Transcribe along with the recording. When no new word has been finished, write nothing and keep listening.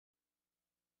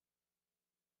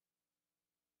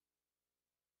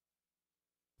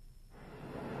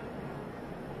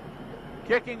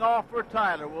Kicking off for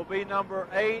Tyler will be number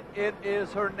 8. It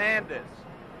is Hernandez.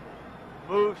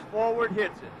 Moves forward,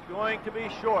 hits it. Going to be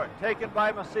short. Taken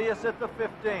by Macias at the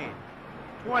 15.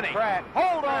 20.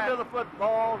 Hold on to the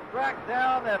football. Tracked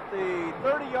down at the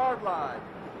 30-yard line.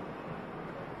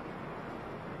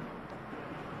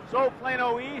 So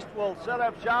Plano East will set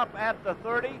up shop at the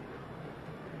 30.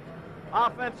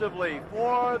 Offensively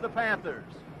for the Panthers.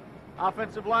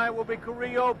 Offensive line will be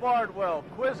Carrillo, Bardwell,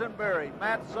 Quisenberry,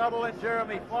 Matt Suttle, and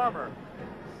Jeremy Farmer.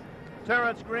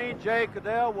 Terrence Green, Jay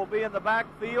Cadell will be in the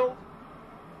backfield.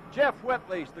 Jeff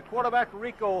Whitley's the quarterback,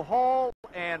 Rico Hall,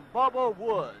 and Bubba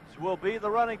Woods will be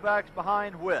the running backs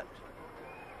behind Whit.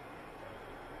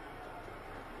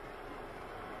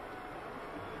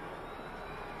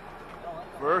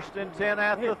 First and 10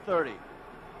 at the 30.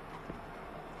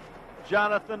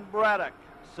 Jonathan Braddock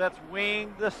sets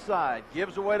wing this side.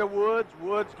 Gives away to Woods.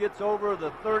 Woods gets over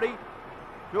the 30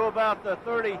 to about the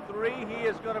 33. He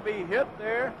is going to be hit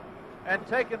there and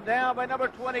taken down by number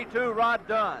 22, Rod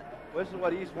Dunn. This is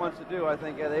what East wants to do, I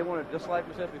think. They want to, just like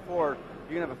we said before,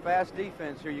 you're going to have a fast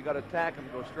defense here. You got to attack them,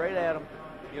 go straight at them.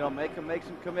 You know, make them make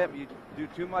some commitment. You do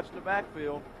too much in the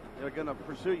backfield, they're going to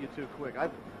pursue you too quick.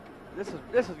 This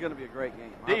is going to be a great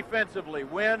game. Defensively,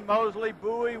 Wynn, Mosley,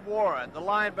 Bowie, Warren. The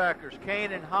linebackers,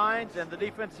 Kane and Hines, and the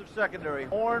defensive secondary,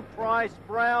 Horn, Price,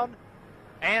 Brown,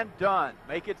 and Dunn.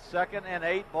 Make it 2nd and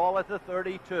 8, ball at the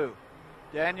 32.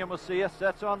 Daniel Macias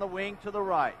sets on the wing to the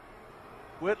right.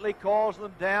 Whitley calls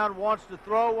them down, wants to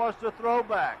throw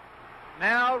back.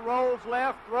 Now rolls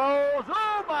left, throws.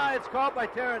 Oh my, it's caught by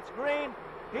Terrence Green.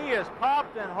 He is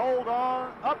popped and hold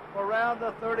on up around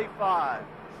the 35.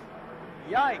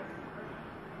 Yikes.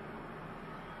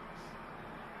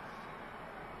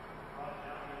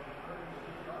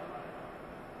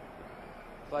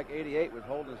 It's like 88 was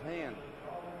holding his hand.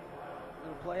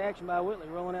 Little play action by Whitley,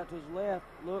 rolling out to his left,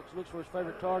 looks for his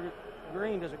favorite target.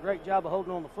 Green does a great job of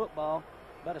holding on the football.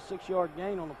 About a 6-yard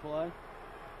gain on the play.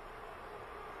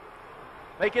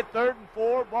 Make it 3rd and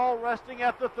 4, ball resting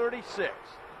at the 36.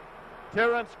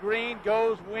 Terrence Green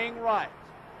goes wing right.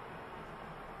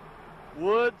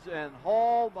 Woods and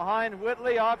Hall behind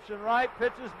Whitley, option right,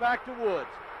 pitches back to Woods.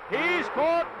 He's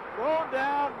caught, thrown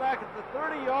down back at the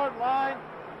 30-yard line,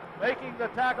 making the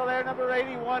tackle there, number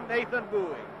 81, Nathan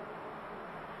Bowie.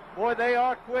 Boy, they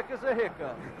are quick as a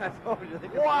hiccup. I told you. They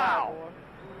can wow.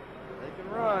 They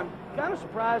can run. Kind of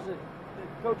surprised that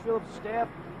Coach Phillips' staff,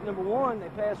 number one, they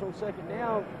pass on 2nd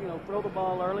down, throw the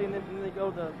ball early, and then they go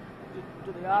to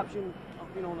the option,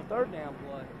 on the 3rd down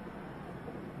play.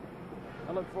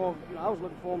 I was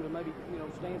looking for them to maybe,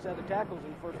 stay inside the tackles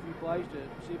in the first few plays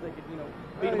to see if they could,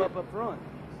 beat them up front.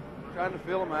 Trying to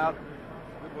fill them out.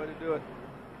 Good way to do it.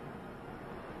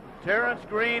 Terrence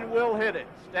Green will hit it.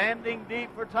 Standing deep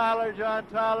for Tyler John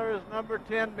Tyler is number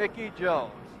 10, Mickey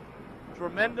Jones.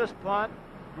 Tremendous punt.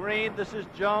 Green, this is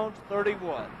Jones,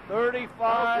 31.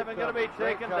 35 and going to be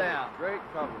taken down. Great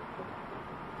cover.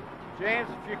 James,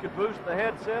 if you could boost the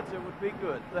headsets, it would be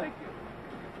good. Thank you.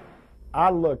 I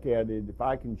look at it, if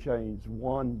I can change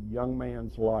one young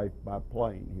man's life by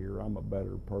playing here, I'm a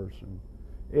better person.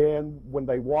 And when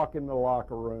they walk in the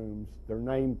locker rooms, their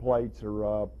nameplates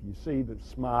are up. You see the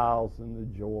smiles and the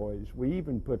joys. We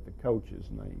even put the coaches'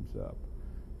 names up.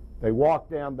 They walk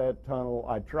down that tunnel.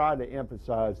 I try to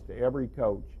emphasize to every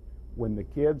coach, when the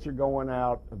kids are going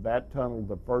out of that tunnel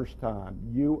the first time,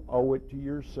 you owe it to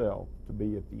yourself to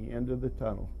be at the end of the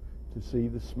tunnel, to see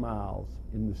the smiles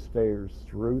in the stares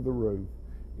through the roof,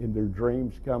 and their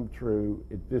dreams come true.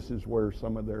 This is where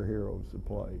some of their heroes have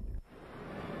played.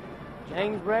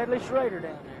 James Bradley Schrader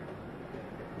down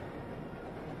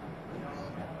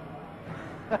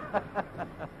there.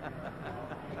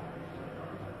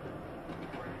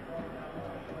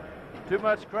 Too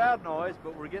much crowd noise,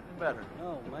 but we're getting better.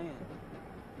 Oh, man.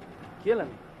 Killing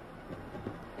me.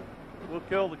 We'll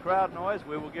kill the crowd noise.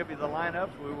 We will give you the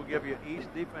lineups. We will give you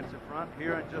East defensive front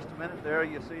here in just a minute. There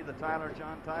you see the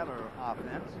John Tyler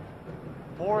offense.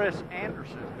 Morris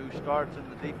Anderson, who starts in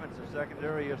the defensive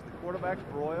secondary, is the quarterback.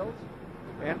 Broyles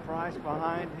and Price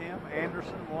behind him.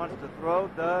 Anderson wants to throw,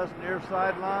 does, near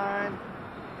sideline.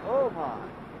 Oh, my.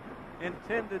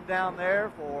 Intended down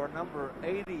there for number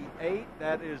 88.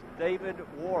 That is David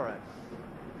Warren.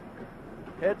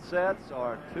 Headsets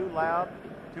are too loud,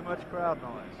 too much crowd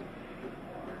noise.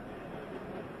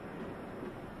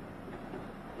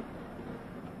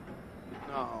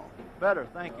 No. Better,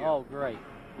 thank you. Oh, great.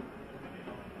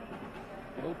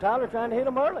 Well, Tyler trying to hit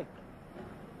him early.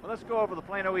 Well, let's go over the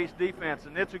Plano East defense,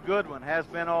 and it's a good one. Has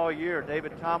been all year.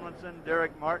 David Tomlinson,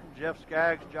 Derek Martin, Jeff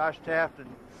Skaggs, Josh Taft, and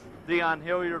Dion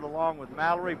Hilliard, along with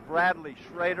Mallory, Bradley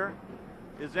Schrader,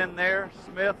 is in there.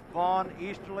 Smith, Vaughn,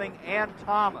 Easterling, and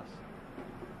Thomas.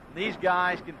 These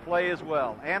guys can play as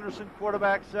well. Anderson,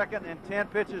 quarterback, second and 10,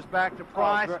 pitches back to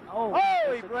Price.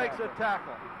 He breaks a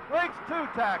tackle. Breaks 2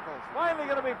 tackles. Finally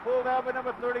going to be pulled out by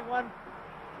number 31,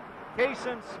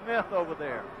 Kason Smith over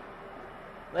there.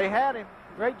 They had him.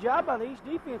 Great job by the East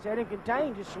defense. Had him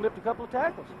contained, just slipped a couple of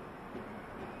tackles.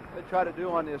 They try to do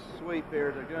on this sweep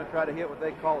here, they're going to try to hit what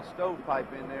they call a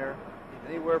stovepipe in there,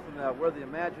 anywhere from where the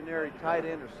imaginary tight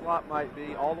end or slot might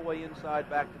be, all the way inside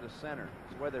back to the center.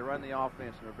 It's the way they run the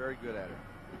offense, and they're very good at it.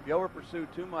 If you over-pursue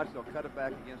too much, they'll cut it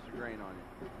back against the grain on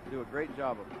you. They do a great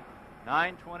job of it.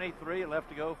 9:23 left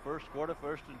to go, first quarter,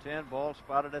 1st and 10. Ball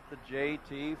spotted at the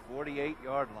JT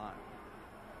 48-yard line.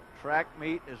 Track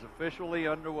meet is officially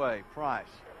underway. Price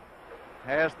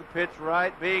has the pitch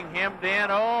right, being hemmed in.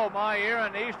 Oh, my,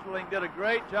 Aaron Easterling did a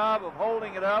great job of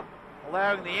holding it up,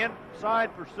 allowing the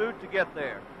inside pursuit to get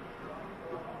there.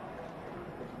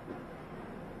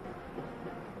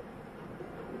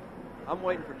 I'm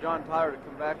waiting for John Tyler to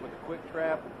come back with a quick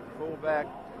trap, fullback,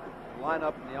 line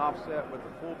up in the offset with the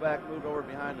fullback moved over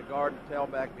behind the guard and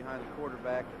tailback behind the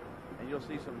quarterback, and you'll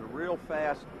see some real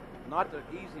fast, not the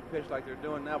easy pitch like they're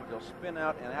doing now, but they'll spin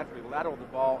out and actually lateral the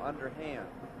ball underhand.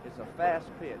 It's a fast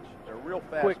pitch. It's a real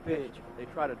fast quick pitch. They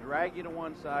try to drag you to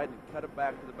one side and cut it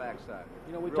back to the backside.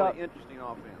 You know, we really interesting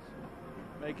offense.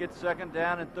 Make it 2nd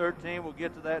down and 13. We'll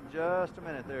get to that in just a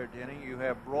minute there, Denny. You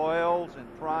have Broyles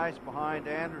and Price behind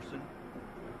Anderson.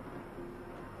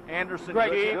 Anderson,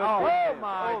 Great. Just They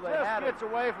gets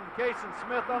away from Kason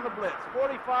Smith on the blitz.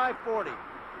 45-40.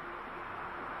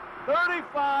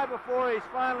 35 before he's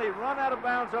finally run out of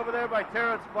bounds over there by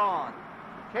Terrence Vaughn.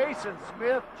 Kason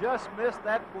Smith just missed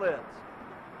that blitz.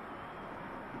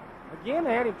 Again,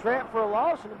 they had him trapped for a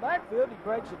loss in the backfield. He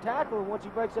breaks a tackle, and once he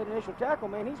breaks that initial tackle,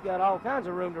 man, he's got all kinds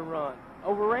of room to run.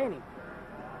 Overran him.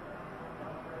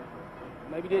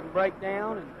 Maybe didn't break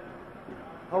down and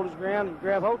hold his ground and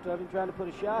grab hold of him, trying to put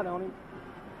a shot on him.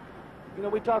 You know,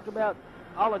 we talked about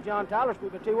all of John Tyler's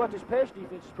speed, but I tell you what, this pass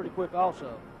defense is pretty quick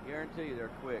also. Guarantee you they're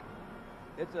quick.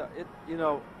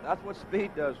 That's what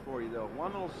speed does for you, though.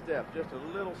 One little step, just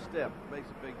a little step, makes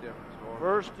a big difference.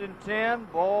 1st and 10,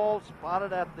 ball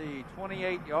spotted at the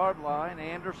 28-yard line.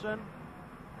 Anderson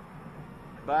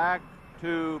back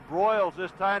to Broyles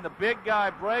this time. The big guy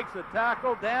breaks the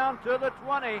tackle down to the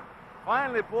 20.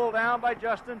 Finally pulled down by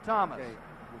Justin Thomas. Okay.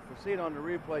 If you see it on the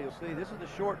replay, you'll see this is the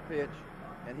short pitch,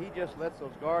 and he just lets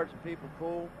those guards and people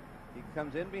pull. He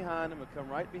comes in behind them and come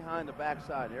right behind the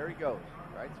backside. There he goes,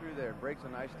 right through there, and breaks a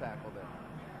nice tackle there.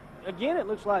 Again, it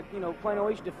looks like, Plano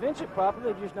East defends it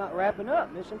properly. They're just not wrapping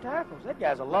up, missing tackles. That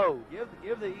guy's a load.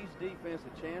 Give the East defense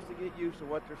a chance to get used to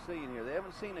what they're seeing here. They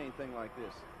haven't seen anything like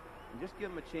this. And just give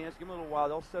them a chance, give them a little while.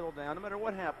 They'll settle down no matter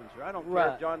what happens here. I don't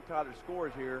care if John Tyler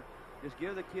scores here. Just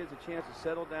give the kids a chance to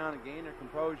settle down and gain their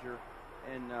composure,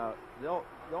 and they'll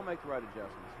make the right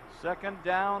adjustments. 2nd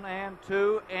down and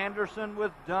 2. Anderson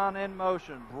with Dunn in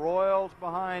motion. Broyles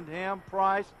behind him.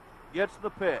 Price gets the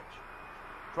pitch.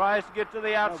 Tries to get to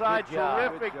the outside.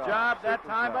 Terrific job that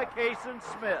time by Kason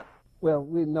Smith. Well,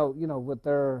 we know, what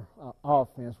their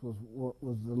offense was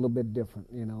a little bit different,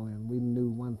 and we knew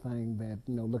one thing that,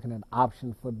 looking at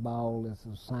option football is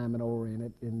assignment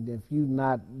oriented, and if you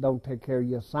don't take care of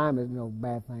your assignment,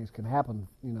 bad things can happen,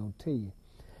 to you.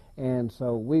 And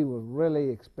so we were really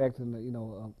expecting,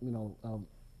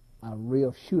 a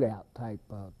real shootout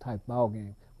type ball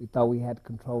game. We thought we had to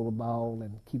control the ball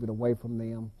and keep it away from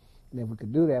them. And if we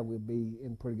could do that, we'd be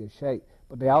in pretty good shape.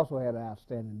 But they also had an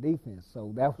outstanding defense,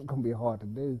 so that was going to be hard to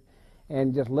do.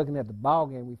 And just looking at the ball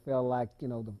game, we felt like,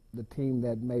 the team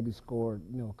that maybe scored,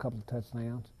 a couple of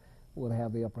touchdowns would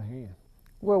have the upper hand.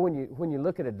 Well, when you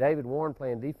look at David Warren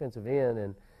playing defensive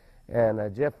end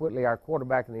and Jeff Whitley, our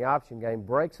quarterback in the option game,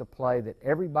 breaks a play that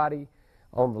everybody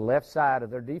on the left side of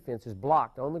their defense is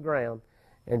blocked on the ground,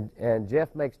 and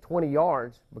Jeff makes 20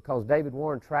 yards because David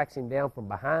Warren tracks him down from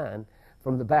behind,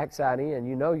 from the backside in.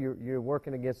 You're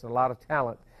working against a lot of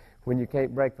talent when you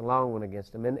can't break the long one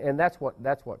against them, and that's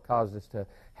what caused us to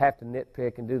have to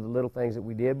nitpick and do the little things that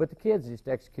we did. But the kids just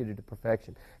executed to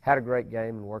perfection, had a great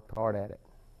game, and worked hard at it.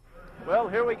 Well,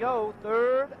 here we go,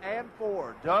 3rd and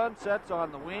 4. Dunn sets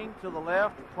on the wing to the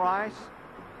left. Price.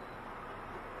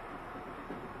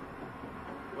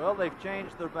 Well, they've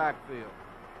changed their backfield.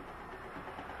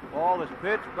 Ball is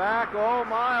pitched back. Oh,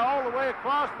 my, all the way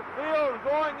across the field.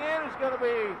 Going in is going to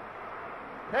be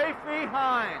Kayfee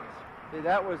Hines. See,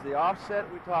 that was the offset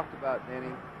we talked about,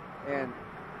 Denny. And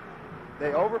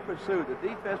they over-pursued. The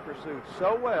defense pursued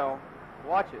so well.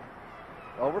 Watch it.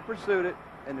 Over-pursued it,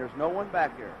 and there's no one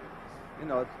back there. you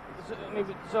know,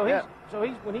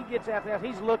 he's when he gets after that,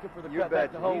 he's looking for the you cutback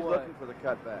bet the whole he's way. looking for the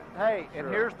cutback. Hey, Sure.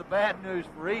 and here's the bad news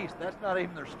for East. That's not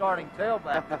even their starting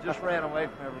tailback that just ran away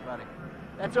from everybody.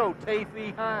 That's old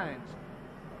Tafee Hines.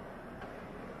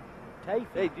 Tafee.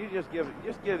 Hey, you just give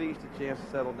East a chance to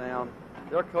settle down.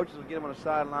 Their coaches will get them on the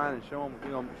sideline and show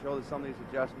them, show that some of these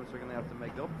adjustments they're going to have to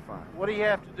make. They'll be fine. What do you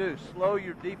have to do? Slow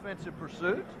your defensive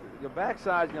pursuit? Your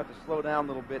backside's going to have to slow down a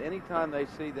little bit. Anytime they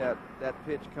see that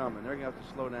pitch coming, they're going to have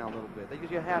to slow down a little bit. Because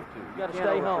you have to. You got to can't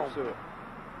stay home. over-pursue it.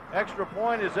 Extra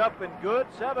point is up and good.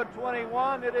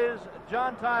 7:21. It is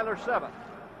John Tyler 7.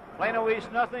 Plano East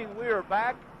nothing. We are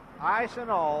back, ice and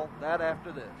all. That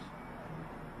after this.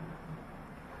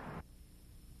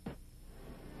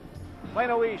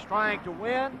 Plano East trying to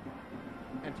win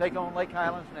and take on Lake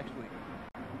Highlands next week.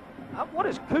 What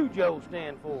does Cujo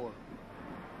stand for?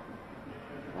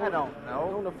 I don't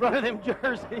know. On the front of them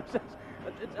jerseys.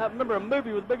 I remember a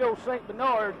movie with big old St.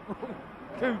 Bernard.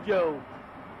 Cujo.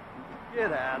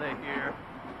 Get out of here.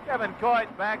 Kevin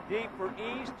Coit back deep for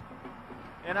East.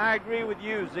 And I agree with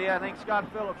you, Z. I think Scott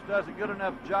Phillips does a good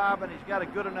enough job, and he's got a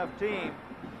good enough team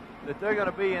that they're going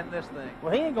to be in this thing.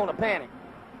 Well, he ain't going to panic.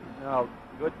 No,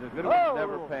 the good ones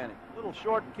never panic. Little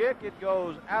short kick. It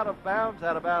goes out of bounds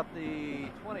at about the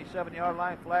 27-yard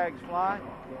line. Flags fly.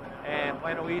 And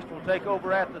Plano East will take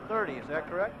over at the 30. Is that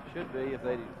correct? Should be. If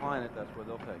they decline it, that's where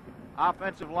they'll take it.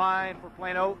 Offensive line for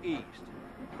Plano East.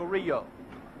 Carrillo,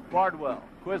 Bardwell,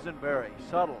 Quisenberry,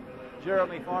 Tuttle,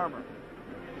 Jeremy Farmer,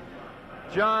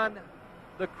 John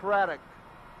the Craddock,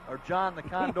 or John the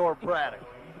Condor Braddock.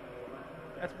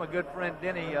 That's my good friend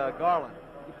Denny Garland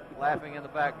laughing in the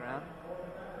background.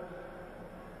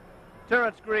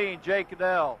 Terrence Green, Jay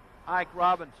Cadell, Ike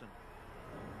Robinson.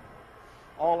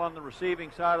 All on the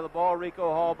receiving side of the ball. Rico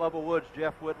Hall, Bubba Woods,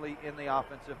 Jeff Whitley in the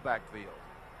offensive backfield.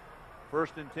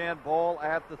 1st and 10, ball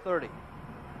at the 30.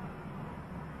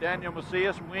 Daniel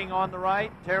Macias, wing on the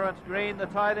right. Terrence Green, the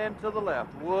tight end, to the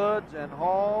left. Woods and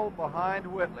Hall behind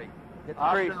Whitley.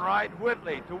 Option right,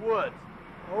 Whitley to Woods.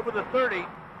 Over the 30.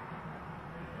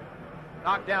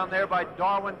 Knocked down there by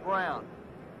Darwin Brown.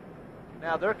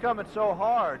 Now, they're coming so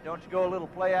hard. Don't you go a little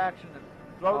play action and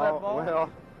throw that ball? Well,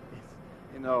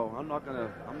 I'm not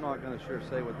gonna sure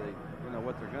say what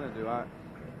they're gonna do.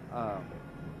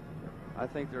 I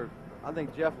think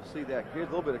Jeff will see that. Here's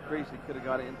a little bit of crease he could have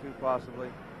got it into possibly.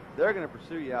 They're going to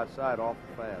pursue you outside awful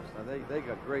fast. Now they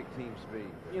got great team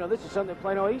speed. This is something that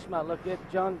Plano East might look at.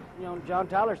 John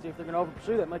Tyler, see if they're going to over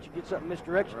pursue that much. You get something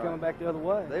misdirection coming back the other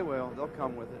way. They will. They'll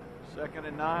come with it. 2nd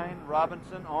and 9.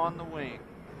 Robinson on the wing.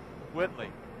 Whitley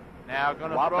now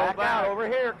going to throw back out over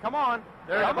here. Come on.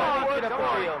 There's Come on, Woods. get up the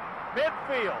field.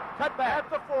 Midfield. Cut back. At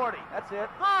the 40. That's it.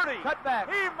 30. Cut back.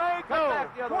 He may Cut go.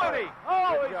 back the other 20. way.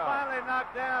 Oh, Good he's job. finally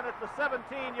knocked down at the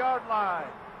 17-yard line.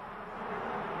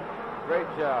 Great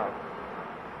job.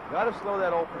 Got to slow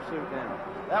that old pursuit down.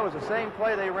 That was the same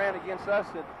play they ran against us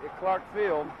at Clark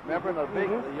Field. Remember in the big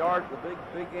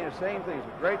game, same thing. It's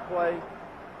a great play,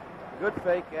 good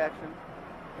fake action.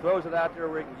 Throws it out there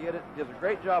where he can get it. Does a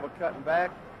great job of cutting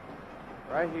back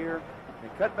right here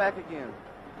and cut back again.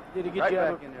 Did a good Right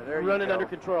job back in there. running you go. under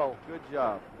control. Good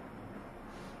job.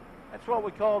 That's what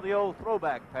we call the old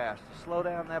throwback pass, to slow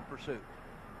down that pursuit.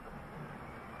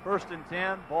 1st and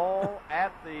 10, ball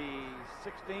at the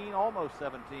 16, almost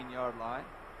 17-yard line.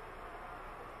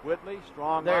 Whitley,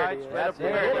 strong There right, it is. spread That's, up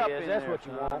there there. it is. That's what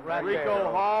you want right Rico there.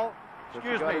 Hall. What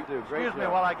you Excuse me. gotta do. Great Excuse me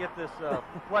job. while I get this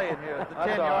play in here at the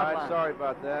That's 10-yard all right. line. Sorry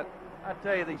about that. I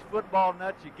tell you, these football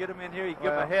nuts, you get them in here, you give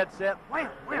them a headset. Wham,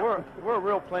 wham. We're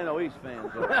real Plano East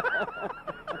fans. I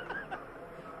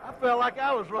felt like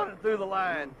I was running through the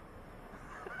line.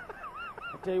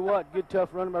 I tell you what, good tough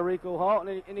running by Rico Hall.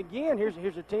 And again, here's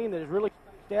a team that is really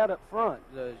stout up front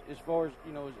as far as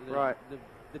the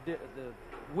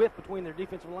width between their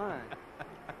defensive line.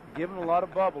 Give them a lot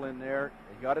of bubble in there.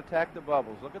 You got to attack the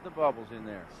bubbles. Look at the bubbles in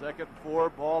there. 2nd and 4,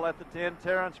 ball at the 10.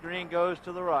 Terrence Green goes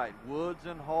to the right. Woods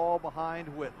and Hall behind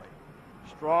Whitley.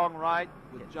 Strong right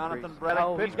with Jonathan Braddock.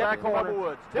 Oh, Pitch he's got back the to corner. Bubba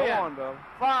Woods. Come 10, on, Bo.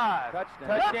 5. Touchdown.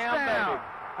 Touchdown, baby.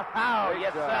 Oh, Great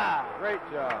yes, job. sir. Great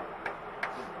job.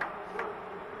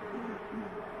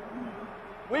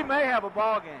 We may have a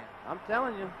ball game. I'm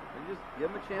telling you, and just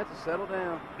give them a chance to settle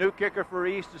down. New kicker for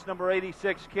East is number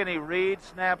 86, Kenny Reed.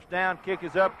 Snaps down, kick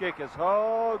is up, kick is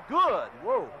good.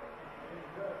 Whoa.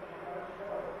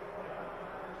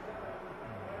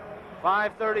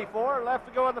 5:34 left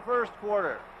to go in the first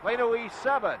quarter. Plano East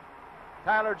 7.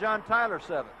 John Tyler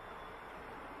 7.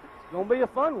 It's going to be a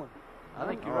fun one. I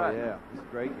think you're right. Yeah, it's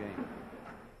a great game.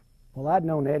 Well, I'd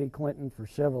known Eddie Clinton for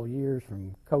several years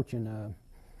from coaching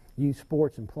youth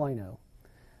sports in Plano.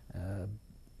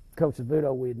 Coach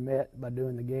Savuto we had met by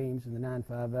doing the games in the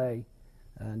 9-5A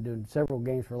and doing several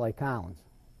games for Lake Highlands.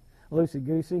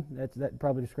 Loosey-goosey, that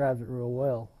probably describes it real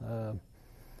well.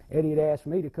 Eddie had asked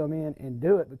me to come in and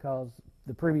do it because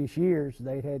the previous years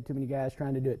they'd had too many guys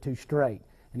trying to do it too straight,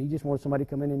 and he just wanted somebody to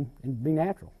come in and be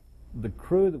natural. The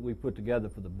crew that we put together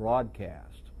for the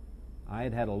broadcast, I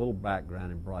had a little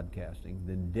background in broadcasting.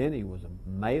 Then Denny was a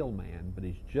mailman, but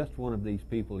he's just one of these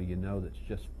people that's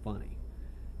just funny.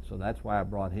 So that's why I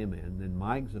brought him in. Then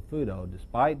Mike Zafuto,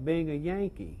 despite being a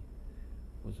Yankee,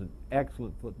 was an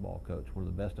excellent football coach, one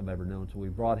of the best I've ever known, so we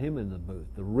brought him in the booth.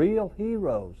 The real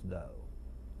heroes, though,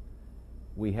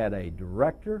 we had a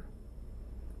director,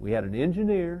 we had an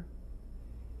engineer,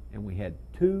 and we had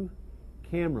 2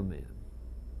 cameramen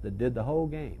that did the whole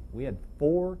game. We had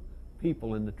 4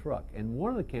 people in the truck, and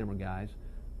one of the camera guys,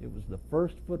 it was the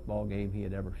first football game he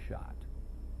had ever shot.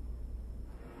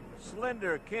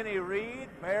 Slender Kenny Reed,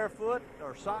 barefoot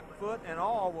or sock foot and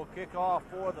all, will kick off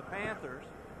for the Panthers.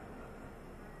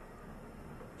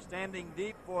 Standing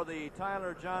deep for the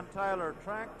John Tyler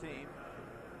track team.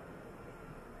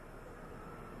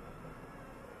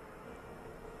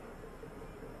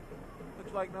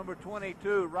 Looks like number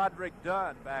 22, Roderick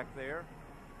Dunn, back there,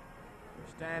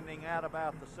 standing at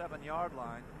about the 7-yard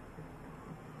line.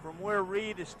 From where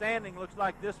Reed is standing, looks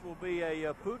like this will be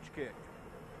a pooch kick.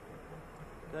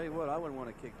 Tell you what, I wouldn't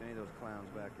want to kick any of those clowns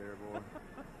back there, boy.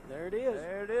 There it is.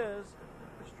 There it is.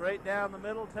 Straight down the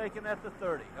middle, taken at the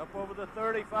 30. Up over the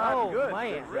 35. Oh, Good.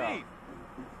 man. Reed.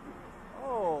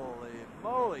 Holy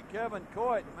moly. Kevin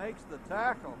Coit makes the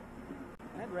tackle.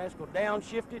 That rascal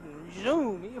downshifted and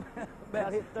zoom. He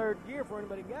about hit 3rd gear before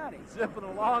anybody got him. Zipping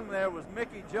along there was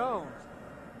Mickey Jones.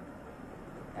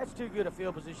 That's too good a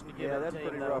field position to give Yeah, a that's team,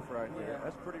 pretty though. rough right there. Yeah.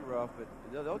 That's pretty rough, but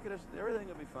they'll get us. Everything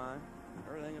will be fine.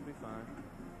 Everything will be fine.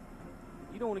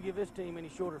 You don't want to give this team any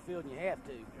shorter field than you have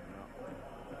to.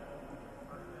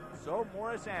 So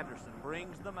Morris Anderson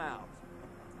brings them out.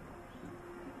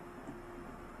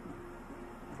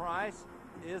 Price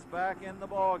is back in the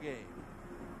ball game.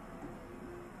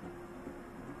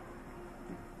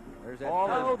 There's that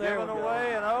Ball is there given we go.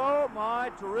 away, and oh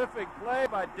my, terrific play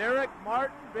by Derek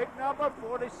Martin, big number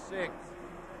 46.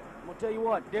 I'm going to tell you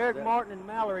what, Derek Martin and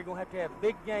Mallory are going to have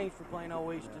big games for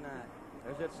Plano East tonight.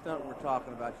 There's that stunt we're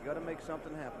talking about. You got to make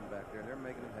something happen back there. They're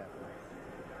making it happen.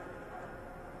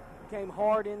 Came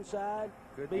hard inside,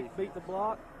 Good beat the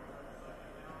block.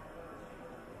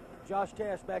 Josh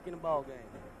Taft back in the ball game.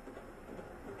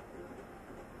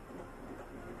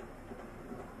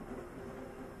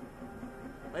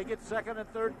 Make it 2nd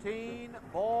and 13,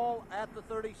 ball at the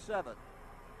 37.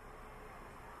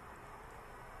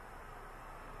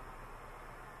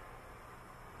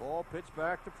 Ball pitched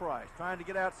back to Price, trying to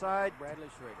get outside. Bradley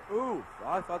Schrader. Ooh,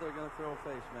 I thought they were going to throw a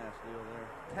face mask deal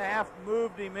there. Taft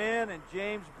moved him in, and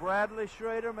James Bradley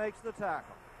Schrader makes the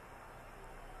tackle.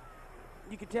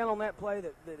 You could tell on that play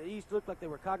that the East looked like they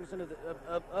were cognizant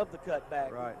of the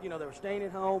cutback. Right. You know, they were staying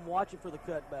at home, watching for the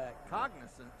cutback.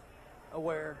 Cognizant.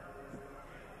 Aware.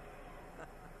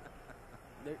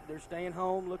 They're staying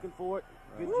home, looking for it.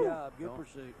 Good job. Good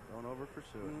pursuit. Don't over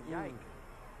pursue it. Yike.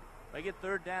 They get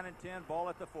 3rd down and 10, ball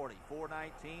at the 40.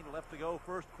 4:19 left to go,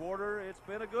 first quarter. It's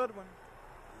been a good one.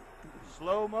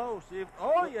 Slow-mo. See if,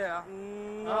 oh, yeah.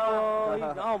 No,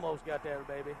 he almost got there,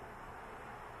 baby.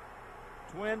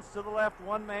 Twins to the left,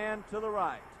 one man to the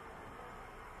right.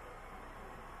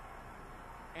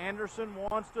 Anderson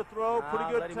wants to throw. Pretty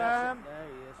good time. There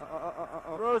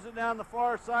he is. Throws it down the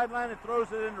far sideline and throws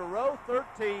it into row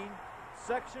 13,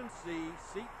 section C,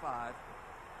 seat 5.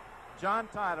 John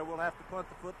Tyler will have to punt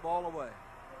the football away.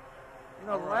 You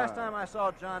know, the last time I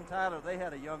saw John Tyler, they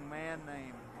had a young man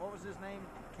named, what was his name?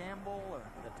 Campbell? Or?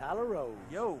 The Tyler Rose.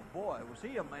 Yo, boy, was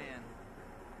he a man.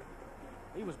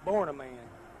 He was born a man.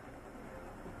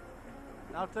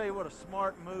 And I'll tell you what a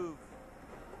smart move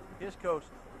his coach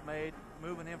made,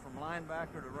 moving him from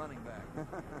linebacker to running back.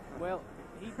 Well,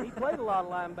 he played a lot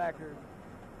of linebacker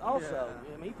also.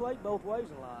 Yeah. I mean, he played both ways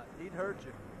a lot. He'd hurt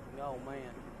you. Oh,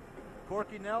 man.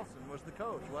 Corky Nelson was the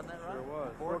coach, wasn't that right? Sure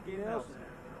was. Corky Nelson.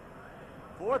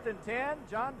 4th and 10.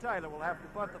 John Tyler will have to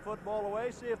punt the football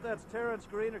away. See if that's Terrence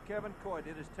Green or Kevin Coit.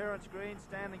 It is Terrence Green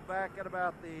standing back at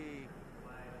about the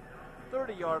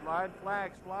 30-yard line.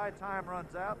 Flags fly. Time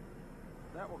runs out.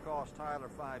 That will cost Tyler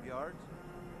 5 yards.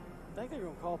 I think they're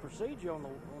going to call procedure on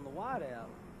the wide out.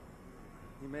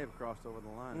 He may have crossed over the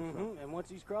line or something. And once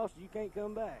he's crossed, you can't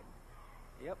come back.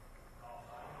 Yep.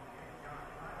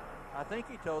 I think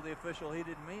he told the official he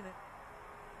didn't mean it.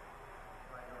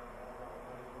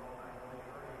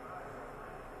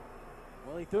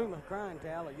 Well, he threw him a crying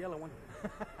towel, a yellow one.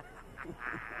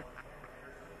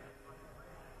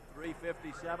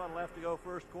 30:57 left to go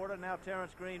first quarter. Now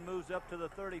Terrence Green moves up to the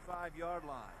 35-yard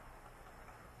line.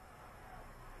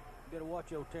 You better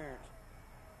watch your Terrence.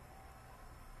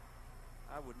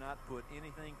 I would not put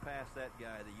anything past that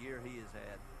guy the year he has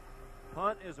had.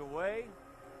 Punt is away.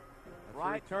 That's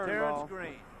Right to return Terrence ball.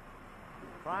 Green.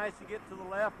 Tries to get to the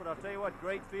left, but I'll tell you what,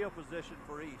 great field position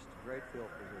for East. Great field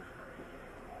position.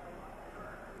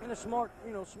 And a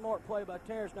smart play by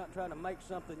Terrence, not trying to make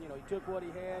something. He took what he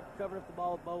had, covered up the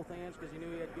ball with both hands because he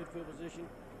knew he had good field position.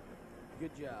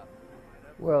 Good job.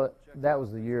 Well, that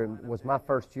was the year, was my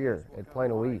first year at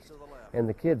Plano East, and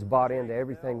the kids bought into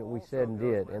everything that we said and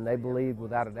did, and they believed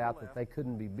without a doubt that they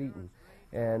couldn't be beaten.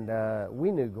 And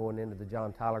we knew going into the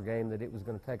John Tyler game that it was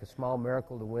going to take a small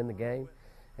miracle to win the game,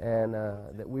 and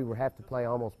that we would have to play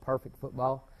almost perfect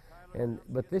football.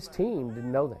 But this team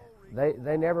didn't know that.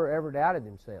 They never ever doubted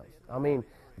themselves. I mean,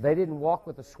 they didn't walk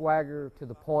with a swagger to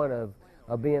the point of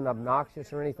being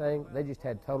obnoxious or anything. They just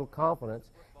had total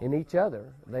confidence in each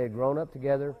other. They had grown up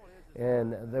together,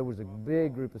 and there was a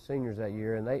big group of seniors that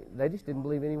year, and they just didn't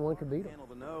believe anyone could beat them. Handle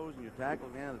the nose, and you tackle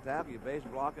again the tackle, you base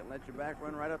block it, and let your back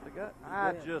run right up the gut.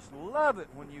 I just love it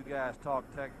when you guys talk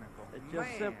technical. It's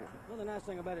just simple. Well, the nice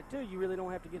thing about it, too, you really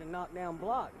don't have to get a knockdown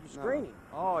block. You screen him.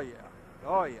 Oh, yeah.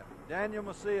 Oh, yeah. Daniel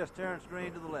Macias, Terrence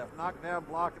Green to the left. Knockdown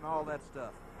block and all that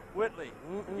stuff. Whitley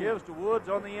gives to Woods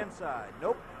on the inside.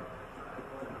 Nope.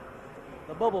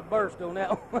 The bubble burst on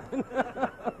that one.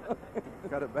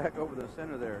 Cut it back over the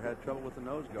center there. Had trouble with the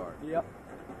nose guard. Yep.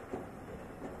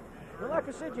 Well, like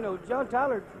I said, John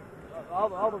Tyler,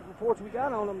 all the reports we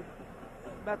got on them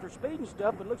about their speed and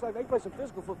stuff, but it looks like they play some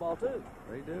physical football, too.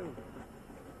 They do.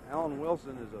 Alan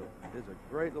Wilson is a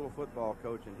great little football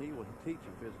coach, and he will teach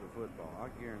you physical football. I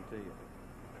guarantee you.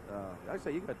 Like I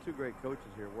say, you've got two great coaches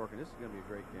here working. This is going to be a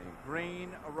great game. Green,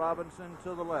 Robinson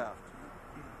to the left.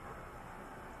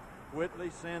 Whitley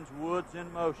sends Woods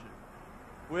in motion.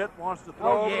 Whit wants to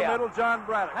throw over the middle. John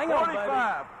Braddock. Hang on,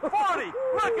 45, 40.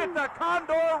 Look at the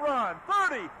Condor run.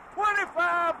 30,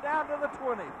 25, down to the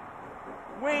 20.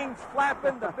 Wings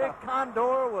flapping. The big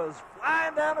Condor was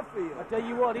flying down the field. I tell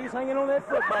you what, he's hanging on that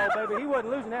football, baby. He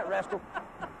wasn't losing that rascal.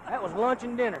 That was lunch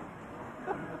and dinner.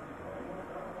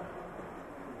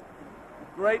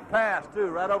 Great pass, too,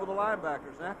 right over the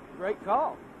linebackers, huh? Great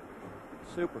call.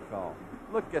 Super call.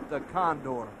 Look at the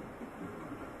Condor.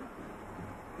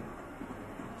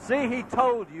 See, he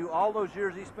told you all those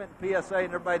years he spent in PSA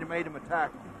and everybody made him a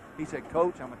tackle. He said,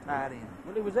 Coach, I'm a tight end.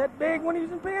 Well, he was that big when he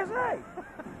was in PSA.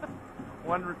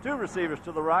 Two receivers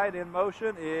to the right. In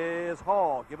motion is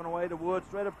Hall, giving away to Woods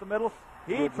straight up the middle.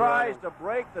 He Good tries run. to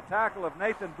break the tackle of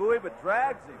Nathan Bowie, but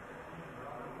drags him.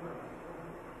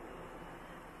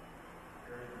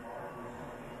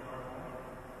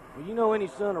 Well, any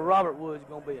son of Robert Woods is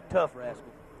going to be a tough rascal.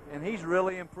 And he's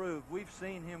really improved. We've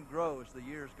seen him grow as the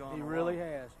years gone on. He really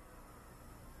has.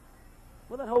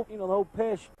 Well, that whole, the whole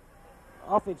Pesh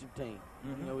offensive team,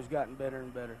 has gotten better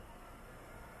and better.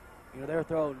 They're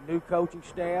throwing new coaching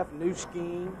staff, new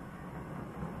scheme.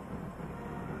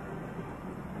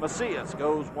 Macias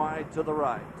goes wide to the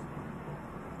right.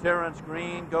 Terrence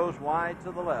Green goes wide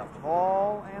to the left.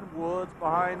 Hall and Woods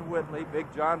behind Whitley. Big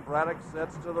John Braddock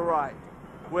sets to the right.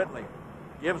 Whitley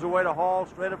gives away to Hall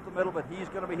straight up the middle, but he's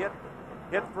going to be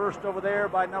hit first over there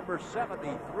by number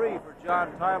 73 for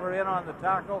John Tyler. In on the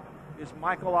tackle is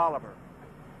Michael Oliver.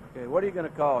 Okay, what are you going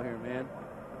to call here, man?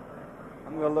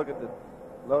 I'm going to look at the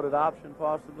loaded option,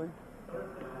 possibly.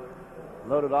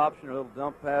 Loaded option, or a little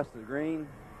dump pass to Green.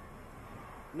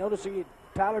 Notice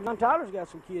John Tyler's got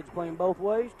some kids playing both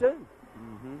ways, too.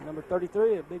 Number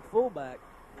 33, a big fullback.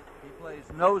 He plays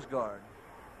nose guard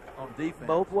on defense.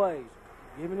 Both ways.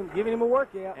 Giving him a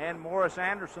workout. And Morris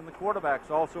Anderson, the quarterback's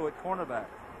also at cornerback.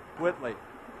 Whitley,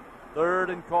 third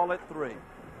and call it 3.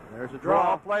 There's a Draw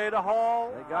draw. play to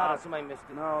Hall. They got it. Somebody missed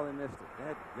it. No, they missed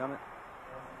it. Dadgummit.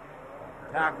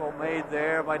 Tackle made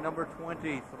there by number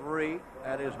 23.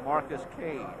 That is Marcus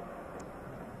Cade.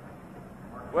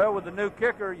 Well, with the new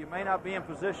kicker, you may not be in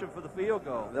position for the field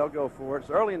goal. They'll go for it. It's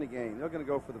early in the game. They're going to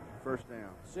go for the first down.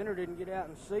 Center didn't get out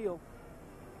and seal.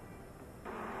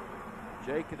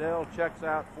 Jay Cadell checks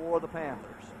out for the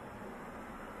Panthers.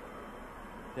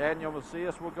 Daniel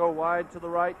Macias will go wide to the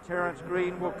right. Terrence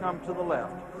Green will come to the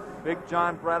left. Big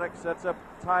John Braddock sets up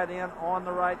tight end on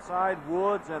the right side.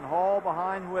 Woods and Hall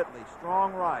behind Whitley.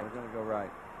 Strong right. They're going to go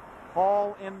right.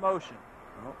 Hall in motion.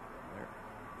 Oh, there.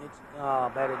 It's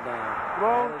batted down.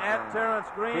 Thrown Batted at down. Terrence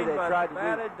Green, See, they but tried to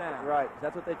batted down. Right.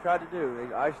 That's what they tried to do.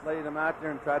 They isolated him out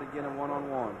there and tried to get him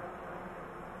one-on-one.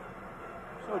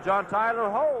 So John Tyler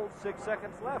holds. 6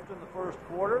 seconds left in the first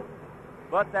quarter.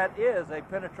 But that is a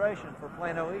penetration for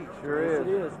Plano East. Sure Yes, is.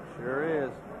 it is. Sure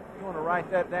is. You want to write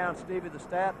that down, Stevie, the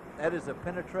stat? That is a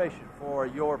penetration for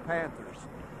your Panthers.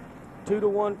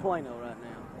 2-1 Plano right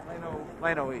now.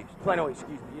 Plano East. Plano East,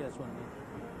 excuse me. Yeah, that's what I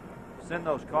meant. Send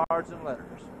those cards and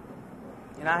letters.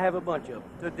 And I have a bunch of them.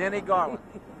 To Denny Garland.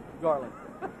 Garland.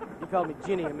 You called me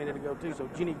Jenny a minute ago, too, so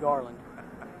Jenny Garland.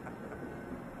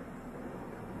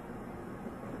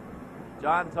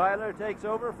 John Tyler takes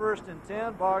over, 1st and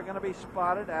 10. Ball going to be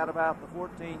spotted at about the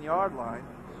 14-yard line.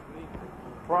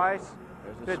 Price,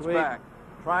 pitch back.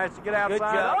 Tries to get outside. Good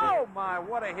job. Oh, my,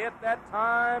 what a hit that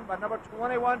time by number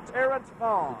 21, Terrence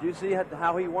Vaughn. Did you see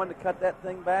how he wanted to cut that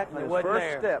thing back? On It his wasn't first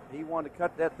there. step, he wanted to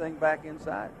cut that thing back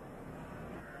inside.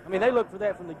 I mean, they look for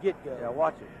that from the get-go. Yeah,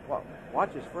 watch it.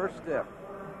 Watch his first step.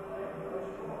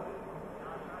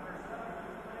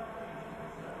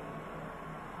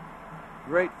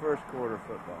 Great first quarter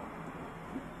football.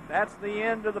 That's the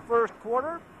end of the first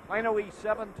quarter. Plano East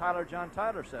 7, John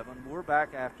Tyler 7. We're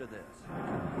back after this.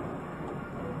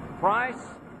 Price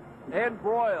and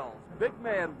Broyles, big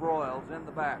man Broyles in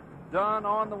the back. Dunn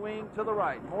on the wing to the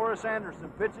right. Morris Anderson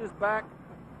pitches back.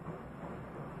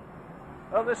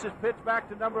 Oh, this is pitched back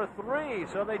to number 3,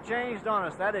 so they changed on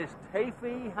us. That is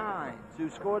Tafee Hines, who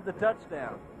scored the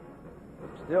touchdown.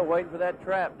 Still waiting for that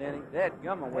trap, Denny.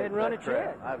 Dadgummit, They waiting didn't for run that it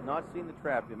trap. yet. I've not seen the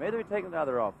trap yet. Maybe they're taking it out of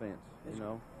their offense, you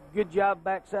know. Good job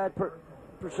backside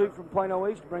pursuit from Plano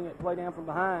East to bring it play down from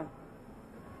behind.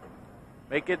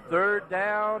 Make it 3rd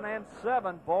down and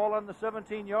 7. Ball on the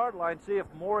 17-yard line. See if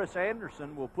Morris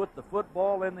Anderson will put the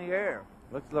football in the air.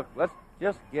 Let's look. Let's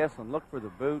just guess and look for the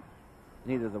boot.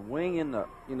 Either the wing in the,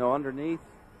 underneath,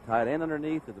 tight end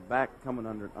underneath, or the back coming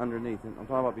underneath. And I'm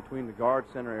talking about between the guard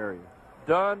center area.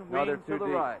 Dunn, No, they're wing too to the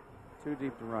deep. right. Too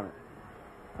deep to run it.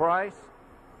 Price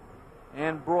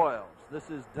and Broyles. This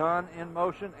is Dunn in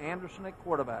motion. Anderson at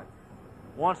quarterback.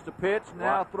 Wants to pitch,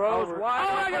 now Wide. throws Over.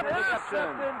 wide. Oh,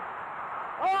 Intercepted.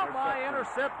 Oh, my,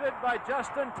 intercepted by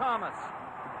Justin Thomas.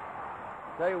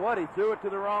 Tell you what, he threw it to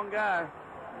the wrong guy.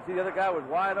 You see, the other guy was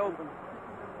wide open.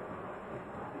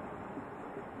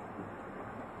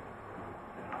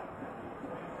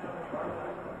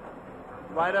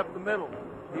 Right up the middle.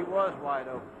 He was wide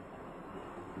open.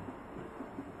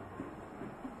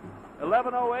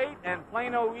 11:08, and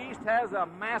Plano East has a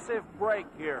massive break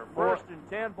here. 1st and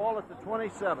 10, ball at the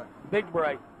 27. Big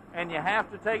break. And you have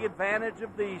to take advantage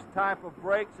of these type of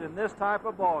breaks in this type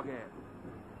of ball game.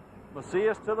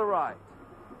 Macias to the right.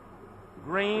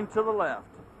 Green to the left.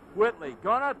 Whitley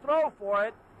gonna throw for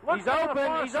it. He's on the open,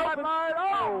 far he's open. sideline.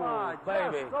 Oh, my,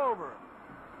 baby. just over.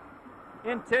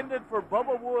 Intended for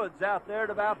Bubba Woods out there at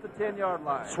about the 10-yard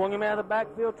line. Swung him out of the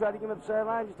backfield, tried to get him up the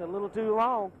sideline, just a little too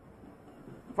long.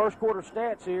 First quarter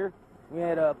stats here. We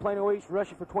had Plano East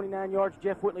rushing for 29 yards.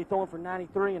 Jeff Whitley throwing for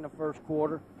 93 in the first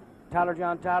quarter.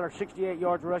 John Tyler, 68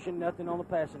 yards rushing, nothing on the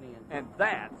passing end. And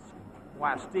that's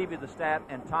why Stevie the Stat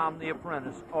and Tom the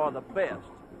Apprentice are the best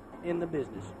In the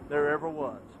business. there ever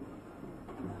was.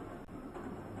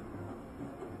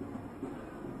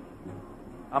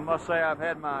 I must say I've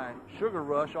had my sugar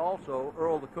rush also.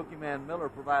 Earl the Cookie Man Miller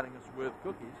providing us with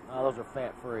cookies. Oh, those are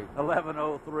fat-free.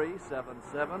 11:03,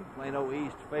 7-7. Plano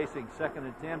East facing 2nd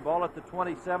and 10. Ball at the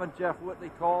 27. Jeff Whitley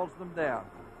calls them down.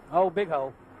 Oh, big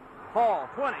hole. Hall,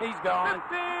 20. He's gone.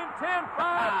 15, 10, 5,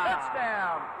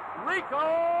 touchdown. Rico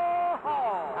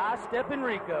Hall. High stepping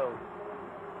Rico.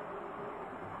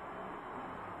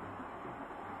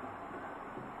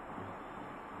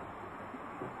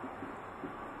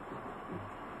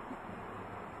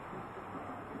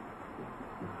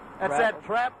 That's that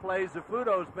trap play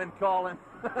Zafuto's been calling.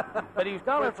 But he was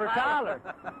calling for Tyler.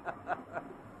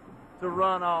 To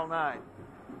run all night.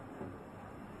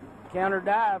 Counter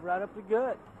dive right up the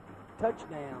gut.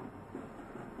 Touchdown.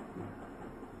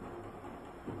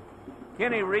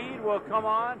 Kenny Reed will come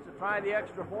on to try the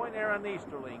extra point. Aaron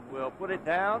Easterling will put it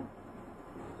down.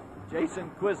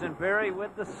 Jason Quisenberry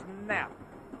with the snap.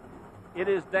 It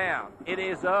is down. It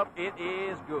is up. It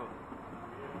is good.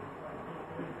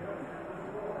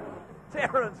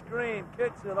 Terrence Green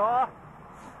kicks it off.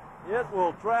 It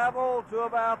will travel to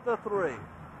about the 3.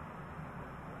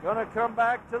 Going to come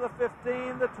back to the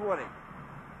 15, the 20.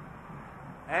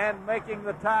 And making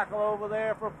the tackle over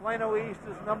there for Plano East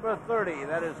is number 30.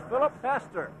 That is Philip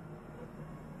Hester.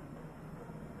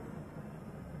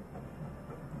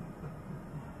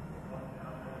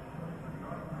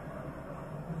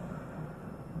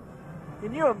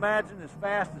 Can you imagine as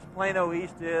fast as Plano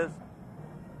East is,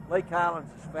 Lake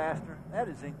Highlands is faster? That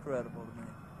is incredible to me.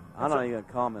 I'm not even going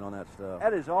to comment on that stuff.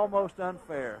 That is almost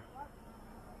unfair.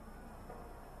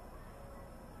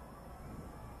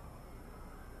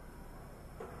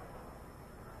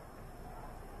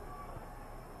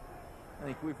 And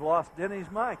think we've lost Denny's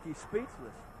mic. He's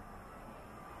speechless.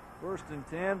 1st and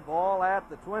 10, ball at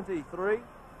the 23.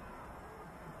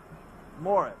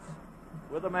 Morris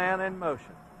with a man in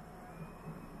motion.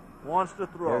 Wants to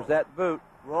throw. There's that boot.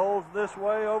 Rolls this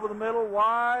way over the middle,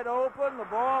 wide open. The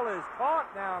ball is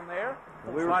caught down there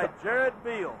by Jared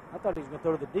Beal. I thought he was going to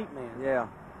throw to the deep man. Yeah.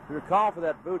 We were calling for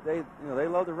that boot. They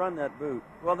love to run that boot.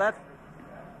 Well,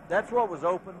 that's what was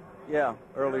open. Yeah,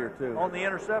 earlier too. On the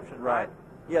interception, right?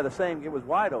 Yeah, the same. It was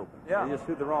wide open. Yeah. They just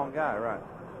threw the wrong guy, right?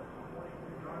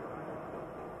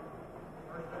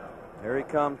 There he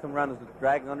comes. Come around,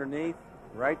 dragging underneath.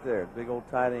 Right there, big old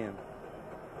tight end.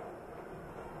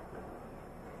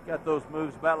 Got those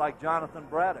moves about like Jonathan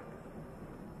Braddock.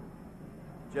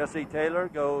 Jesse Taylor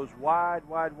goes wide,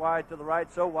 wide, wide to the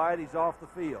right. So wide he's off the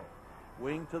field.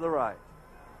 Wing to the right.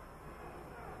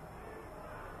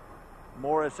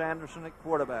 Morris Anderson at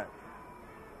quarterback.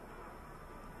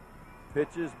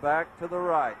 Pitches back to the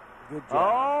right. Good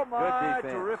job. Oh, my. Good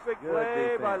defense. Terrific Good play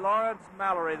defense. by Lawrence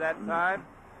Mallory that time.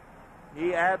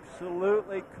 He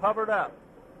absolutely covered up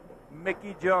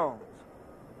Mickey Jones.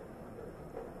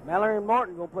 Mallory and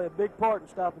Martin going to play a big part in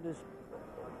stopping this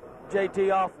JT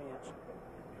offense.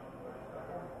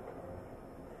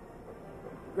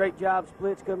 Great job.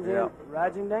 Splits comes in,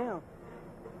 rides him down.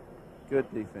 Good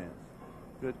defense.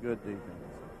 Good defense.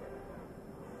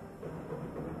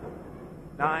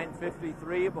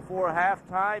 9:53 before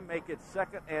halftime. Make it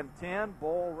 2nd and 10.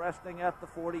 Ball resting at the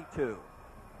 42.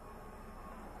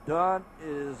 Dunn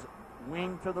is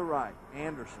wing to the right.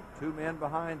 Anderson, 2 men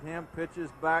behind him,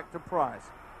 pitches back to Price.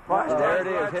 Price, there it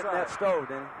is, right hitting side. that stove,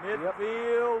 then.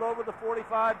 Midfield over the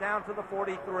 45 down to the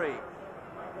 43.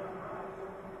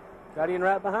 Got in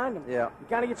right behind him. Yeah. He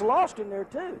kind of gets lost in there,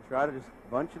 too. Try to just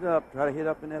bunch it up. Try to hit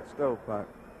up in that stovepipe.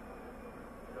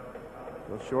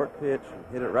 Go short pitch and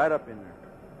hit it right up in there.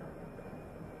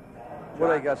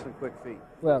 Well, they got some quick feet.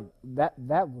 Well, that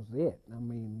was it. I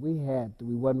mean, we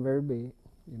wasn't very big.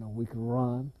 You know, we could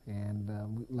run, and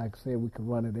like I said, we could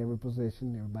run at every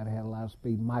position. Everybody had a lot of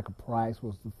speed. Michael Price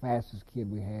was the fastest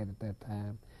kid we had at that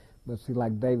time. But see,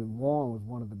 like David Warren was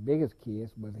one of the biggest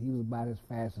kids, but he was about as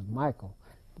fast as Michael,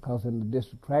 because in the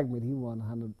district track meet, he won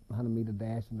the 100-meter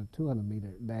dash and the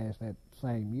 200-meter dash that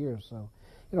same year. So,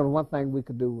 you know, the one thing we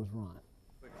could do was run.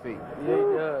 Quick feet. Yeah,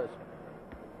 he does.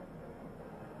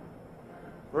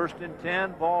 1st and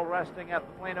 10, ball resting at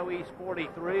the Plano East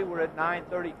 43. We're at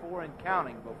 9:34 and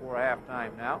counting before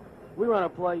halftime now. We run a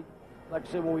play, like I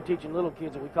said, when we're teaching little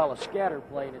kids, that we call a scatter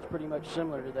play, and it's pretty much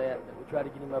similar to that we try to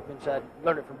get him up inside.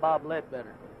 Learned it from Bob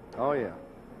Ledbetter. Oh, yeah.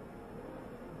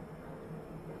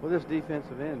 Well, this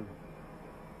defensive end.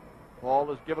 Ball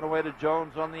is given away to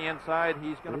Jones on the inside.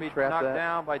 He's going to be knocked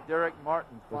down by Derek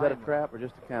Martin. Was that a trap or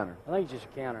just a counter? I think it's just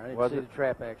a counter. I didn't Was see it? the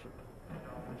trap action.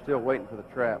 I'm still waiting for the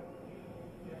trap.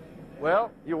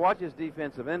 Well, you watch his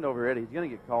defensive end over here, he's going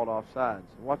to get called off sides.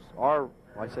 Watch our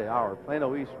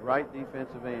Plano East right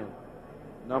defensive end,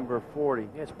 number 40.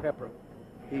 Yes, Pepper.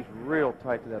 He's real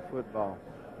tight to that football.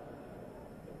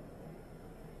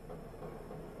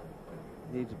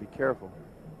 He needs to be careful.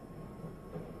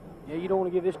 Yeah, you don't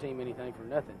want to give this team anything for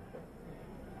nothing.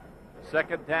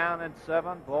 2nd down and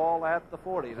 7, ball at the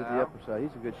 40 He's now. at the upper side.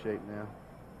 He's in good shape now.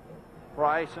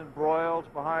 Price and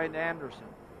Broyles behind Anderson.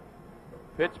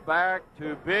 Pitch back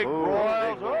to Big Ooh,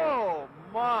 Broyles. big Oh,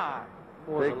 my.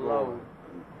 Big load.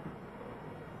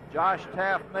 Josh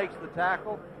Taft makes the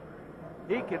tackle.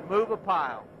 He can move a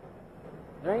pile.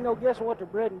 There ain't no guessing what their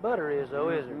bread and butter is, though,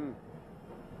 is there?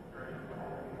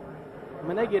 I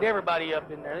mean, they get everybody up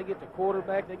in there. They get the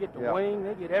quarterback, they get the wing,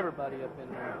 they get everybody up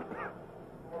in there.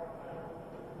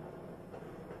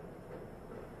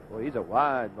 Well, he's a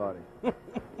wide body.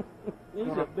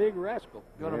 He's a big rascal.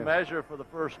 Going to measure for the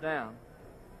 1st down.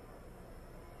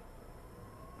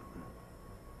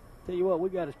 Tell you what, we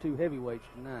got us 2 heavyweights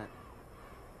tonight.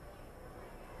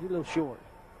 You're a little short.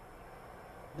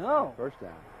 No. 1st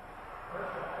down.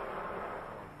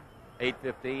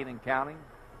 8:15 and counting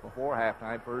before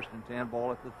halftime. 1st and 10,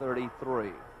 ball at the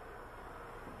 33.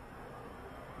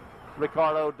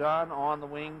 Ricardo Dunn on the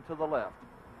wing to the left.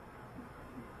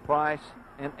 Price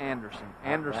and Anderson.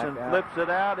 Anderson flips it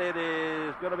out. It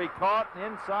is going to be caught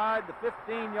inside the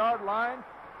 15-yard line.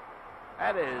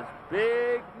 That is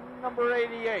big number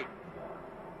 88.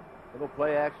 Little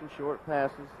play action, short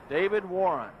passes. David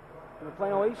Warren. And the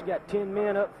Plano East got 10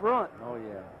 men up front. Oh,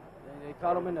 yeah. They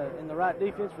caught them in the right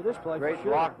defense for this play. Great for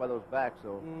sure. block by those backs,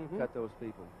 though. Cut those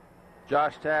people.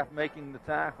 Josh Taft making the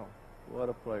tackle. What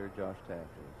a player Josh Taft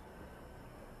is.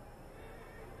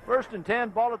 1st and 10,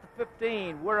 ball at the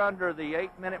 15. We're under the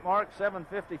 8-minute mark,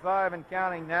 7:55 and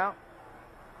counting now.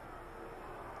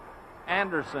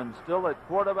 Anderson still at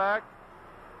quarterback.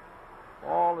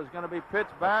 Ball is going to be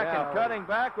pitched back and cutting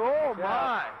back. Oh,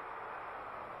 my.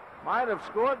 Might have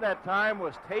scored that time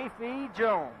was Tafee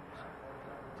Jones.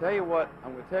 Tell you what,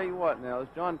 I'm going to tell you what now. This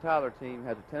John Tyler team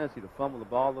has a tendency to fumble the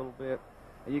ball a little bit,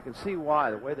 and you can see why.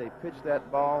 The way they pitch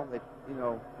that ball, they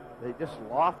just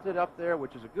loft it up there,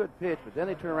 which is a good pitch, but then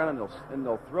they turn around and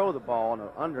they'll throw the ball on an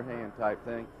underhand type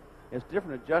thing. It's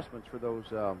different adjustments for those,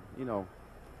 for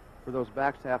those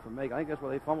backs to have to make. I think that's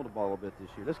why they fumbled the ball a little bit this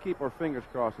year. Let's keep our fingers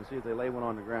crossed and see if they lay one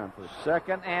on the ground for the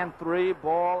 2nd and 3,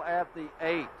 ball at the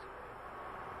 8.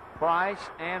 Price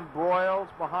and Broyles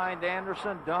behind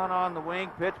Anderson. Dunn on the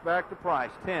wing. Pitch back to Price.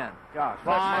 10. Gosh,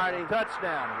 5.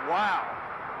 Touchdown. Wow.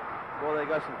 Boy, they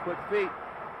got some quick feet.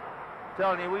 I'm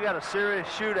telling you, we got a serious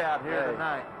shootout here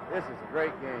tonight. This is a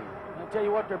great game. I'll tell you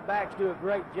what, their backs do a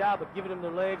great job of giving them their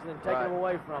legs and then taking them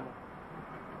away from them.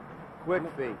 Quick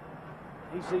feet.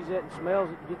 He sees it and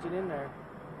smells it and gets it in there.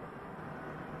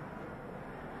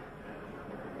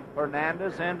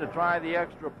 Hernandez in to try the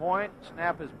extra point.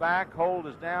 Snap is back. Hold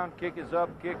is down. Kick is up.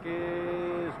 Kick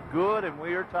is good, and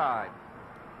we are tied.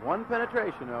 One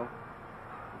penetration, though.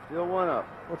 Still one up.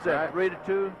 What's that?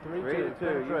 3-2?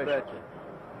 3-2. You betcha.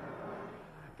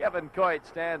 Kevin Coit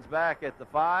stands back at the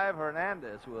 5.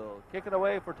 Hernandez will kick it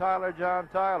away for John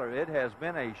Tyler. It has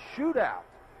been a shootout.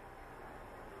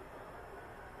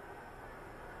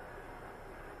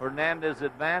 Hernandez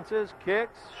advances,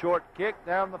 kicks, short kick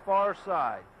down the far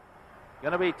side.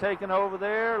 Going to be taken over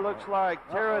there. Looks like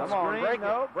Terrence Green.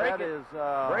 That is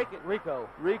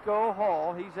Rico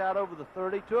Hall. He's out over the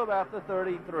 30 to about the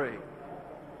 33. If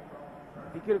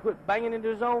he could have quit banging into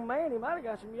his own man, he might have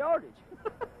got some yardage.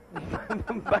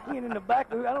 Banging in the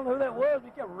back. I don't know who that was,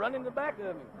 but he kept running the back of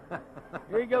him.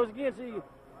 Here he goes again. See, he goes,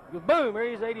 boom, there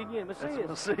he's 80 again.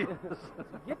 Macias.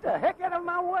 Get the heck out of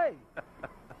my way.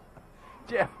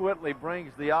 Jeff Whitley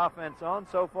brings the offense on.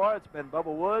 So far, it's been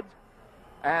Bubba Woods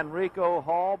and Rico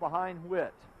Hall behind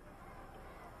Witt.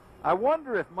 I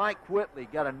wonder if Mike Whitley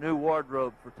got a new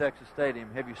wardrobe for Texas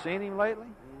Stadium. Have you seen him lately?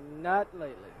 Not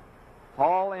lately.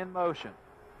 Hall in motion.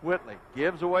 Whitley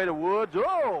gives away to Woods.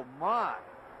 Oh, my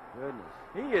goodness.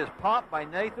 He is popped by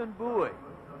Nathan Bowie.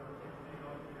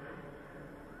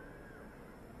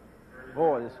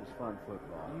 Boy, this was fun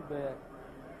football. You bet.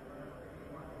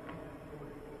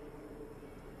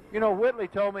 You know, Whitley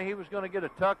told me he was going to get a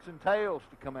tux and tails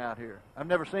to come out here. I've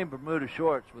never seen Bermuda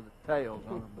shorts with the tails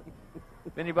on them. But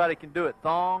if anybody can do it,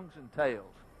 thongs and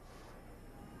tails.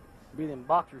 Be them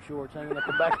boxer shorts hanging up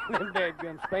the back of them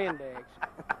dadgum spandex.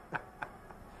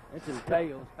 That's in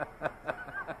tails.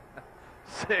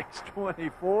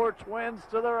 6:24, Twins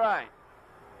to the right.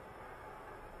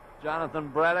 Jonathan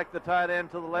Braddock, the tight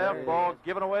end, to the left. Ball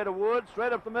given away to Woods,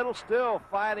 straight up the middle, still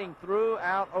fighting through,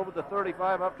 out over the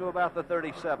 35, up to about the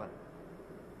 37.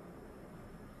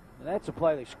 And that's a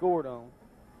play they scored on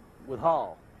with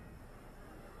Hall.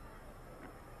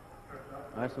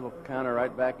 Nice little counter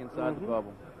right back inside the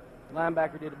bubble.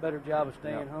 Linebacker did a better job of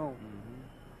staying home.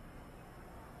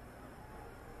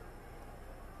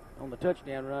 On the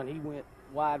touchdown run, he went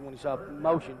wide when he saw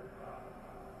motion.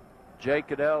 Jay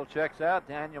Cadell checks out.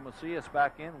 Daniel Macias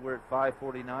back in. We're at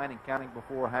 5:49 and counting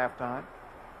before halftime.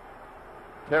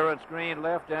 Terrence Green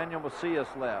left. Daniel Macias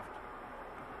left.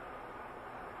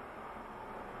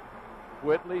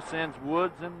 Whitley sends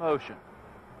Woods in motion.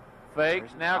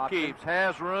 Fakes, now keeps,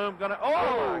 has room, gonna,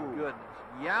 oh my goodness.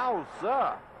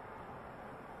 Yowza.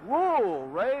 Whoa,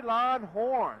 Raylon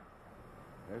Horn.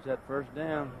 There's that first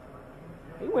down.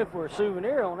 He went for a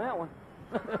souvenir on that one.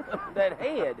 That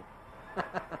head. That's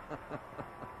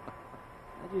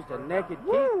just a naked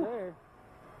kick there.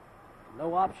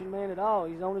 No option man at all.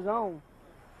 He's on his own.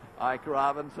 Ike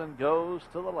Robinson goes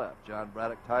to the left. John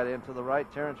Braddock tight end to the right.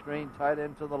 Terrence Green tight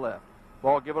end to the left.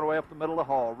 Ball given away up the middle of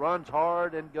Hall. Runs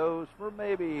hard and goes for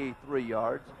maybe 3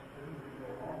 yards.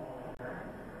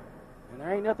 And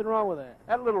there ain't nothing wrong with that.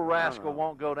 That little rascal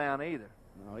won't go down either.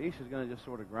 No, East is going to just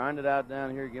sort of grind it out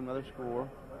down here, get another score,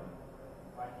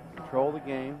 control the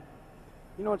game.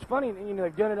 You know, it's funny, you know,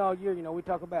 they've done it all year. You know, we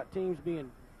talk about teams being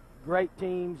great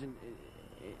teams and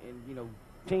you know,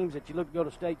 teams that you look to go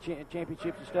to state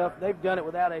championships and stuff. They've done it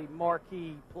without a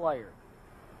marquee player.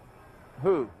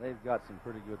 Who? They've got some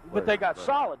pretty good players. But they got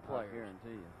solid players. I guarantee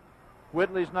you.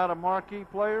 Whitley's not a marquee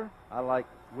player? I like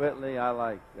Whitley. I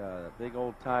like big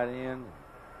old tight end.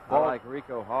 I like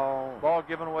Rico Hall. Ball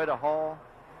given away to Hall.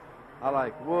 I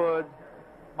like Wood.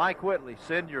 Mike Whitley,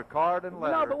 send your card and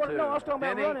letter. No, but I was talking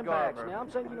about Denny running backs. Garber. Now I'm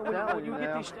saying, you know, when you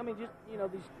get these, I mean, just, you know,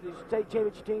 these state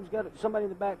championship teams got somebody in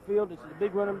the backfield. It's the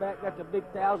big running back, got the big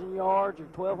 1,000 yards or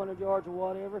 1,200 yards or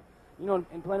whatever. You know,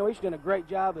 and Plano East done a great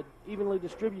job at evenly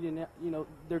distributing, you know,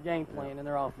 their game plan and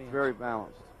their offense. Very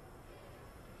balanced.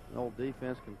 The old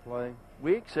defense can play.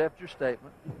 We accept your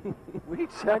statement. We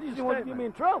accept I your just didn't want to get me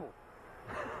in statement. trouble.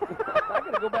 I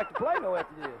got to go back to Plano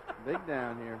after this. Big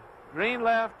down here. Green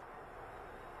left.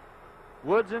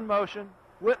 Woods in motion.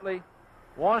 Whitley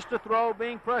wants to throw,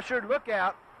 being pressured. Look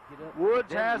out. Get up.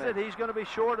 Woods has Didn't it. He's going to be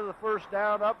short of the first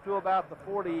down, up to about the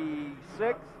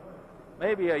 46,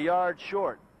 maybe a yard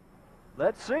short.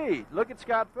 Let's see. Look at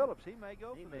Scott Phillips. He may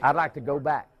go for this. I'd like to go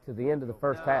back to the end of the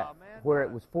first half where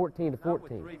it was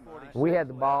 14-14. We had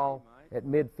the ball at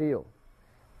midfield.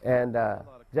 And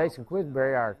Jason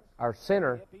Quisbury, our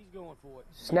center, Yep, he's going for it.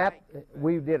 snapped.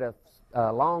 We did a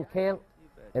long count,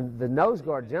 and the nose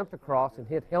guard jumped across and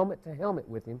hit helmet to helmet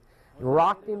with him, and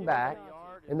rocked him back,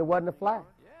 and there wasn't a flag.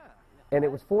 And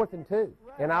it was 4th and 2,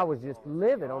 and I was just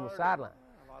livid on the sideline.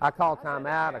 I called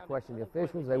timeout. I questioned the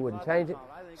officials. They wouldn't change it.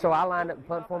 So I lined up in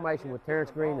punt formation with Terrence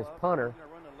Green as punter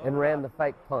and ran the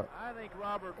fake punt.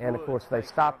 And, of course, they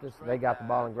stopped us. They got the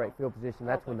ball in great field position.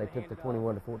 That's when they took the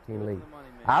 21-14 lead.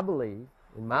 I believe,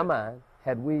 in my mind,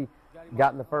 had we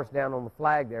gotten the first down on the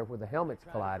flag there where the helmets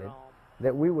collided,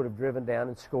 that we would have driven down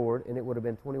and scored, and it would have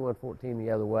been 21-14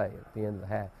 the other way at the end of the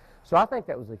half. So I think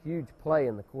that was a huge play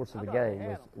in the course of the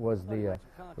game, was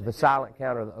the silent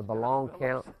count or the long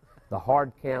count, the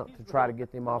hard count to try to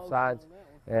get them off sides,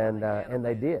 and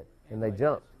they did, and they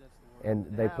jumped, and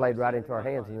they played right into our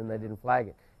hands, and then they didn't flag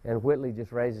it. And Whitley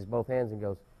just raises both hands and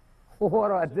goes, well, what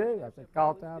do I do? I said,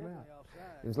 call timeout.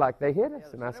 It was like they hit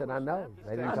us, and I said, I know.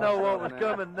 They didn't I call know timeout. what was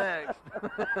coming next.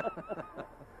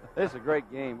 It's a great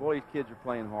game. Boy, these kids are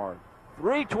playing hard.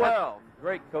 3-12.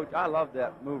 Great coach. I love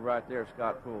that move right there,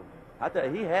 Scott Poole. I tell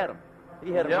you, he had him.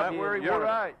 He had him right where he You're wanted him.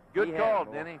 right. Good He had call, him,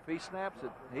 boy. Denny. If he snaps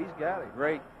it, he's got it.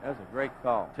 Great. That was a great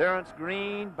call. Terrence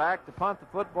Green back to punt the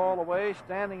football away,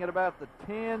 standing at about the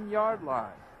 10-yard line.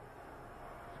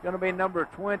 It's going to be number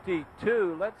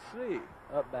 22. Let's see.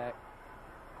 Up back.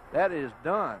 That is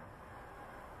done.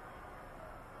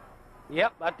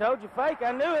 Yep, I told you fake.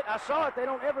 I knew it. I saw it. They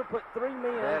don't ever put 3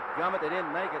 men. That gummit, they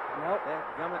didn't make it. Nope.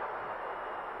 That gummit.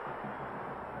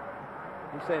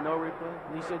 You say no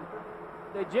replay? He said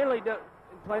they generally do.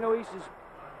 In Plano East's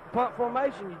punt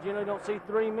formation, you generally don't see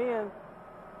 3 men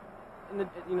in the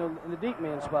in the deep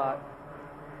man spot.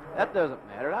 That doesn't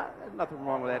matter. There's nothing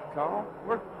wrong with that call.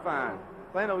 We're fine.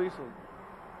 Plano East,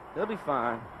 they'll be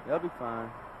fine. They'll be fine.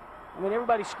 I mean,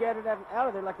 everybody scattered out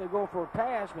of there like they're going for a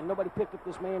pass, but nobody picked up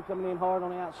this man coming in hard on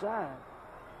the outside.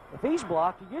 If he's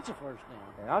blocked, he gets a first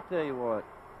down. Hey, I'll tell you what.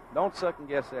 Don't second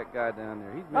guess that guy down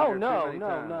there. He's been Oh, there no, too many no,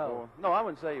 times. no. Boy. No, I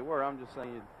wouldn't say you were. I'm just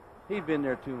saying he's been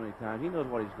there too many times. He knows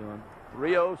what he's doing.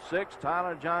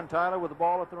 3:06. John Tyler with the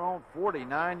ball at their own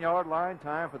 49-yard line.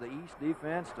 Time for the East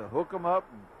defense to hook them up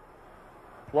and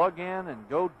plug in and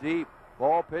go deep.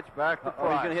 Ball pitched back to Oh, he's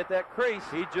Price. going to hit that crease.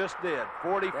 He just did.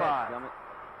 45. Dadgummit.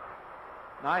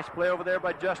 Nice play over there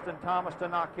by Justin Thomas to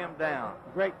knock him down.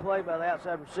 Great play by the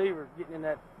outside receiver, getting in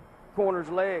that corner's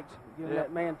legs, giving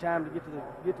that man time to get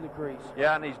to the crease.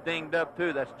 Yeah, and he's dinged up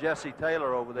too. That's Jesse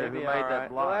Taylor over there He'll who be made all that right.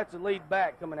 block. Well, that's a lead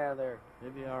back coming out of there.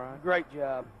 He'll be all right. Great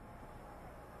job.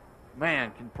 Man,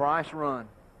 can Price run?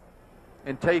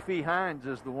 And Tafee Hines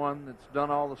is the one that's done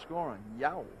all the scoring.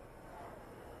 Yow.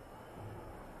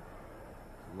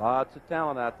 Lots of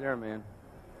talent out there, man.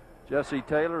 Jesse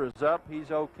Taylor is up.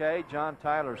 He's okay. John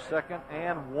Tyler 2nd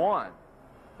and 1.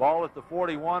 Ball at the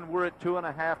 41. We're at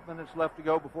 2.5 minutes left to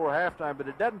go before halftime, but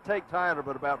it doesn't take Tyler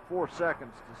but about 4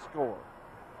 seconds to score.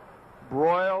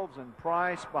 Broyles and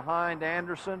Price behind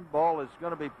Anderson. Ball is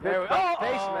going to be picked up.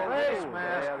 Face mask. Face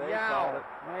mask. Yeah, they Yow. called it.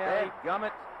 Man,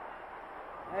 Dadgummit.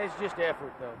 it's just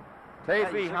effort, though.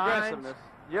 Tafee It's Hines. aggressiveness.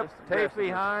 Yep, Just Tafee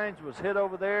aggressiveness. Hines was hit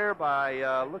over there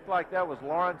by, looked like that was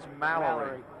Lawrence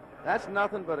Mallory. That's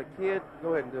nothing but a kid.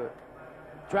 Go ahead and do it.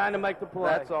 Trying to make the play.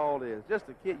 That's all it is. Just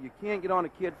a kid. You can't get on a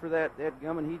kid for that.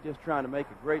 Dadgummit, he's just trying to make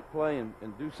a great play and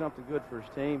do something good for his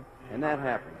team, and that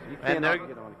happens. You And cannot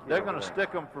get on a kid. they're over going to that.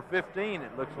 stick him for 15,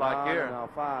 it looks like here. No,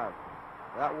 5.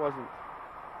 That wasn't.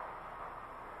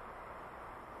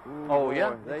 Ooh, Oh, boy,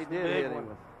 yeah. They It's the did big hit one. him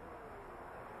with.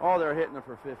 Oh, they're hitting him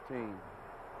for 15.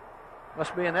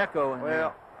 Must be an echo in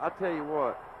Well, I'll tell you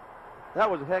what.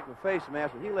 That was a heck of a face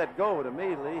mask, but he let go of it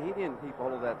immediately. He didn't keep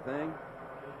hold of that thing.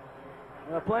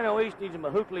 Well, Plano East needs him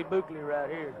a hookly bookly right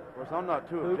here. Of course, I'm not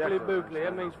too Hookly objective. bookly.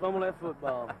 That means fumble that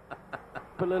football.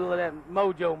 Put a little of that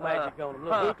mojo magic on him.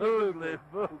 Little hookly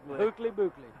bookly. Hookly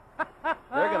bookly.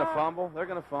 They're going to fumble. They're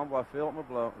going to fumble. I feel it in my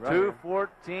blow. Right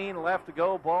 2:14 left to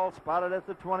go. Ball spotted at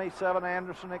the 27.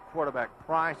 Anderson at quarterback.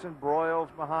 Price and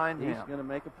Broyles behind him. He's going to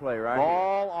make a play right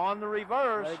Ball on the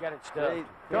reverse. They got it stuffed.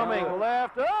 Coming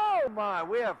left. Oh, my.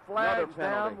 We have flags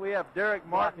down. We have Derek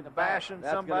Martin bashing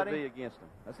That's somebody. That's going to be against him.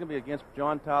 That's going to be against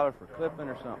John Tyler for clipping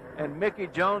or something. And Mickey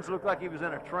Jones looked like he was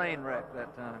in a train wreck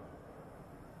that time.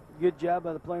 Good job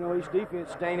by the Plano East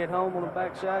defense, staying at home on the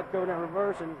backside, covering that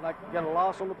reverse, and got a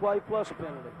loss on the play plus a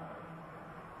penalty.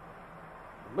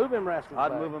 Move him, rascal.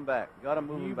 I'd move him back. Got to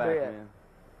move him back, bet. man.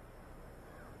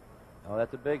 Oh,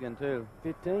 that's a big one, too.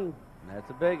 15. That's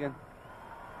a big one.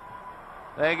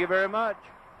 Thank you very much.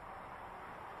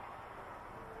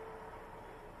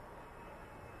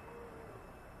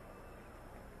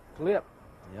 Clip.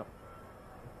 Yep.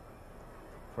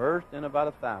 First and about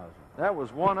 1,000. That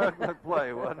was one ugly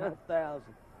play, wasn't it? 1,000.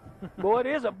 Boy, it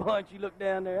is a bunch. You look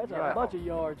down there. That's Wow. a bunch of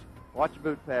yards. Watch your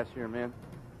boot pass here, man.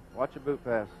 Watch your boot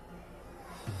pass.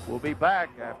 We'll be back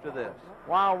after this.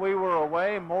 While we were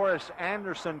away, Morris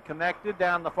Anderson connected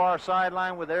down the far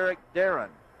sideline with Eric Darren.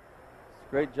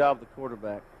 Great job, the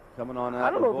quarterback, coming on out. I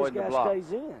don't know if avoiding this the guy block.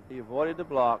 stays in. He avoided the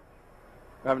block.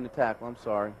 Having the tackle, I'm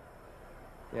sorry.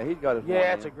 Yeah, he's got his one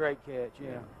Yeah, it's in. a great catch,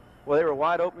 yeah. Well, they were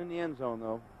wide open in the end zone,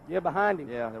 though. Yeah, behind him.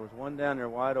 Yeah, there was one down there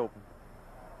wide open.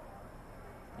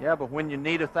 Yeah, but when you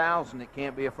need 1,000, it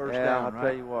can't be a first down, I'll right?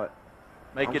 tell you what.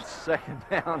 Make it second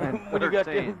down and 13. When you got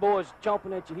them boys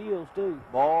chomping at your heels, too.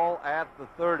 Ball at the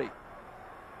 30.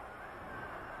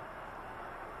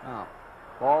 Oh.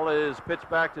 Ball is pitched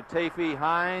back to Tafee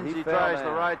Hines. He fell tries the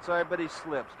down. right side, but he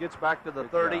slips. Gets back to the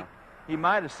Good 30. job. He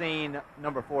might have seen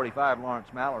number 45, Lawrence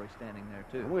Mallory, standing there,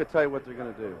 I'm too. going to tell you what they're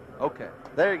going to do. Okay.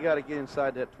 They got to get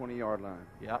inside that 20-yard line.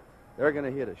 Yep. They're going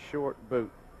to hit a short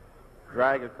boot,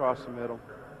 drag across the middle.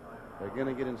 They're going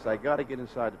to get inside. Got to get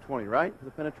inside the 20, right, for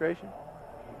the penetration?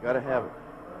 Got to have it.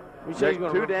 We say There's he's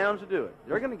gonna two downs to do it.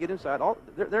 They're going to get inside.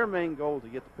 Their main goal is to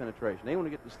get the penetration. They want to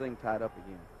get this thing tied up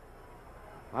again.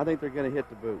 I think they're going to hit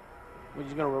the boot. Which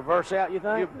is going to reverse out, you You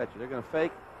think? betcha. They're going to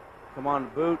fake. Come on the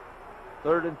boot.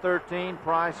 3rd and 13,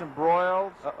 Price and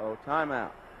Broyles. Uh-oh,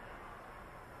 timeout.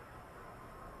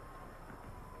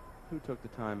 Who took the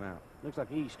timeout? Looks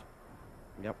like East.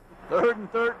 Yep. 3rd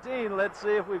and 13. Let's see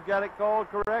if we've got it called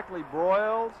correctly.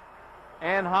 Broyles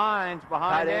and Hines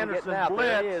behind Tight end Anderson. getting out.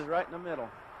 There he Blitz. is, right in the middle.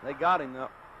 They got him, though.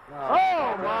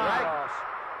 Oh, my. Right.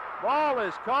 Ball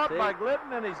is caught See? by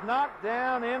Glidden, and he's knocked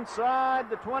down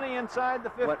inside the 20, inside the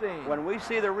 15. When we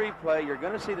see the replay, you're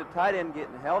going to see the tight end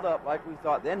getting held up like we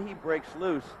thought. Then he breaks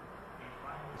loose.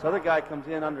 This other guy comes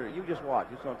in under. You just watch.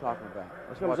 That's what I'm talking about.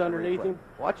 Let's Comes watch the underneath replay. him.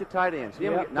 Watch the tight end. See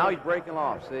him? Yep. Now he's breaking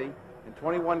off. See? And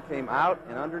 21 came out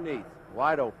and underneath,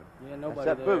 wide open. Yeah, nobody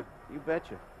That's that there. boot. You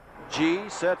betcha. G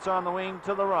sets on the wing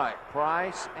to the right.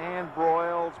 Price and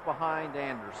Broyles behind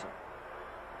Anderson.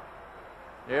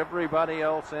 Everybody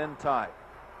else in tight.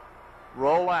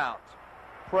 Roll out.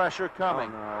 Pressure coming.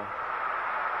 Oh,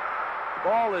 no.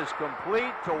 Ball is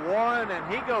complete to Warren,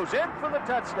 and he goes in for the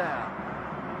touchdown.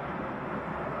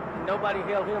 And nobody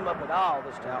held him up at all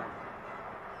this time.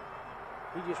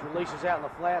 He just releases out in the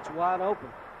flats wide open.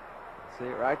 See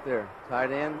it right there.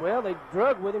 Tight end. Well, they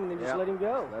drug with him and then just Yep. let him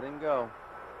go. Let him go.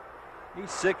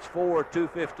 He's 6'4",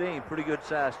 215, pretty good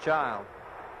sized child.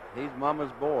 He's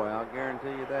mama's boy. I'll guarantee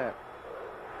you that.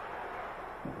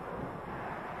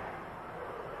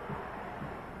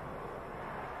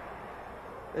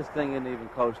 This thing isn't even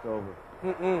close to over.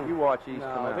 Mm-mm. You watch East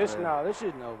come out there. This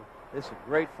isn't over. This is a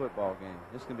great football game.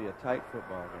 This is going to be a tight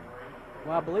football game.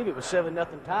 Well, I believe it was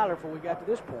 7-0 Tyler before we got to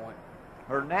this point.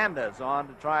 Hernandez on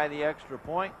to try the extra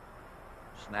point.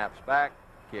 Snaps back,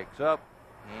 kicks up,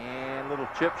 and little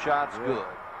chip shot's good.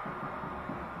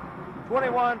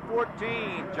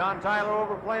 21-14, John Tyler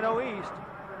over Plano East.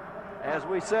 As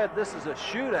we said, this is a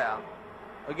shootout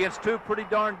against two pretty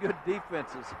darn good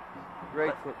defenses.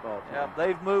 Great football team. Yeah,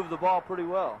 they've moved the ball pretty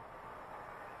well.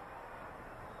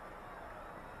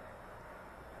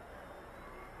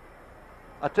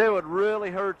 I tell you what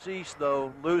really hurts East,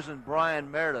 though, losing Brian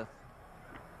Meredith.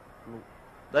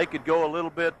 They could go a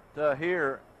little bit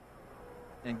here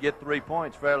and get 3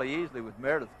 points fairly easily with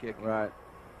Meredith kicking. Right.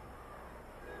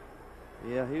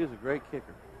 Yeah, he was a great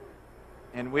kicker.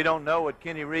 And we don't know what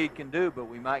Kenny Reed can do, but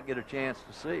we might get a chance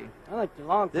to see. I think the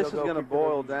long This field is goal going to kicker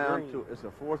boil will be down Green. to it's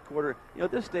a fourth quarter. You know,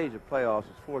 at this stage of playoffs,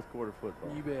 it's fourth quarter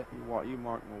football. You bet. You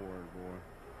mark my word, boy.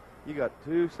 You got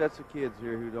two sets of kids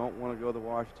here who don't want to go to the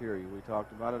Washteria. We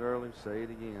talked about it earlier. Say it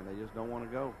again. They just don't want to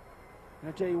go. And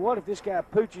I tell you what, if this guy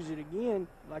pooches it again,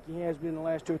 like he has been the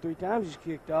last 2 or 3 times he's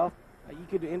kicked off, you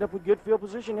could end up with good field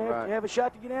position and Right. have a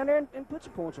shot to get down there and put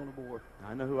some points on the board.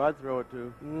 I know who I'd throw it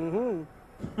to.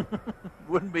 Mm-hmm.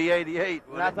 Wouldn't be 88,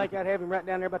 would And I it? think I'd have him right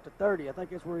down there about the 30. I think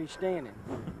that's where he's standing.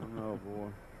 Oh, boy.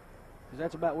 Because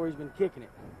that's about where he's been kicking it.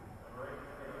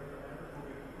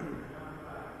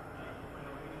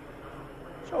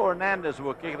 So Hernandez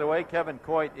will kick it away. Kevin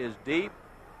Coit is deep.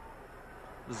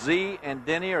 Z and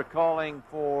Denny are calling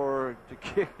to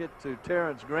kick it to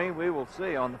Terrence Green. We will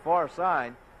see on the far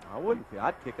side. I wouldn't.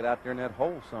 I'd kick it out there in that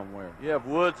hole somewhere. You have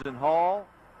Woods and Hall.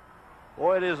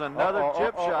 Boy, it is another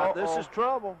chip shot. This is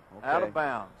trouble. Okay. Out of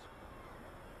bounds.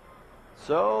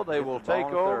 So they Get will the ball take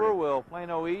on the over. 30. Will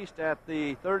Plano East at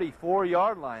the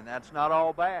 34-yard line. That's not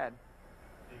all bad.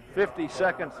 50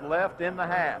 seconds left in the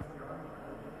half.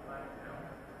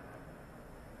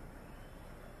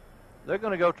 They're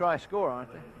going to go try score,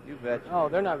 aren't they? You bet. Oh,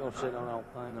 they're not going to sit on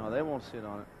that thing. No, they won't sit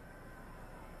on it.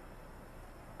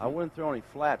 I wouldn't throw any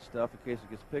flat stuff in case it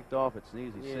gets picked off. It's an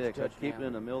easy Yeah, 6. it's I'd keep it touchdown.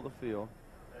 in the middle of the field.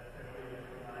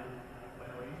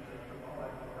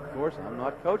 Of course, I'm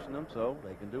not coaching them, so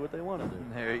they can do what they want to do.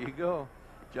 There you go.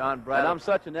 John And Braddock. I'm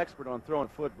such an expert on throwing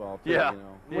football, too, Yeah. you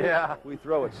know. Yeah. We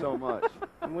throw it so much.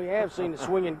 And we have seen the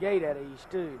swinging gate out of East,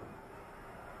 too.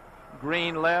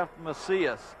 Green left,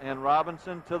 Macias, and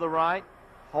Robinson to the right.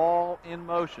 Hall in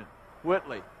motion.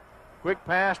 Whitley. Quick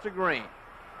pass to Green.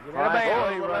 Get out of Tries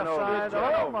bounds. to the left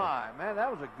side. Oh, my. Man,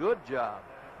 that was a good job.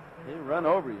 He run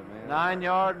over you, man.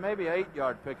 9-yard, maybe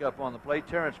 8-yard pickup on the play.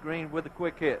 Terrence Green with a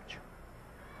quick hitch.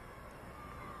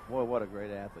 Boy, what a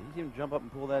great athlete. You see him jump up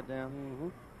and pull that down?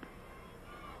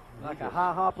 Mm-hmm. Like a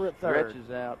high hopper at third.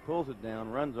 Stretches out, pulls it down,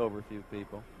 runs over a few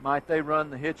people. Might they run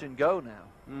the hitch and go now?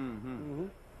 Mm-hmm. Mm-hmm.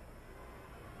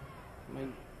 I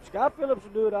mean, Scott Phillips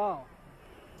will do it all.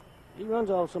 He runs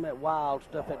all some of that wild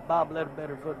stuff, that Bob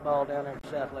Ledbetter football down there in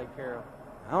South Lake Carroll.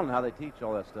 I don't know how they teach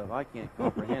all that stuff. I can't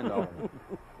comprehend all of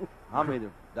it. I'm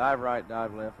either dive right,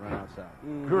 dive left, run outside.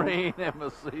 Mm-hmm. Green and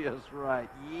Macias right.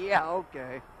 Yeah,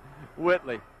 okay.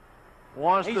 Whitley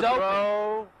wants He's to open.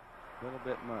 throw. A little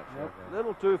bit much. A Okay.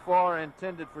 little too far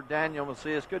intended for Daniel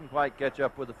Macias. Couldn't quite catch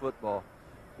up with the football.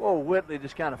 Whoa, Whitley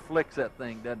just kind of flicks that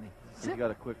thing, doesn't he? He's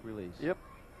got a quick release. Yep.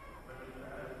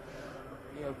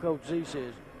 You know, Coach Z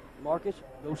says, Marcus,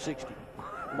 go 60.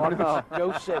 Marcus,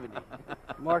 go 70.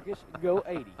 Marcus, go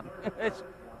 80.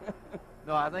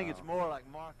 No, I think it's more like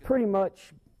Marcus. Pretty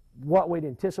much what we'd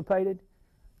anticipated,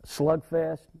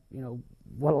 slugfest, you know,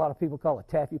 what a lot of people call a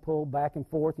taffy pull, back and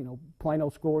forth, you know, Plano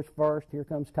scores first, here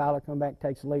comes Tyler, come back,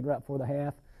 takes the lead right before the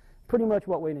half. Pretty much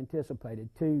what we'd anticipated.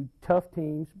 Two tough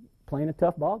teams playing a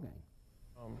tough ball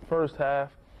game. First half,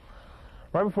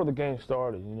 right before the game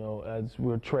started, you know, as we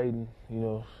were trading, you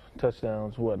know,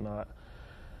 touchdowns, whatnot,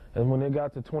 and when it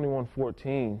got to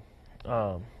 21-14,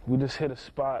 we just hit a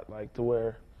spot like to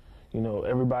where, you know,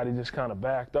 everybody just kind of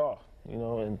backed off, you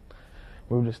know, and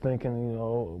we were just thinking, you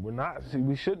know,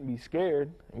 we shouldn't be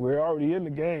scared. We're already in the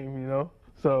game, you know.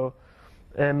 So,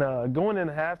 and going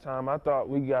into halftime, I thought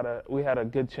we had a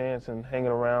good chance in hanging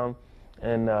around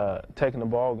and taking the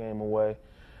ball game away.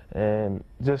 And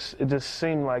it just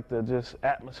seemed like the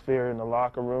atmosphere in the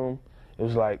locker room. It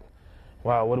was like,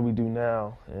 wow, what do we do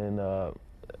now? And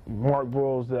Mark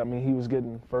Broyles, I mean, he was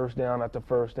getting first down after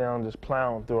first down, just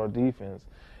plowing through our defense.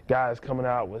 Guys coming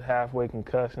out with halfway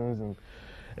concussions,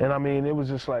 and I mean, it was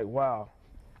just like, wow.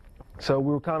 So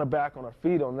we were kind of back on our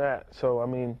feet on that. So, I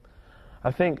mean,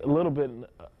 I think a little bit,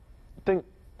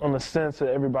 on the sense that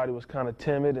everybody was kind of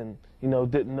timid and, you know,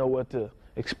 didn't know what to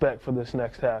expect for this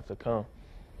next half to come.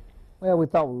 Well, we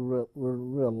thought we were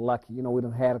real lucky. You know, we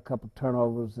done had a couple of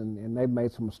turnovers, and they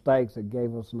made some mistakes that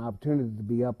gave us an opportunity to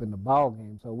be up in the ball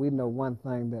game. So we know one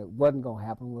thing that wasn't going to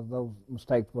happen was those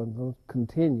mistakes wasn't going to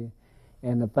continue.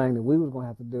 And the thing that we was going to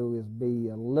have to do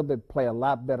is play a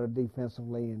lot better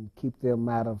defensively and keep them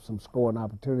out of some scoring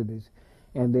opportunities.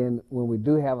 And then when we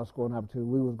do have a scoring opportunity,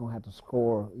 we was going to have to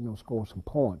score some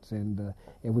points. And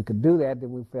if we could do that,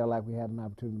 then we felt like we had an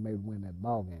opportunity to maybe win that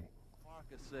ball game.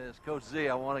 Marcus says, Coach Z,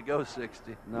 I want to go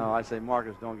 60. No, I say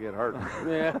Marcus, don't get hurt.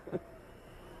 Yeah.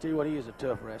 Tell you what, he is a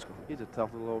tough rascal. He's a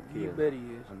tough little old kid. You bet he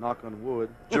is. A knock on wood.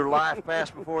 Did your life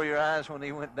pass before your eyes when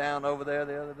he went down over there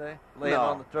the other day, laying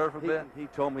on the turf a bit? He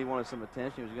told me he wanted some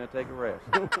attention. He was going to take a rest.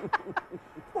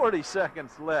 40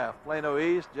 seconds left. Plano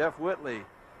East, Jeff Whitley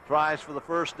tries for the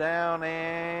first down,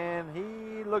 and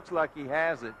he looks like he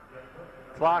has it.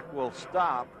 Clock will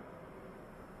stop.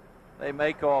 They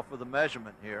may call for the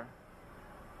measurement here.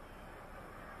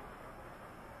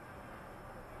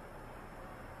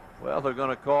 Well, they're going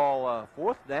to call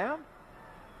fourth down.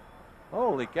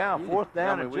 Holy cow, fourth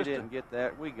down. I mean, and we just didn't get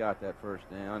that. We got that first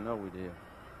down. I know we did.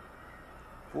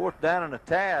 fourth down and a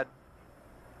tad.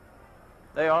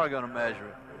 They are going to measure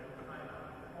it.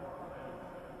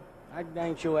 I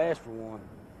dang sure asked for one.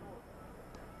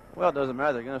 Well, it doesn't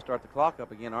matter. They're going to start the clock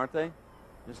up again, aren't they?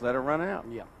 Just let her run out.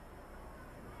 Yeah.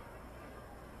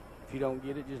 If you don't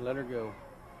get it, just let her go.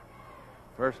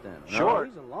 First down. Short.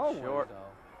 He's a long one, Short.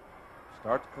 though.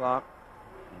 Start the clock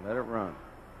and let it run.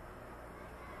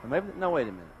 Or maybe, no, wait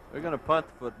a minute. They're going to punt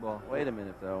the football. Wait a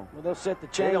minute, though. Well, they'll set the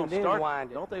They chain don't and then start,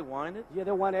 wind it. Don't they wind it? Yeah,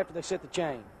 they'll wind it after they set the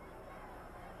chain.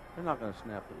 They're not going to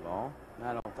snap the ball.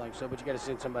 I don't think so, but you got to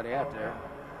send somebody out there.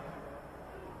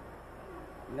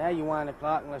 Now you wind the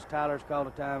clock unless Tyler's called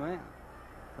a timeout.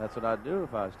 That's what I'd do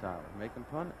if I was Tyler. Make him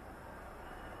punt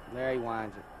it. There he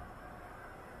winds it.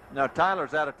 Now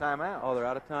Tyler's out of timeout. Oh, they're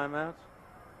out of timeouts?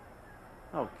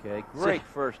 Okay, great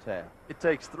first half. It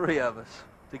takes 3 of us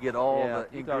to get all the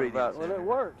you talk ingredients. about Well, it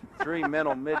worked. 3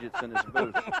 mental midgets in this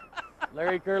booth.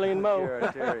 Larry, Curly, and Mo. Sure,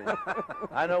 I tell you.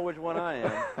 I know which one I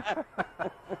am.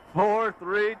 4,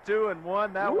 3, 2, and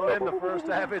 1. That will end the first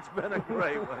half. It's been a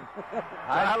great one.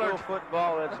 High school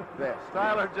football, that's the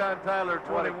best. John Tyler,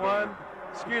 21.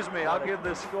 Excuse me, I'll give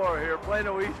this score here.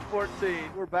 Plano East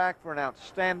 14. We're back for an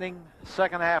outstanding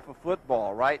second half of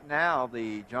football. Right now,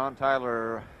 the John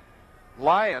Tyler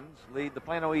Lions lead the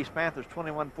Plano East Panthers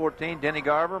 21-14. Denny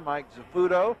Garber, Mike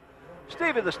Zafuto,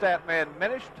 Stevie the Stat Man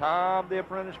Minish, Tom the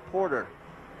Apprentice Porter,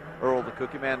 Earl the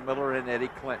Cookie Man Miller, and Eddie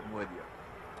Clinton with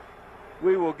you.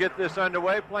 We will get this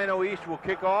underway. Plano East will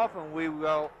kick off, and we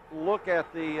will look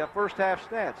at the first half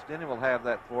stats. Denny will have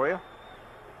that for you.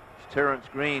 As Terrence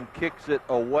Green kicks it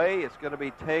away, it's going to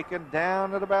be taken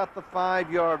down at about the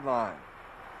 5-yard line.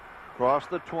 Across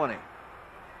the 20.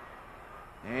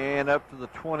 And up to the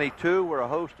 22, where a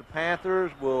host of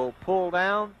Panthers will pull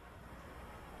down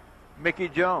Mickey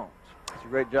Jones. It's a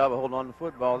great job of holding on to the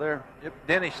football there. Yep.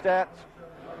 Denny stats.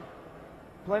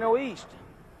 Plano East,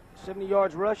 70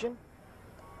 yards rushing,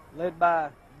 led by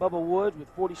Bubba Woods with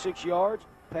 46 yards,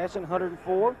 passing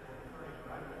 104.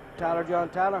 John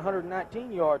Tyler,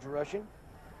 119 yards rushing,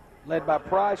 led by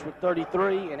Price with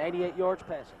 33 and 88 yards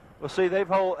passing. Well, see, they've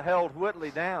held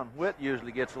Whitley down. Whit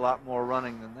usually gets a lot more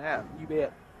running than that. You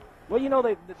bet. Well, you know,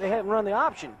 they haven't run the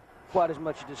option quite as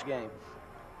much this game.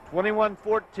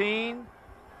 21-14.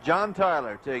 John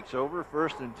Tyler takes over.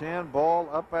 1st and 10. Ball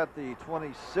up at the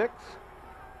 26.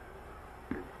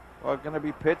 Well, going to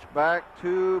be pitched back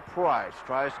to Price.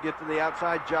 Tries to get to the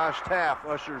outside. Josh Taft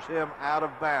ushers him out of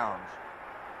bounds.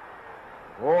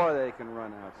 Boy, they can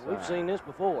run outside. We've seen this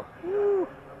before. Woo.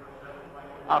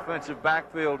 Offensive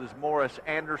backfield is Morris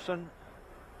Anderson.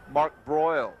 Mark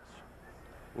Broyles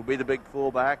will be the big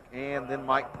fullback, and then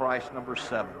Mike Price, number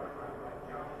 7.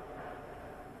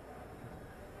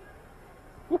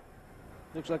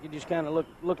 Looks like he just kind of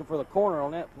looking for the corner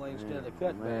on that play instead of the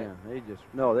cutback. Man,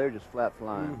 they're just flat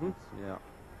flying. Mm-hmm. Yeah.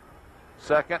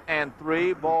 2nd and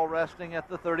 3, ball resting at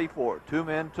the 34. 2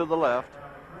 men to the left.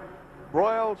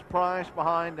 Broyles, Price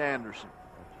behind Anderson.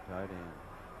 Tight end.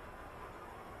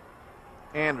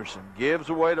 Anderson gives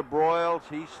away to Broyles.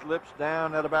 He slips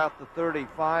down at about the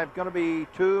 35. Going to be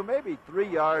 2, maybe 3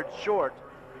 yards short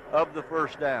of the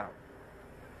first down.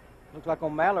 Looks like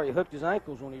on Mallory, he hooked his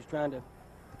ankles when he was trying to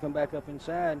come back up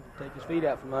inside, take his feet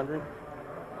out from under him.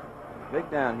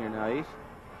 Big down here now, East.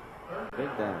 Big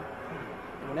down.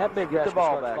 When that big Get guy the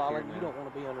ball starts back falling, here, you don't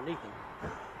want to be underneath him.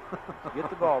 Get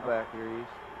the ball back here, East.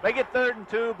 They get 3rd and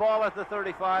 2, ball at the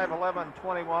 35,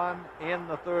 11-21 in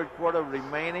the third quarter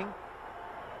remaining.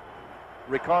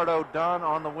 Ricardo Dunn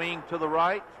on the wing to the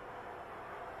right.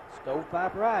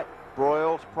 Stovepipe right.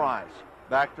 Broyles, Price.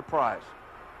 Back to Price.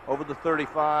 Over the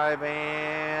 35,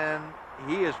 and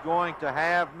he is going to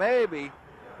have, maybe,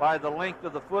 by the length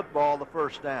of the football, the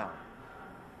first down.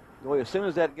 Boy, as soon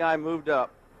as that guy moved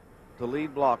up to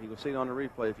lead block, you can see it on the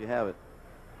replay if you have it.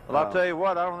 Well, I'll tell you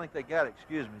what, I don't think they got it.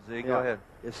 Excuse me, Z. Go ahead.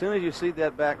 As soon as you see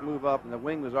that back move up and the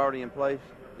wing was already in place,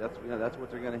 that's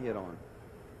what they're going to hit on.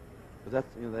 But that's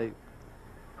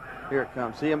here it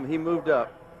comes. See him? He moved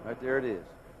up. Right there it is.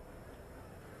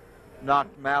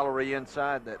 Knocked Mallory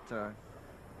inside that time.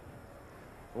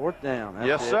 4th down. That's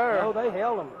Yes, it. sir. Oh, they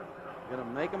held him. Going to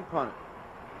make him punt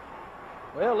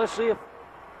it. Well, let's see if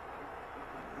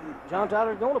John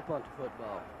Tyler's going to punt the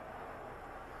football.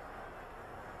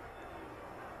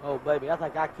 Oh, baby, I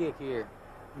think I kick here.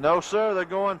 No, sir, they're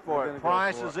going for They're it. gonna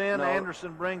Price go for is it. in. No.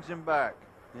 Anderson brings him back.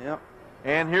 Yep.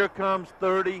 And here comes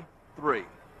 33.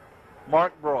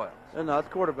 Mark Broyles. No, it's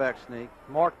quarterback sneak.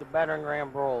 Mark the battering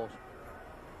ram Broyles.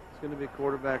 It's going to be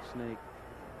quarterback sneak.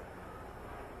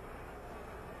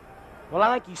 Well,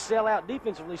 I think you sell out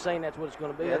defensively saying that's what it's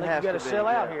going to be. Yeah, I it think has you got to to be, sell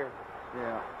out yeah. here.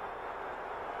 Yeah.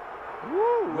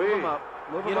 Woo! Move him up.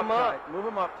 Move Get him him up. up. Tight. Move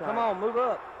him up tight. Come on, move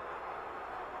up.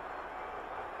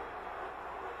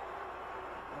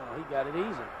 Oh, he got it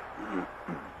easy.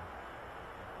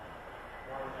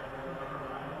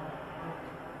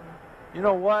 You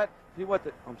know what? See what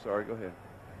the, I'm sorry, go ahead.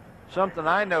 Something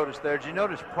I noticed there. Did you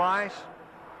notice Price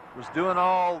was doing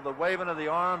all the waving of the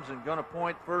arms and going to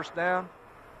point first down?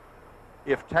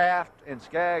 If Taft and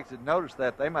Skaggs had noticed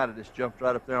that, they might have just jumped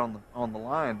right up there on the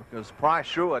line, because Price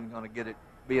sure wasn't going to get it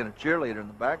being a cheerleader in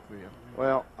the backfield.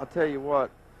 Well, I'll tell you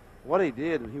what he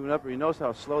did, he went up there, he knows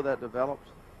how slow that develops.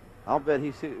 I'll bet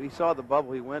he saw the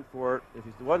bubble, he went for it. If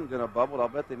he wasn't going to bubble, I'll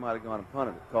bet they might have gone and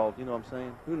punted it, called, you know what I'm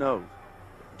saying? Who knows?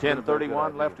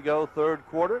 10:31 left to go, third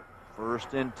quarter.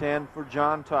 1st and 10 for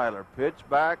John Tyler. Pitch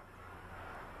back.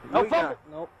 No fumble.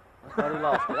 Nope. I thought he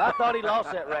lost it. I thought he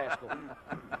lost that rascal.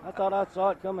 I thought I saw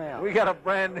it come out. We got a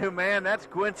brand new man. That's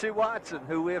Quincy Watson,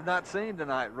 who we have not seen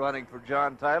tonight, running for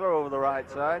John Tyler over the right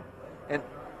side. And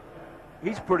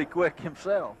he's pretty quick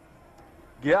himself.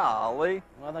 Golly.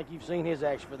 Well, I think you've seen his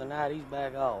action for the night. He's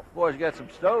back off. Boy, he's got some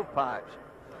stovepipes.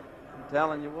 I'm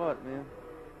telling you what, man.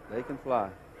 They can fly.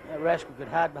 That rascal could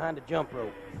hide behind a jump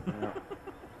rope. Yeah.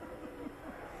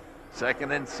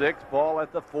 2nd and 6, ball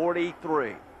at the 43.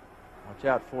 Watch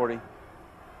out, 40.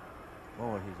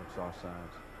 Boy, he's looks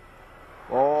offsides.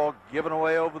 Ball given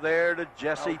away over there to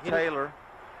Jesse Taylor.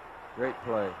 Great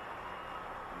play.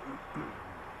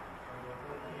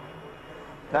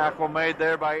 Tackle made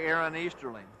there by Aaron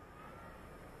Easterling.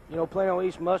 You know, Plano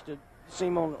East must have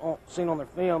seen on their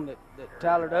film that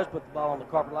Tyler does put the ball on the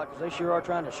carpet a lot, because they sure are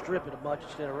trying to strip it a bunch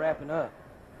instead of wrapping up.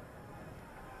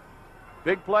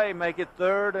 Big play, make it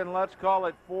 3rd, and let's call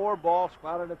it 4. Ball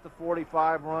spotted at the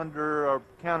 45. We're under, or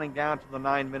counting down to the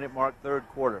 9-minute mark, third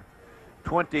quarter.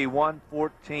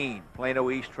 21-14. Plano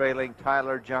East trailing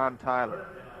John Tyler.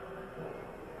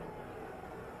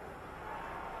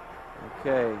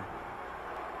 Okay.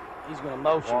 He's going to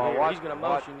motion here. He's going to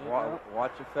motion here.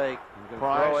 Watch a fake.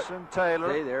 Price and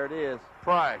Taylor. See, there it is.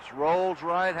 Price rolls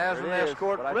right, has an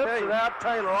escort, flips it out.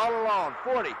 Taylor all alone.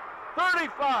 40,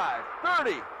 35,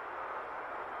 30.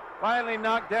 Finally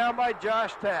knocked down by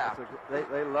Josh Taft.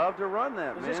 They love to run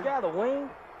that, man. Is this guy the wing?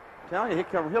 I'm telling you,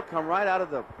 he'll come right out of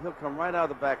the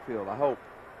backfield, I hope.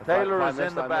 Taylor is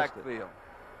in the backfield.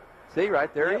 See,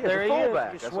 right there he is. There a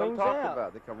fullback. He That's what I'm talking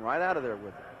about. They come right out of there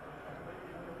with it.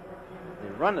 They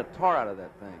run the tar out of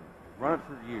that thing. Run it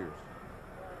for years.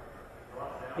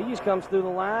 He just comes through the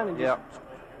line and just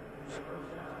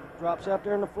drops out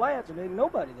there in the flats, and ain't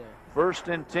nobody there.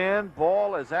 1st and 10.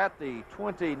 Ball is at the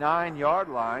 29-yard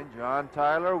line. John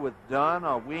Tyler with Dunn,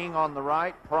 a wing on the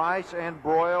right. Price and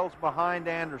Broyles behind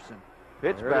Anderson.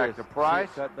 Pitch back to Price.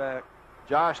 Cut back.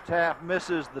 Josh Taft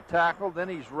misses the tackle. Then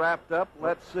he's wrapped up.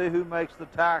 Let's see who makes the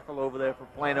tackle over there for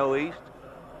Plano East.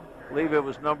 I believe it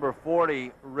was number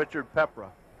 40, Richard Pepra.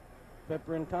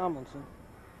 Pepper and Tomlinson.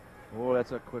 Oh,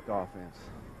 that's a quick offense.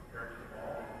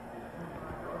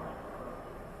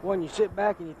 When you sit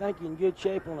back and you think you're in good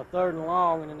shape on a 3rd and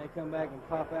long, and then they come back and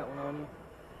pop that one on you.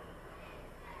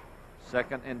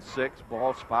 2nd and 6,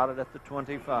 ball spotted at the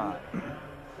 25.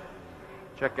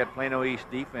 Check that Plano East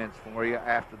defense for you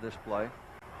after this play.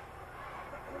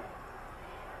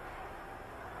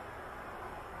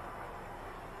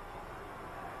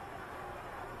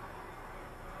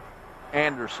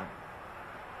 Anderson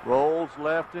rolls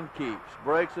left and keeps.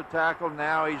 Breaks a tackle,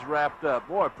 now he's wrapped up.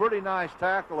 Boy, pretty nice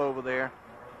tackle over there.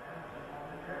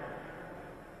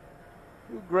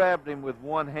 Who grabbed him with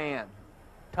one hand?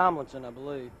 Tomlinson, I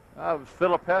believe. It was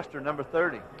Philip Hester, number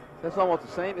 30. That's almost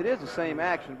the same. It is the same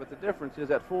action, but the difference is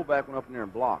that fullback went up in there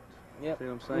and blocked. Yep. See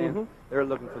what I'm saying? Mm-hmm. They're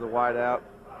looking for the wide out,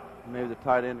 maybe the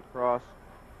tight end across.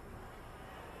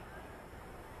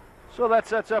 So that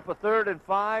sets up a 3rd and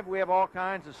 5. We have all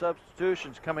kinds of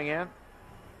substitutions coming in.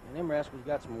 And them rascals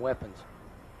got some weapons.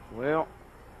 Well,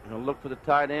 look for the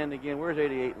tight end again. Where's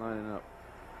 88 lining up?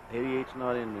 88's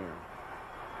not in there.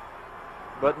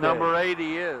 But number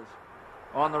 80 is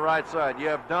on the right side. You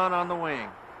have Dunn on the wing.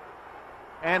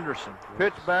 Anderson,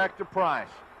 pitch back to Price.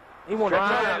 He wanted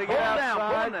to get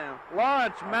outside. Pull down.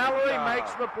 Lawrence Mallory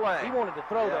makes the play. He wanted to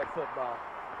throw that football.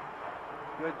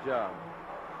 Good job.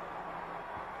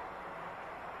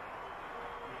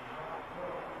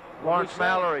 Lawrence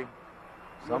Mallory.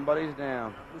 Somebody's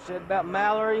down. We said about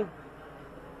Mallory.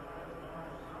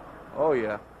 Oh,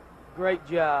 yeah. Great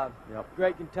job. Yep.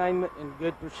 Great containment and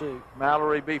good pursuit.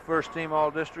 Mallory be first team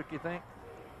all-district, you think?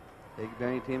 Take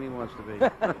any team he wants to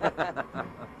be.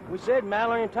 We said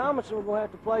Mallory and Thomason were going to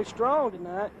have to play strong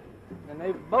tonight,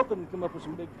 and both of them come up with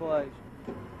some big plays.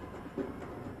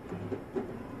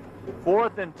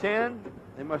 4th and 10.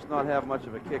 They must not have much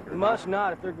of a kicker. Must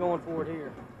not if they're going for it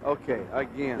here. Okay,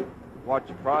 again, watch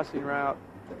the crossing route,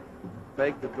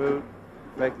 fake the boot,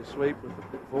 fake the sweep with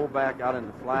the fullback out in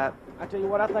the flat. I tell you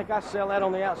what, I think I sell that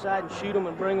on the outside and shoot them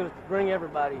and bring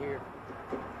everybody here.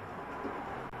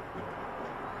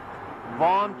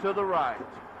 Vaughn to the right.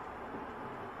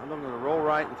 I'm going to roll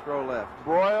right and throw left.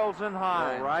 Broyles and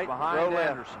Hines Roll right, behind throw left.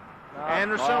 Anderson.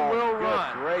 Anderson will good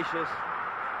run. Gracious.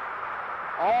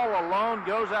 All alone,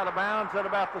 goes out of bounds at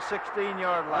about the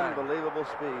 16-yard line. Unbelievable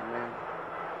speed, man.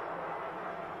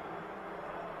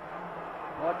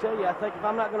 Well, I tell you, I think if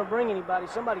I'm not going to bring anybody,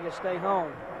 somebody can stay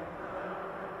home.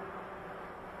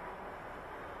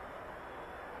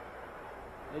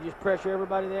 They just pressure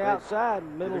everybody there outside.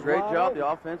 Did Middle's a great wide job. open. The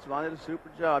offensive line did a super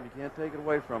job. You can't take it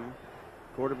away from them.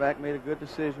 Quarterback made a good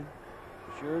decision.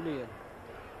 Sure did.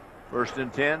 First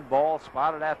and 10, ball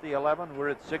spotted at the 11. We're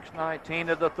at 6:19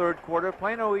 of the third quarter.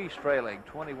 Plano East trailing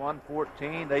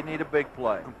 21-14. They need a big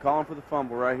play. I'm calling for the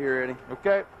fumble right here, Eddie.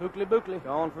 Okay. Hookly bookly.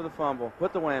 Calling for the fumble.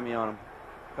 Put the whammy on him.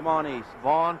 Come on, East.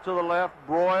 Vaughn to the left,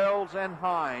 Broyles and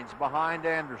Hines behind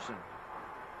Anderson.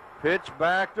 Pitch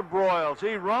back to Broyles.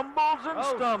 He rumbles and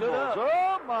stumbles.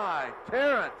 Oh, my.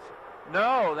 Terrence.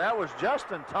 No, that was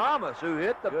Justin Thomas who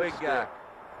hit the Good big stick. guy.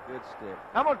 Good stick.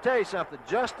 I'm going to tell you something.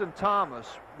 Justin Thomas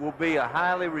will be a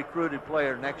highly recruited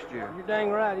player next year. You're dang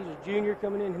right. He's a junior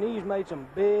coming in, and he's made some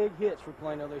big hits for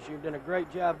Plano this year. Done a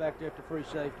great job back there at the free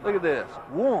safety. Look at this.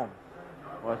 Whoom.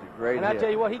 Was a great And hit. I tell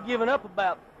you what, he's giving up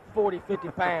about 40, 50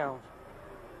 pounds.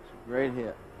 Great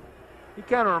hit. He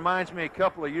kind of reminds me a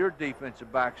couple of your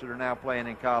defensive backs that are now playing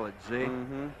in college, Z.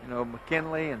 Mm-hmm. You know,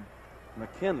 McKinley and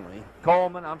McKinley.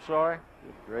 Coleman, I'm sorry.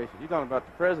 Good gracious. You're talking about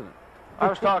the president. I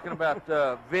was talking about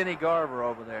Vinny Garver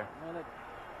over there. Well,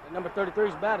 that number 33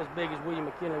 is about as big as William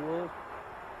McKinley was.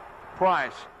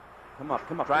 Price Come up,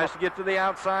 come up. tries come to get to the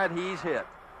outside. He's hit.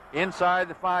 Inside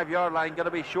the 5-yard line, going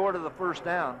to be short of the first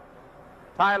down.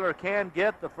 Tyler can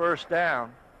get the first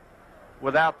down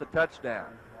without the touchdown.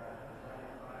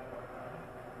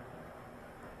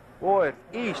 Boy, if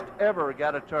East ever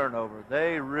got a turnover,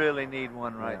 they really need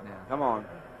one right now. Come on.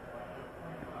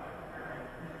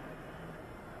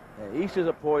 Yeah, East is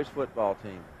a poised football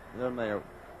team. Doesn't matter.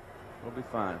 We'll be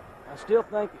fine. I still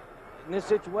think in this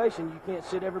situation, you can't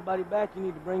sit everybody back. You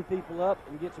need to bring people up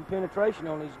and get some penetration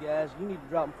on these guys. You need to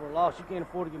drop them for a loss. You can't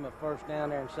afford to give them a first down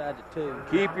there inside the 2.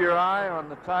 Keep your eye on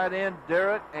the tight end,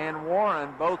 Derritt and Warren,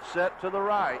 both set to the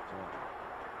right.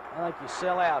 I think you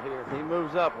sell out here. He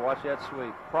moves up. Watch that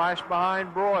sweep. Price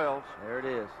behind Broyles. There it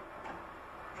is.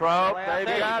 Trump, Sell out. they've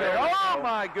There you got go. it. Oh,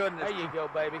 my goodness. There you go,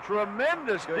 baby.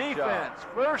 Tremendous Good defense.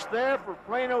 First there for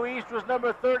Plano East was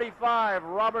number 35,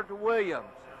 Robert Williams.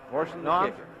 Force him to No,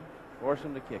 kick it. Force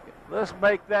him to kick it. Let's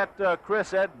make that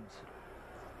Chris Edmonds.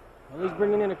 Well, he's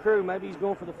bringing in a crew. Maybe he's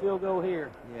going for the field goal here.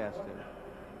 Yes,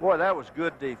 Boy, that was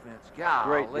good defense.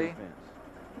 Golly. great defense.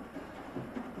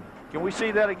 Can we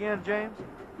see that again, James?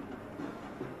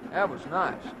 That was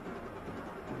nice.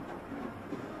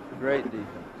 Great defense.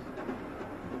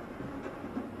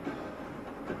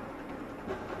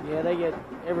 Yeah, they get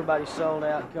everybody sold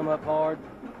out, come up hard,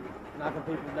 knocking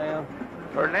people down.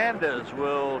 Hernandez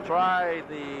will try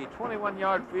the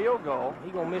 21-yard field goal.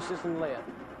 He's going to miss this and left.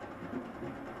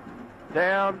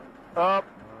 Down, up,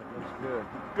 Looks good.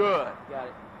 good. Got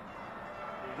it.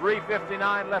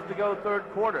 3:59 left to go, third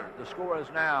quarter. The score is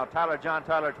now John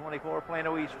Tyler 24,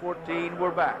 Plano East 14. We're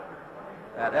back.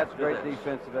 That's great After this.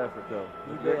 defensive effort, though.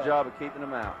 You Good bet. job of keeping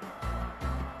them out.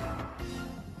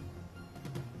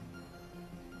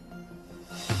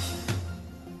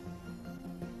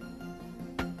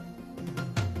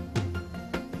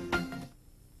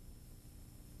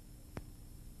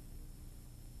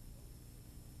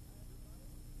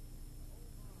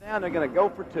 Now they're going to go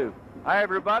for 2. Hi,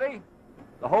 everybody.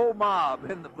 The whole mob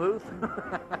in the booth.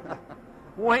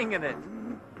 Winging it.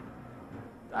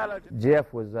 Tyler.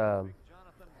 Jeff was the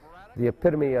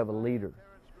epitome of a leader.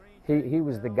 He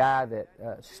was the guy that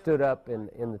stood up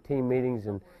in the team meetings,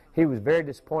 and he was very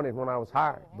disappointed when I was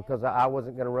hired because I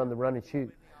wasn't going to run the run and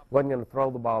shoot, wasn't going to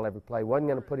throw the ball every play, wasn't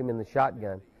going to put him in the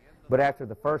shotgun. But after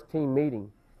the first team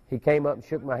meeting, he came up and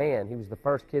shook my hand. He was the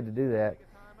first kid to do that,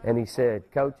 and he said,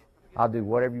 "Coach, I'll do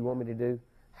whatever you want me to do,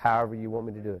 however you want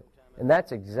me to do it." And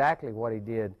that's exactly what he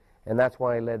did, and that's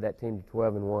why he led that team to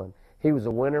 12-1. He was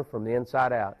a winner from the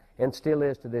inside out, and still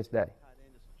is to this day.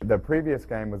 The previous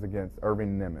game was against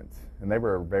Irving Nimitz, and they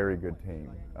were a very good team.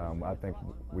 I think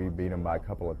we beat them by a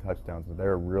couple of touchdowns, but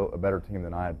they're a better team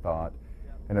than I had thought.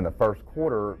 And in the first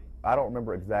quarter, I don't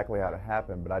remember exactly how it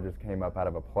happened, but I just came up out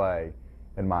of a play,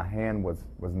 and my hand was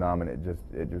numb, and it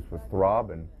just was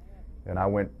throbbing. And I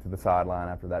went to the sideline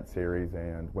after that series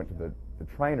and went to the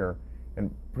trainer. And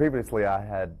previously I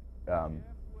had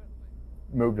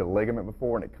moved a ligament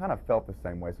before, and it kind of felt the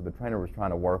same way. So the trainer was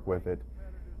trying to work with it,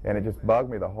 and it just bugged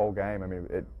me the whole game. I mean,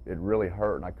 it really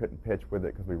hurt, and I couldn't pitch with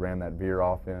it because we ran that veer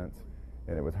offense.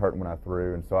 and it was hurting when I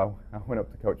threw. And so I went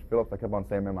up to Coach Phillips. I kept on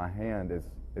saying, man, my hand is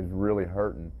really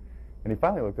hurting. And he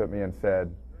finally looked at me and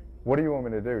said, what do you want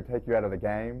me to do, take you out of the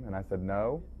game? And I said,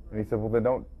 no. And he said,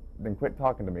 well, then quit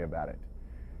talking to me about it.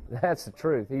 That's the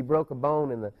truth. He broke a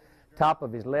bone in the top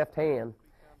of his left hand,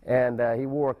 and he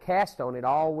wore a cast on it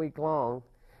all week long,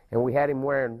 and we had him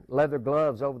wearing leather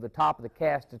gloves over the top of the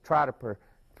cast to try to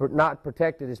not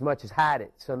protect it as much as hide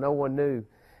it, so no one knew.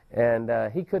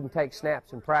 And he couldn't take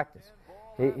snaps in practice.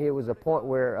 It was a point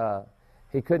where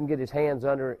he couldn't get his hands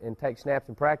under it and take snaps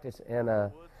in practice,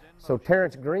 and so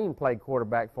Terrence Green played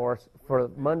quarterback for us for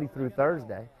Monday through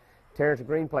Thursday. Terrence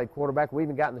Green played quarterback. We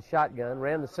even got in the shotgun,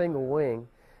 ran the single wing.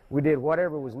 We did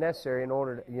whatever was necessary in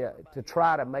order to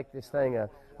try to make this thing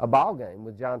a ball game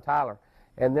with John Tyler.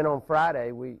 And then on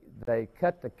Friday, they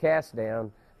cut the cast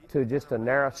down to just a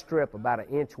narrow strip about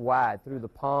 1 inch wide through the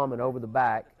palm and over the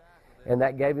back, and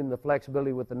that gave him the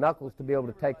flexibility with the knuckles to be able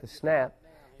to take the snap.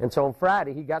 And so on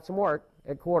Friday, he got some work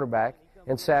at quarterback,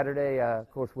 and Saturday, of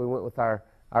course, we went with our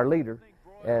leader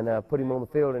and put him on the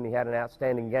field, and he had an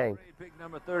outstanding game. Pick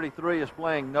number 33 is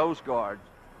playing nose guard.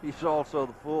 He's also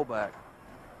the fullback.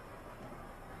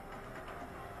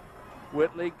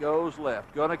 Whitley goes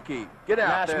left. Gonna keep. Get out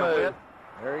nice there, move. Whit.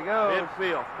 There he goes.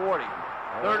 Midfield, 40,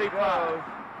 35,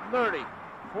 30,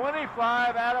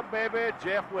 25 out of baby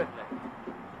Jeff Whitley.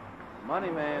 Money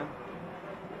man.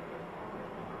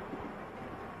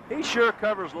 He sure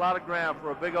covers a lot of ground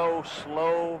for a big old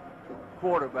slow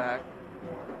quarterback.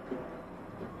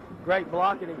 Great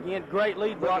blocking again. Great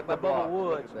lead block by Bubba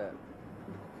Woods. Look at that.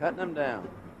 Cutting them down.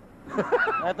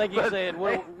 I think you said,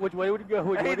 which way would it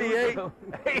go?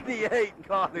 88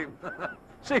 caught him.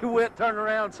 See Whit turn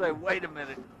around and say, wait a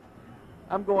minute.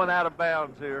 I'm going out of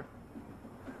bounds here.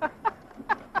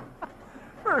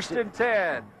 1st and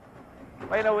 10.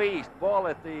 Plano East, ball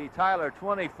at the Tyler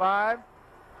 25.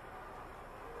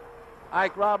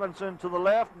 Ike Robinson to the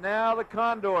left. Now the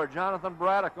Condor, Jonathan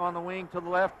Braddock on the wing to the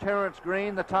left. Terrence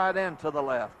Green, the tight end, to the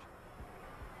left.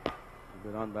 A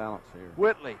bit unbalanced here.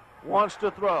 Whitley wants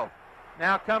to throw.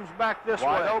 Now comes back this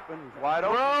Wide way. open. He's wide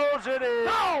open. Throws it in.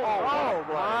 Oh,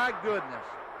 my goodness.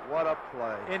 What a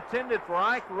play. Intended for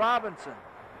Ike Robinson.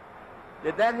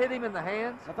 Did that hit him in the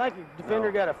hands? I think the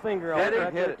defender got a finger on it. Right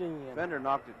Hit there it. at the end. Defender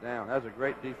knocked it down. That was a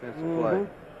great defensive play.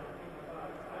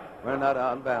 Ran out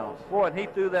of unbalance. Boy, and he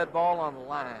threw that ball on the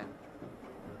line.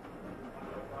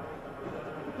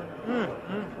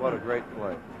 What a great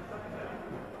play.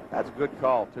 That's a good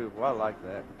call, too. Boy, I like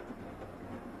that.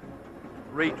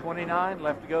 3:29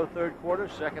 left to go, third quarter.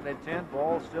 2nd and 10.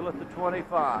 Ball still at the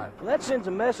 25. Well, that sends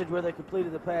a message whether they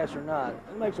completed the pass or not.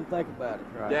 It makes them think about it.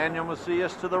 Right. Daniel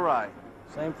Macias to the right.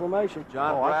 Same formation.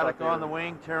 John I Braddock thought they on the were-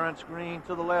 wing. Terrence Green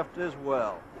to the left as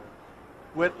well.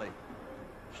 Whitley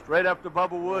straight up to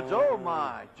Bubba Woods. Oh,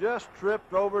 my. Just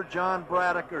tripped over John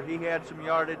Braddock, or he had some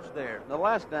yardage there. The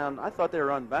last down, I thought they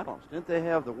were unbalanced. Didn't they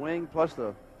have the wing plus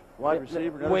the wide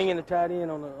receiver? The wing and the tight end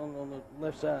on the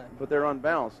left side. But they're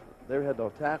unbalanced. They had the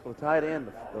tackle, the tight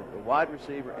end, the wide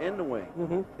receiver, and the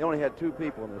wing. They only had 2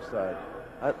 people on this side.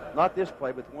 Not this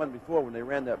play, but the one before when they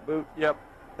ran that boot. Yep.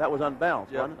 That was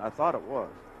unbalanced, Yep. wasn't it? I thought it was.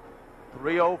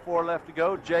 3:04 left to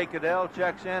go. Jay Cadell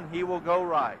checks in. He will go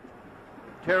right.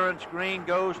 Terrence Green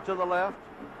goes to the left.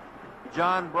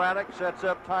 John Braddock sets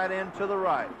up tight end to the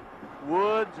right.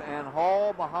 Woods and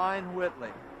Hall behind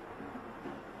Whitley.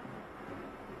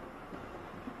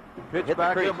 Pitch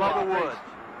back to Bubba Woods.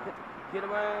 Get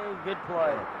away. Good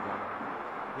play.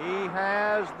 He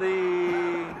has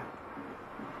the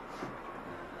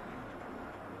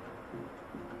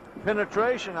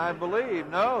penetration, I believe.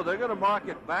 No, they're going to mark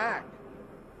it back.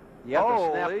 You have to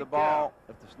Holy snap the cow. ball.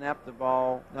 You have to snap the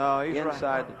ball No, he's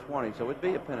inside right. the 20, so it'd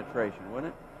be a penetration,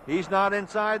 wouldn't it? He's not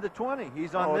inside the 20.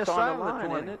 He's on this it's on side the of the line,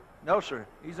 20. isn't it? No, sir.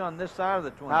 He's on this side of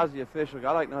the 20. How's the official?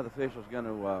 I'd like to know how the official's going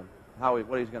to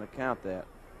what he's going to count that.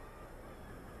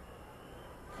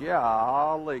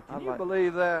 Golly, can I'd you like-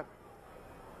 believe that?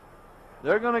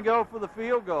 They're going to go for the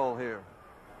field goal here.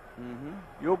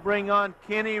 You'll bring on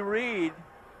Kenny Reed.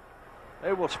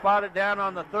 They will spot it down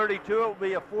on the 32. It will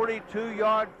be a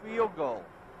 42-yard field goal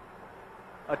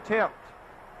attempt.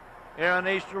 Aaron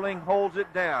Easterling holds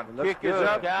it down. It looks Kick is good.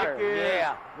 up. Got Kick her. is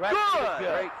Yeah. Right. good.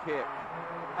 Great kick.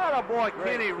 Attaboy, Great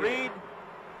Kenny kick. Reed.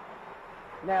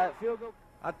 Now, that field goal.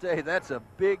 I tell you, that's a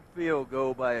big field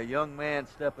goal by a young man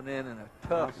stepping in a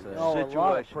tough That's a lot of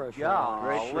situation. pressure.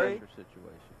 Golly. Great pressure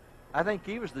situation. I think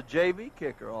he was the JV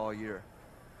kicker all year.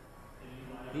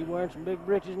 He wearing some big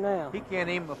britches now. He can't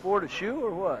even afford a shoe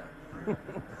or what?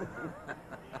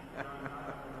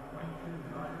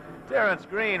 Terrence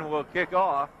Green will kick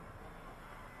off.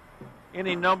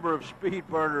 Any number of speed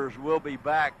burners will be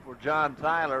back for John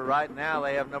Tyler. Right now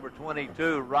they have number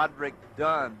 22, Roderick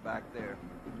Dunn, back there.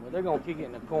 Well, they're going to kick it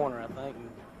in the corner, I think, and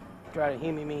try to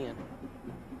hem him in.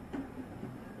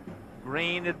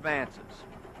 Green advances.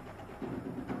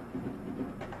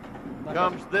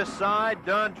 Comes this side.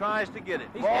 Dunn tries to get it.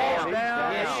 He's Falls down.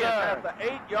 down. Yes, He is at the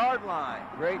 8-yard line.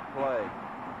 Great play.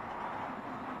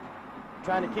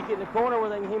 Trying to kick it in the corner where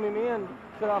they can hem him in,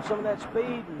 cut off some of that speed,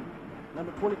 and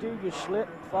number 22 just slip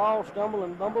and fall, stumble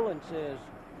and bumble, and says,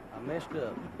 I messed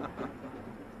up.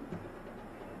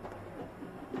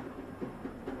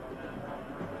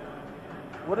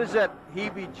 What is that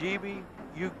heebie-jeebie?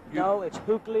 No, it's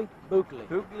hookly bookly.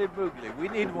 Hookly boogly. We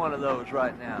need one of those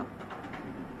right now.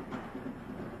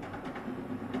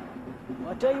 Well,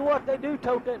 I tell you what, they do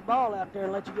tote that ball out there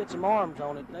and let you get some arms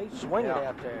on it. They swing it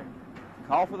out there.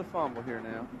 Call for the fumble here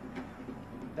now.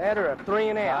 That or a 3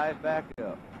 and out. Dive back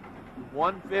up.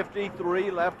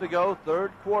 1:53 left to go,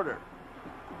 third quarter.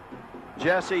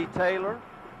 Jesse Taylor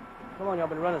Come on, y'all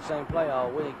been running the same play all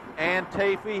week. and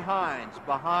Tafee Hines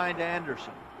behind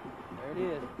Anderson. There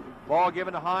it is. Ball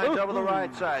given to Hines Ooh, over the ooh.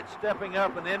 right side. Stepping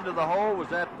up and into the hole. Was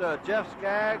that Jeff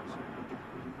Skaggs?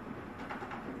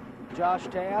 Josh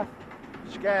Taft.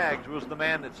 Skaggs was the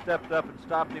man that stepped up and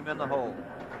stopped him in the hole.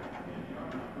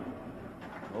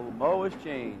 Oh, Mo has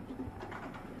changed.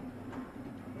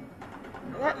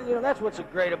 And that's what's so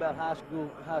great about high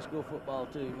school football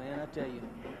too, man. I tell you,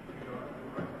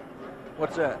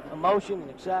 What's that? emotion and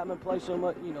excitement play so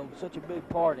much, such a big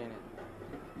part in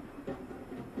it.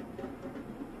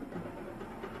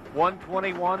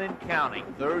 1:21 and counting.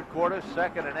 Third quarter,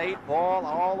 2nd and 8. Ball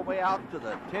all the way out to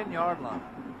the 10-yard line.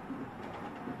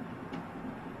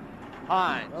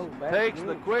 Hines Oh, back takes again.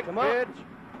 the quick Come on. pitch.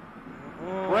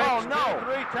 Mm. Breaks Oh,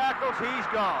 no. 3 tackles. He's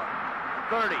gone.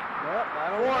 30. Yep, I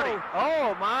don't 40. know.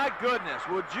 Oh, my goodness.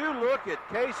 Would you look at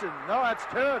Kaysen? No, that's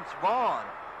Terrence Vaughn.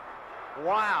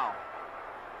 Wow.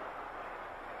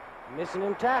 Missing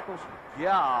them tackles.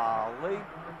 Golly.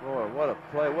 Boy, what a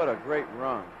play. What a great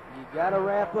run. You got to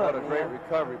wrap up. What a great man.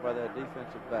 recovery by that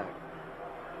defensive back.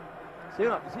 See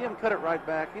him cut it right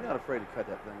back. He's not afraid to cut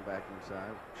that thing back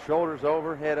inside. Shoulders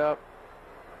over, head up.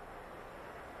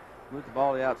 Move the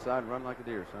ball to the outside and run like a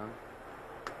deer, son.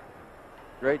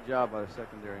 Great job by the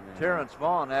secondary man. Terrence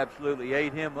Vaughn absolutely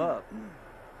ate him up.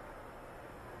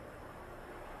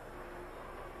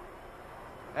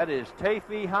 That is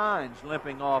Tafee Hines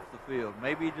limping off the field.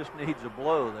 Maybe he just needs a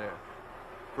blow there.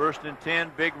 1st and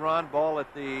 10, big run, ball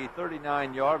at the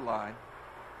 39-yard line.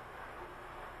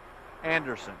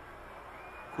 Anderson.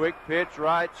 Quick pitch,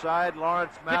 right side.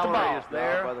 Lawrence Mallory is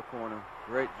there. Job by the corner.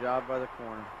 Great job by the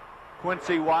corner.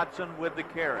 Quincy Watson with the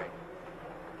carry.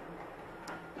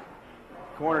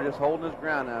 Corner just holding his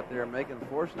ground out there,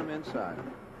 forcing him inside.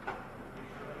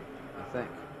 I think.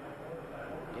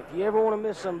 If you ever want to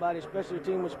miss somebody, especially a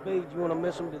team with speed, you want to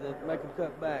miss them to make them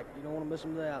cut back. You don't want to miss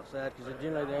them to the outside because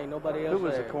generally there ain't nobody else Who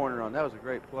was there. the corner on? That was a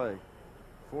great play.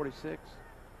 46?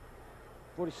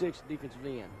 46 defensive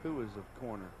end. Who was the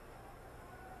corner?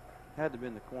 Had to be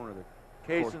in the corner.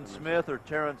 Kaysen Smith or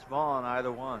Terrence Vaughn,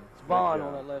 either one. It's Vaughn job.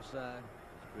 on that left side.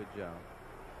 Good job.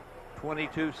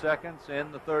 22 seconds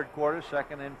in the third quarter,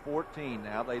 2nd and 14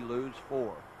 now. They lose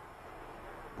 4.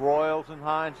 Broyles and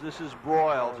Hines. This is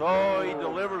Broyles. Oh, he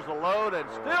delivers the load and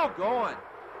still going.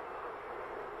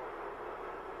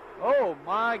 Oh,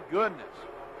 my goodness.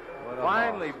 What a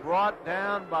Finally loss. brought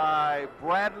down by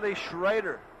Bradley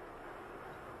Schrader.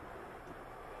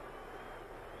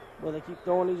 Well, they keep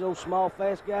throwing these old small,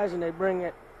 fast guys, and they bring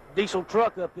that diesel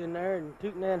truck up in there and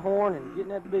tooting that horn and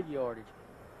getting that big yardage.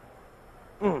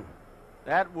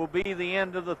 That will be the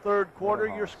end of the third quarter.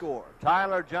 Your score.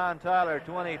 John Tyler,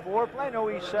 24.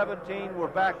 Plano East, 17. We're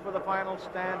back for the final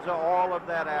stanza. All of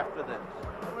that after this.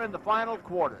 We're in the final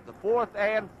quarter, the 4th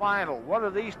and final. One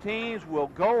of these teams will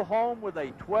go home with a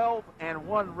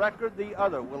 12-1 record. The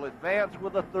other will advance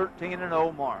with a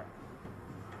 13-0 mark.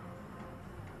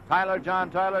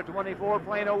 John Tyler, 24.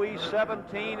 Plano East,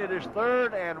 17. It is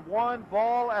 3rd and 1.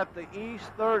 Ball at the East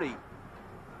 30.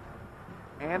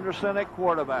 Anderson at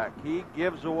quarterback. He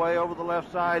gives away over the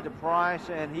left side to Price,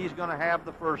 and he's going to have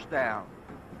the first down.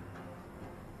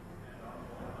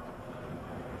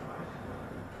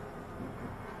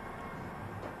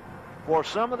 For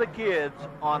some of the kids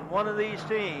on one of these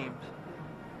teams,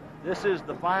 this is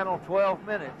the final 12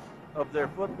 minutes of their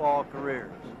football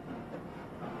careers.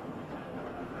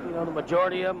 The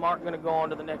majority of them aren't going to go on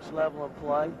to the next level of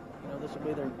play. This will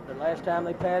be their last time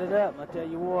they pad it up. I tell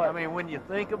you what. I mean, when you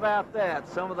think about that,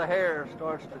 some of the hair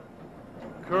starts to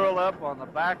curl up on the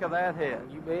back of that head.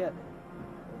 You bet.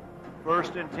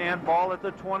 1st and 10, ball at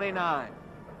the 29.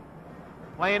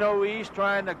 Plano East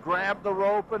trying to grab the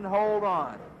rope and hold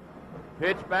on.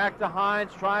 Pitch back to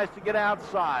Hines, tries to get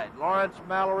outside. Lawrence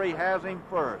Mallory has him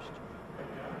first.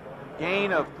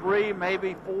 Gain of 3,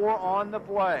 maybe 4 on the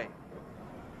play.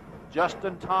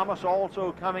 Justin Thomas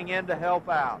also coming in to help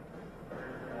out.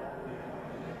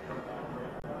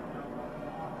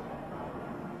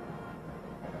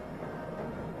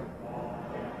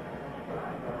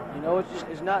 You know,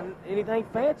 it's not anything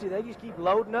fancy. They just keep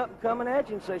loading up and coming at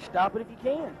you and say, stop it if you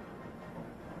can.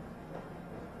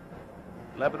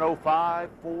 11:05,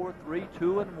 4, 3,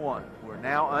 2, and 1. We're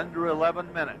now under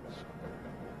 11 minutes.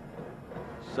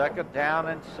 Second down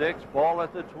and 6, ball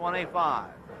at the 25.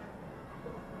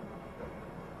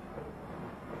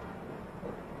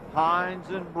 Hines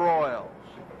and Broyles.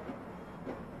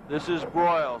 This is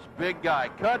Broyles, big guy,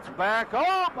 cuts back.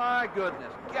 Oh my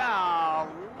goodness,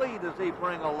 golly, does he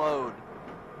bring a load.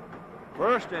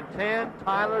 First and 10,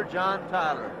 John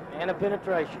Tyler. And a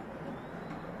penetration.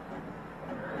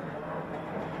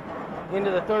 Into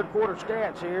the third quarter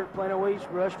stats here. Plano East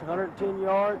rushed 110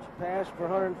 yards, passed for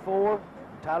 104.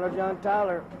 John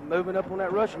Tyler moving up on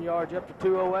that rushing yards up to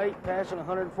 208, passing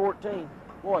 114.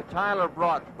 Boy, Tyler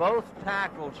brought both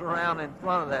tackles around in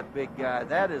front of that big guy.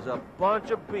 That is a bunch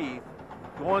of beef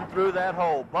going through that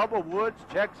hole. Bubba Woods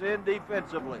checks in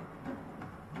defensively.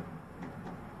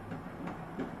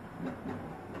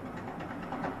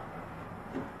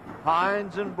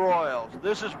 Hines and Broyles.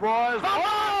 This is Broyles.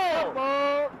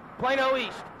 Oh! Plano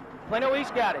East. Plano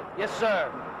East got it. Yes,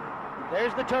 sir.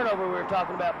 There's the turnover we were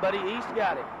talking about, buddy. East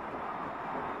got it.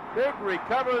 Big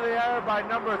recovery there by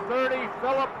number 30,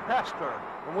 Philip Hester.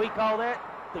 And we call that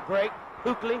the great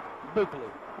Hookly Bookly.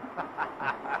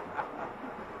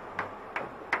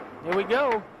 Here we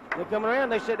go. They're coming around.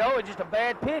 They said, oh, it's just a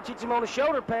bad pitch. Hits him on the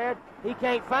shoulder pad. He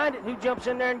can't find it. Who jumps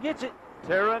in there and gets it?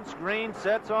 Terrence Green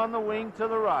sets on the wing to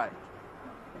the right.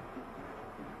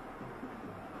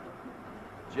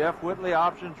 Jeff Whitley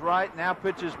options right. Now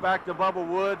pitches back to Bubba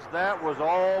Woods. That was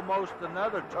almost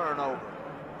another turnover.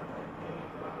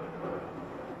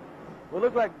 Well, it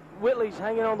looked like Whitley's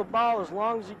hanging on the ball as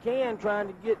long as he can, trying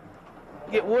to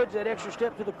get Woods that extra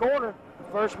step to the corner.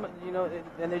 First, you know,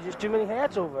 and there's just too many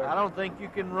hats over there. I don't think you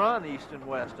can run east and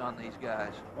west on these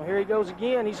guys. Well, here he goes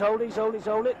again. He's holding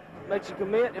it. Makes a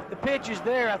commit. If the pitch is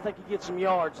there, I think he gets some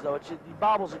yards, though. He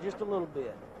bobbles it just a little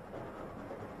bit.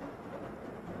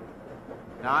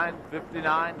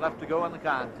 9:59 left to go in the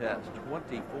contest.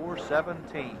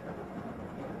 24-17.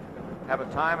 Have a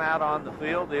timeout on the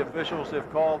field. The officials have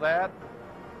called that.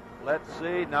 Let's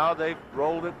see. Now they've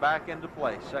rolled it back into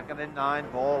play. 2nd and 9,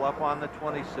 ball up on the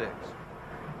 26.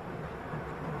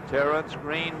 Terrence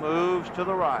Green moves to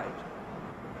the right.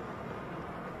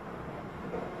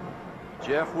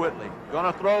 Jeff Whitley going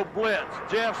to throw blitz.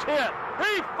 Jeff's hit.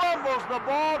 He fumbles the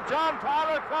ball. John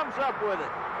Tyler comes up with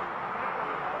it.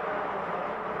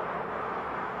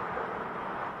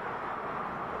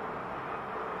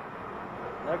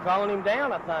 They're calling him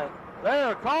down, I think.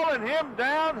 They're calling him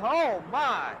down. Oh,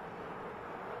 my.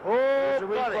 Oh, there's a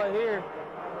buddy. replay here.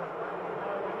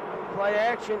 Play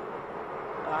action.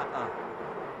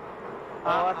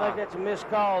 Oh, I think that's a missed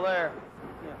call there.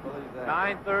 Can't believe that.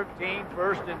 9:13,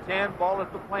 1st and 10, ball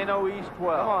at the Plano East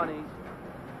 12. Come on, East.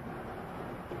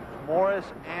 Morris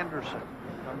Anderson.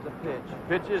 Comes a pitch.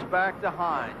 Pitches back to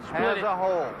Hines. Has a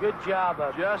hole. Good job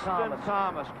of Justin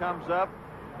Thomas comes up.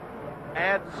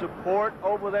 Adds support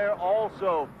over there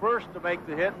also. First to make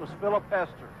the hit was Philip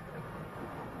Hester.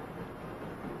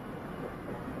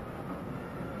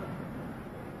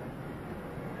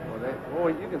 Boy,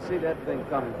 you can see that thing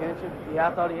coming, can't you? Yeah,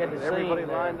 I thought he had the Everybody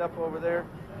seam lined up over there.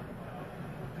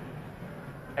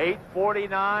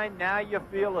 8:49. Now you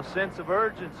feel a sense of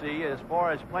urgency as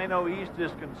far as Plano East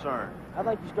is concerned. I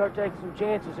think you start taking some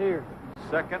chances here.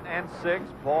 2nd and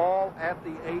 6, ball at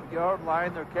the 8-yard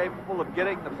line. They're capable of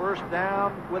getting the first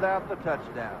down without the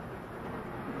touchdown.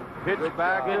 Pitch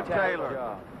back to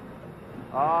Taylor.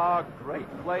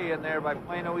 Great play in there by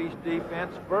Plano East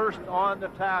defense. First on the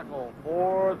tackle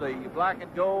for the black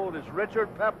and gold is Richard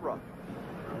Pepra.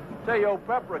 Tell you, old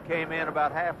Pepra came in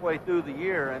about halfway through the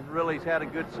year and really has had a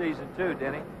good season too,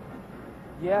 didn't he?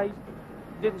 Yeah, he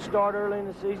didn't start early in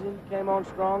the season. Came on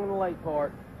strong in the late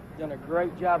part. Done a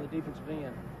great job at the defensive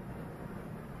end.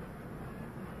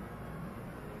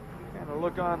 Kind of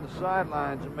look on the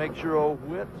sidelines and make sure old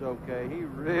Witt's okay. He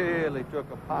really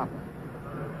took a popper.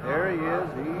 There he is.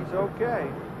 He's okay.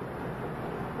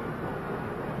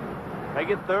 Make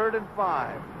it 3rd and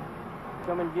 5.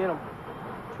 Come and get him.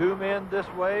 2 men this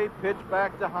way. Pitch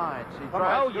back to Hines. He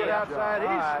tries to get outside.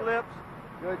 He slips.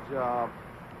 Good job.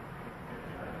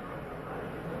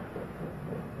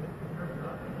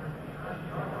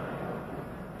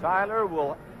 Tyler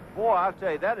will, boy, I'll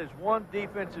tell you, that is one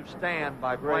defensive stand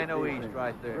by Plano East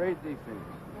right there. Great defense.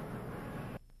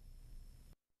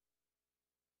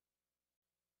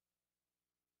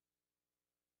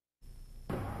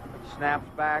 Snaps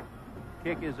back,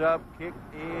 kick is up, kick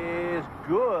is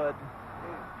good.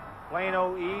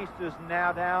 Plano East is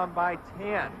now down by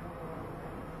 10.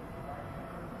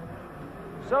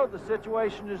 So the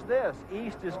situation is this.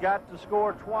 East has got to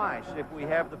score twice if we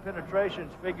have the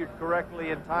penetrations figured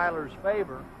correctly in Tyler's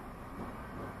favor.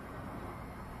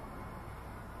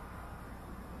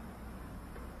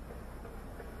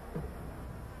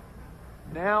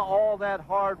 Now all that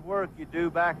hard work you do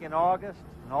back in August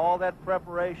and all that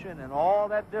preparation and all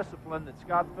that discipline that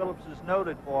Scott Phillips is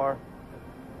noted for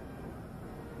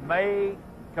may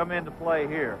come into play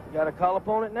here. Got to call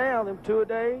upon it now, them 2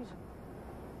 days.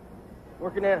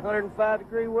 Working at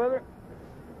 105-degree weather.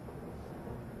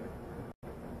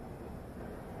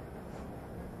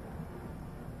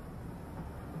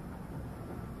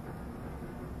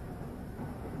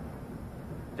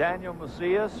 Daniel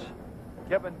Macias,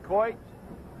 Kevin Coit,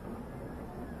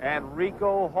 and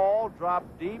Rico Hall drop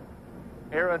deep.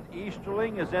 Aaron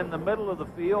Easterling is in the middle of the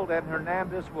field, and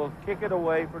Hernandez will kick it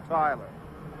away for Tyler.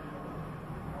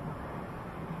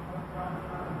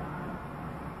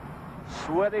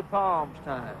 Sweaty palms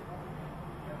time.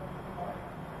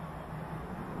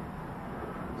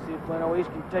 See if Plano East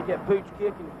can take that pooch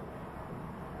kick and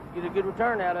get a good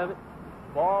return out of it.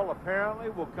 Ball apparently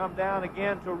will come down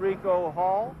again to Rico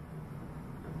Hall.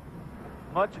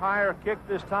 Much higher kick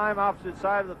this time, opposite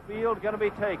side of the field, going to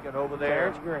be taken over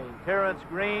there. Terrence Green. Terrence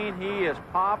Green, he is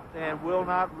popped and will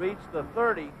not reach the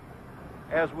 30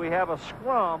 as we have a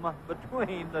scrum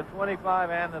between the 25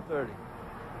 and the 30.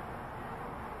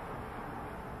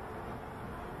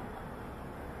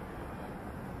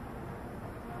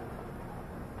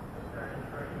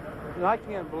 You know, I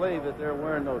can't believe that they're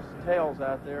wearing those tails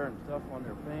out there and stuff on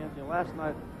their pants. You know, last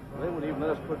night they wouldn't even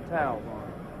let us put towels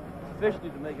on. Officials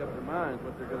need to make up their minds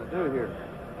what they're going to do here.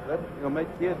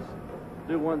 Make kids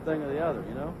do one thing or the other,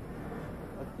 you know?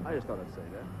 I just thought I'd say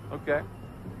that. Okay.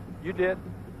 You did.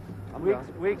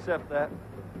 We accept that.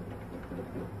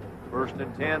 First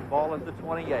and 10, ball at the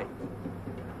 28.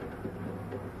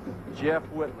 Jeff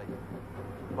Whitley.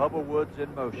 Bubba Woods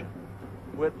in motion.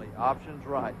 Whitley, options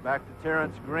right. Back to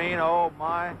Terrence Green. Oh,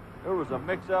 my. There was a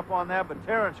mix-up on that, but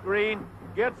Terrence Green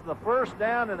gets the first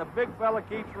down, and a big fella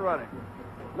keeps running.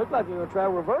 Looked like they were going to try a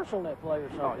reversal on that play or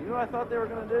something. Oh, you know what I thought they were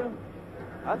going to do?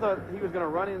 I thought he was going to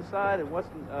run inside and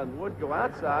Wood go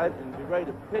outside and be ready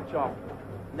to pitch off.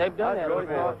 They've done that. Really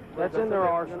that's in their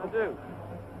arsenal. Going to do.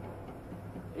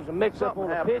 There's a mix-up on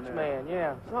the pitch, man.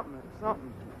 Yeah. Something.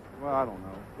 Well, I don't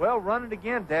know. Well, run it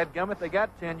again, dadgummit. They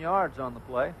got 10 yards on the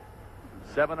play.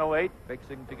 7:08,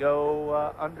 fixing to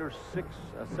go under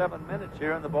 7 minutes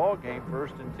here in the ball game.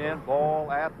 First and 10,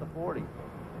 ball at the 40.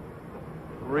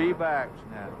 3 backs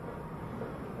now.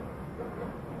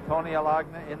 Tony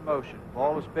Alagna in motion.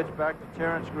 Ball is pitched back to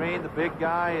Terrence Green. The big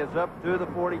guy is up to the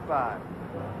 45.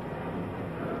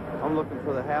 I'm looking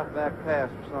for the halfback pass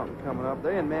or something coming up.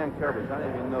 They in man coverage. I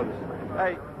didn't even notice it.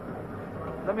 Hey,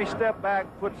 let me step back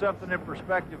and put something in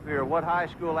perspective here, what high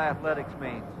school athletics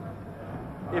means.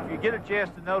 If you get a chance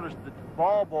to notice the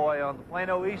ball boy on the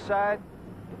Plano East side,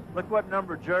 look what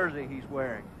number jersey he's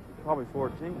wearing. Probably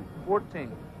 14.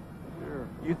 14. Sure.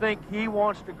 You think he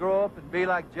wants to grow up and be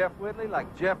like Jeff Whitley?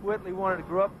 Like Jeff Whitley wanted to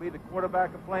grow up and be the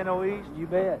quarterback of Plano East? You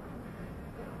bet.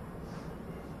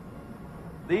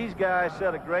 These guys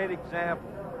set a great example.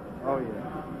 Oh,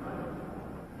 yeah.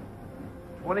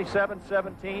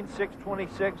 27-17,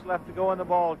 6:26 left to go in the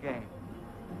ball game.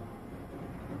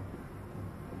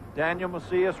 Daniel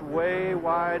Macias way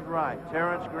wide right.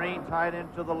 Terrence Green tight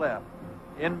end to the left.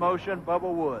 In motion,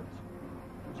 Bubba Woods.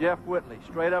 Jeff Whitley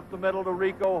straight up the middle to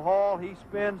Rico Hall. He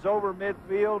spins over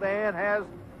midfield and has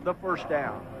the first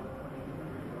down.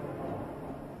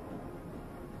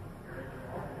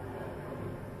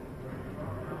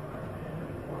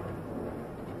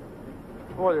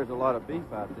 Boy, there's a lot of beef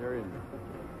out there, isn't there?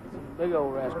 Big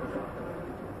old rascals.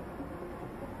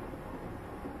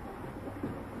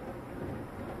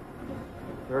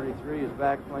 .33 is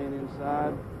back playing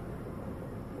inside.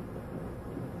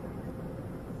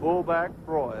 Fullback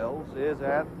Broyles is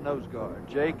at nose guard.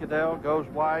 Jay Cadell goes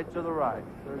wide to the right.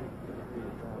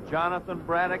 Jonathan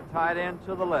Braddock tight end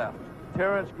to the left.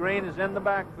 Terrence Green is in the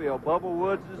backfield. Bubba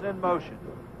Woods is in motion.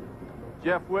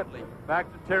 Jeff Whitley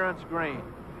back to Terrence Green.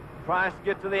 Tries to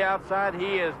get to the outside.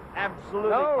 He is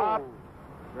absolutely popped.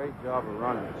 Great job of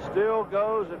running. Still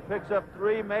goes and picks up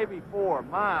 3, maybe 4.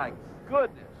 My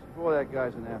goodness. Boy, that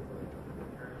guy's an athlete.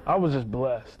 I was just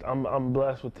blessed. I'm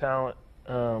blessed with talent.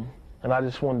 and I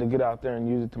just wanted to get out there and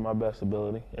use it to my best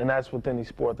ability. And that's with any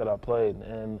sport that I played.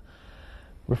 And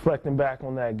reflecting back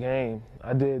on that game,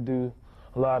 I did do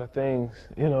a lot of things,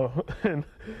 you know, and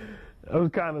I was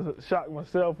kind of shocked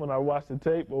myself when I watched the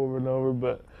tape over and over,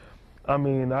 but I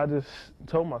mean, I just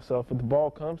told myself if the ball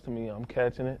comes to me, I'm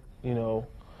catching it, you know,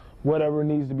 whatever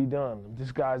needs to be done. If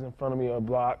this guy's in front of me or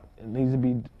blocked, it needs to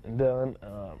be done.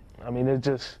 I mean, it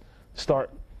just start,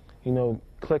 you know,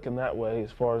 clicking that way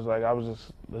as far as like I was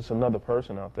just another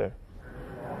person out there.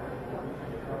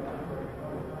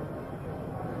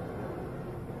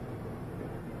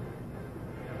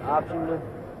 Option to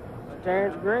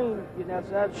Terrence Green getting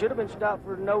outside. Should have been stopped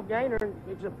for no gainer.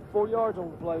 Picks up 4 yards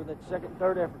on the play with that second and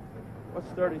third effort. What's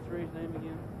 33's name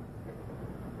again?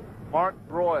 Mark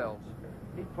Broyles.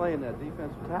 He's playing that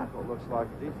defensive tackle, looks like,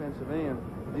 defensive end.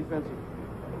 Defensive.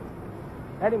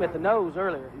 Had him at the nose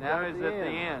earlier. Now he's at the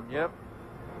end, yep.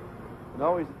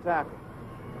 No, he's a tackle.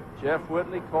 Jeff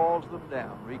Whitley calls them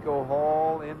down. Rico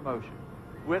Hall in motion.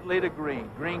 Whitley to Green.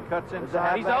 Green cuts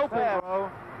inside. He's open, bro.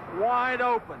 Wide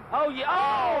open. Oh, yeah.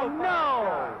 Oh, no.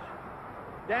 Gosh.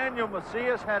 Daniel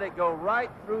Macias had it go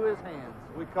right through his hands.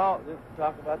 We talk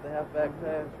about the halfback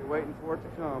pass. You're waiting for it to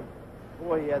come.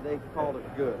 Boy, yeah, they called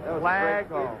it good. That was a great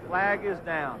call. Flag is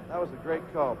down. That was a great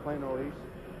call, Plano East.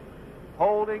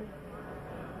 Holding.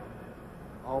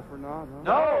 All for naught, huh?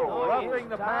 No, roughing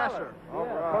the passer. Yeah,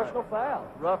 right. personal foul.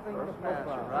 Roughing the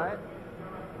passer, right?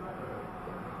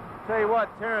 Tell you what,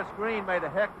 Terrence Green made a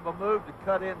heck of a move to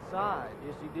cut inside.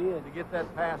 Yes, he did. To get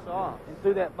that pass off. And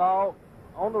threw that ball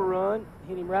on the run,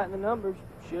 hit him right in the numbers.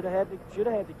 Should have had to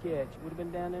catch. Would have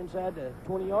been down inside the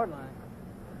 20-yard line.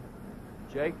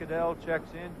 Jay Cadell checks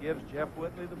in, gives Jeff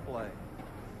Whitley the play.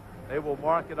 They will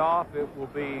mark it off. It will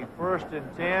be 1st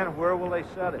and 10. Where will they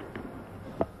set it?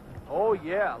 Oh,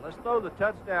 yeah. Let's throw the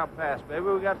touchdown pass, baby.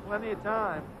 We got plenty of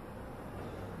time.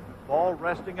 Ball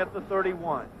resting at the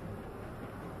 31.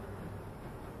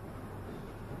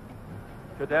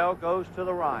 Cadell goes to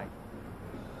the right.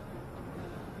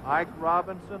 Ike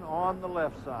Robinson on the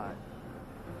left side.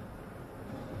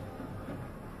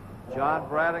 John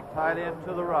Braddock tight end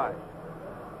to the right.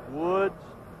 Woods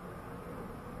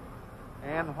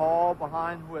and Hall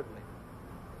behind Whitley.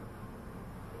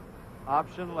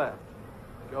 Option left.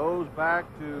 Goes back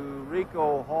to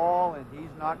Rico Hall, and he's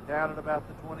knocked down at about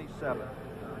the 27.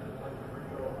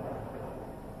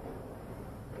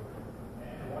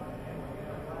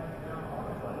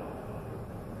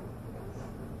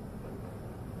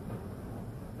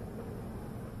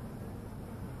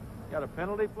 Got a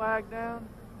penalty flag down?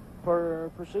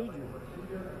 For procedure.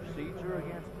 Procedure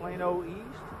against Plano East.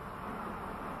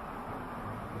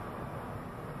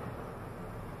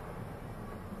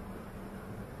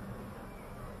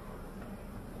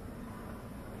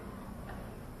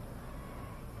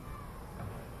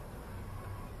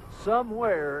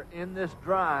 Somewhere in this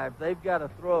drive, they've got to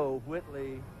throw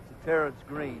Whitley to Terrence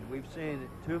Green. We've seen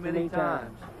it too many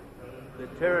times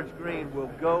that Terrence Green will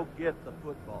go get the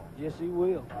football. Yes, he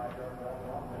will.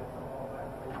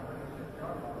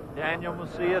 Daniel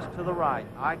Macias to the right.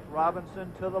 Ike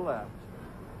Robinson to the left.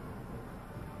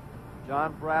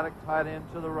 John Braddock tight end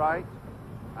to the right.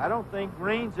 I don't think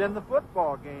Green's in the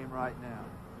football game right now.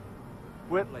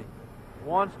 Whitley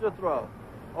wants to throw.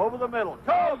 Over the middle.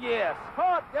 Oh, yes.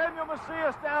 Caught Daniel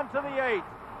Macias down to the 8.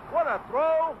 What a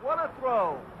throw. What a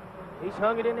throw. He's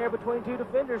hung it in there between two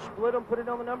defenders, split them, put it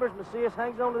on the numbers. Macias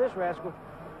hangs on to this rascal.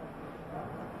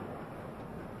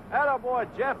 Attaboy,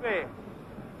 Jeffy.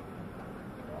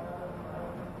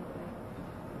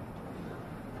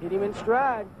 Hit him in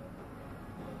stride.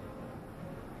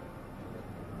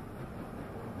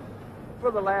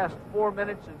 For the last 4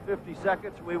 minutes and 50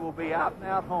 seconds, we will be out and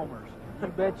out homers. You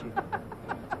bet you.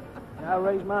 I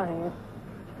raise my hand.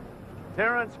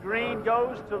 Terrence Green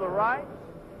goes to the right.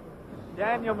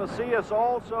 Daniel Macias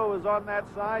also is on that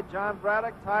side. John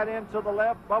Braddock tight end to the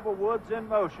left. Bubba Woods in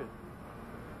motion.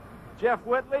 Jeff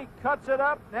Whitley cuts it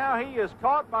up. Now he is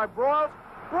caught by Broyles.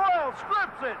 Broyles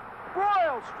strips it.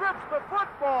 Broyles strips the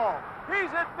football. He's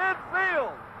at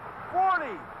midfield.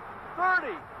 40,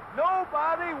 30.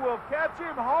 Nobody will catch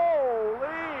him.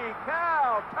 Holy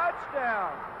cow.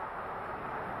 Touchdown.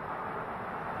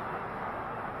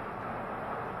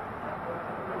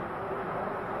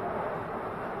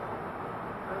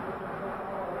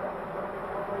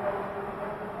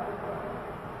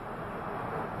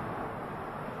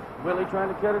 Willie trying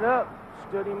to cut it up.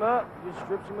 Stood him up. Just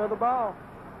strips him of the ball.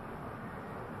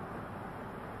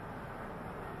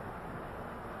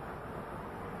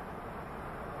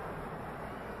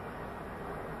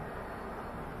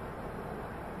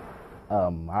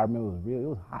 I remember it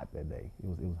was hot that day. It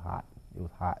was hot. It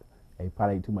was hot. he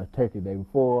probably ate too much turkey the day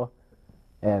before,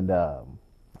 and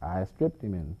I stripped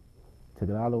him and took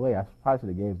it all the way. I probably should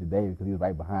have gave it to David because he was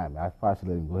right behind me. I probably should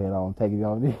let him go ahead on and take it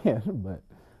on in, but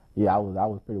yeah, I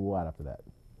was pretty wore out after that.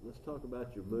 Let's talk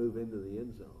about your move into the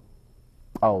end zone.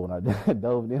 Oh, when I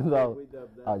dove in the end zone,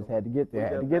 I just had to get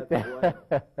there. Did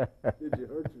you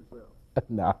hurt yourself?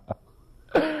 No,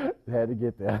 had to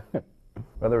get there.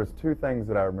 Well, there was two things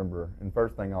that I remember, and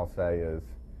first thing I'll say is,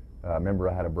 remember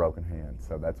I had a broken hand,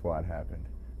 so that's why it happened.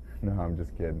 No, I'm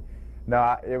just kidding.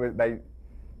 No,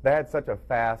 they had such a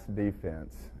fast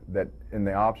defense that in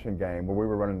the option game, where we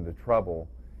were running into trouble,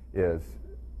 is,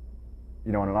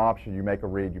 you know, in an option, you make a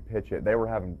read, you pitch it. They were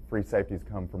having free safeties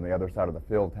come from the other side of the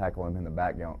field, tackle him in the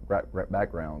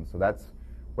background. So that's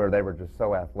where they were just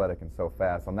so athletic and so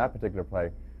fast. On that particular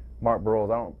play, Mark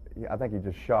Burrows, I think he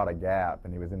just shot a gap,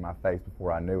 and he was in my face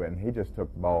before I knew it, and he just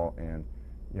took the ball and,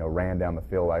 you know, ran down the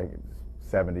field like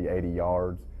 70, 80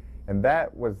 yards. And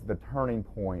that was the turning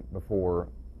point before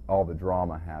all the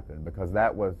drama happened, because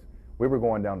we were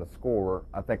going down to score.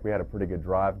 I think we had a pretty good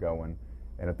drive going.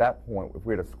 And at that point, if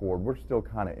we had scored, we're still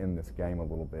kind of in this game a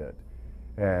little bit.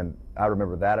 And I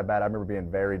remember that about it. I remember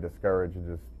being very discouraged,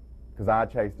 just because I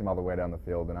chased him all the way down the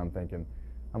field, and I'm thinking,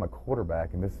 I'm a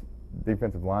quarterback, and this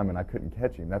defensive lineman, I couldn't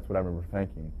catch him. That's what I remember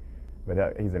thinking.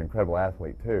 But he's an incredible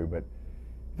athlete, too. But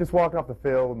just walking off the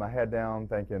field with my head down,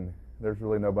 thinking there's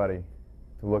really nobody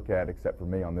to look at except for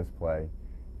me on this play.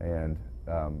 And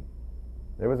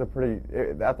it was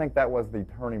I think that was the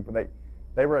turning point.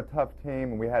 They were a tough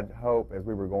team, and we had hope as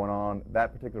we were going on.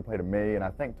 That particular play to me, and I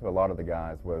think to a lot of the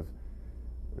guys, was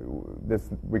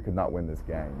we could not win this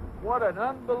game. What an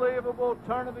unbelievable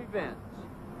turn of events.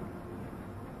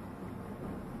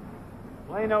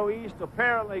 Plano East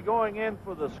apparently going in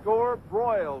for the score.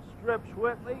 Broyle strips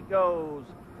Whitley, goes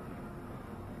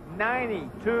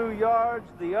 92 yards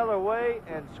the other way,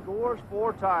 and scores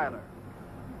for Tyler.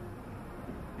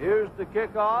 Here's the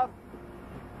kickoff.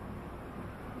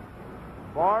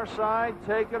 Far side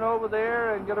taken over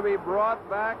there and going to be brought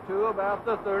back to about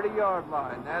the 30-yard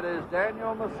line. That is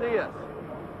Daniel Macias.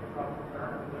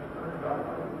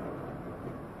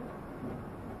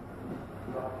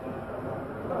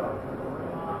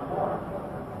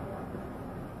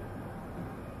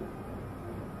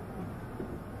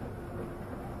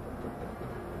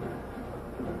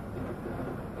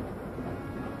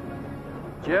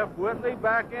 Jeff Whitley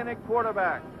back in at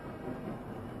quarterback.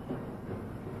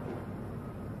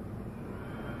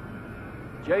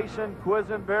 Jason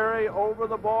Quisenberry over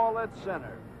the ball at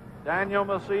center. Daniel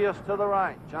Macias to the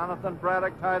right. Jonathan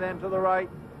Braddock tight end to the right.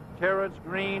 Terrence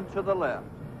Green to the left.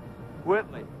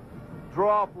 Whitley,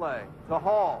 draw play to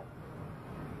Hall.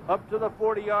 Up to the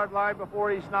 40-yard line before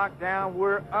he's knocked down.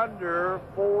 We're under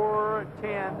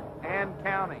 4:10 and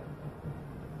counting.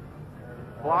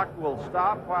 Clock will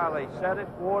stop while they set it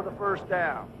for the first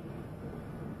down.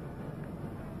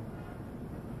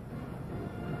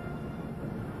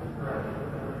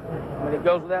 But it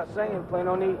goes without saying,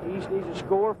 Plano East needs to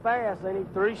score fast. They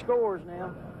need 3 scores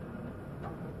now.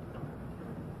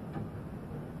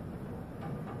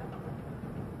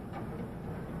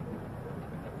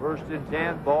 First and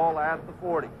 10, ball at the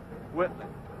 40. Whitley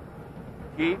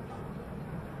keeps,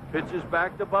 pitches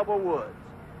back to Bubba Woods.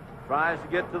 Tries to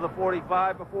get to the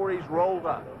 45 before he's rolled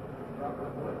up.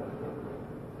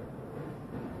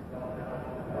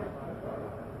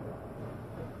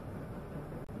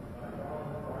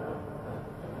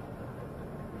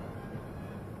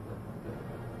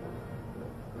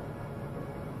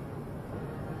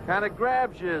 Kind of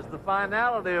grabs you as the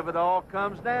finality of it all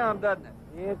comes down, doesn't it?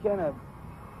 Yeah, it kind of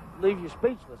leaves you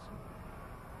speechless.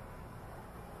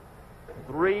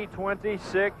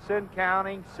 3:26 and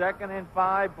counting, 2nd and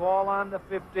 5, ball on the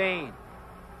 15.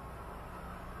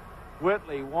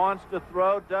 Whitley wants to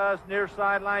throw, does, near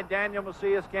sideline. Daniel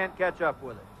Macias can't catch up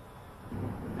with it.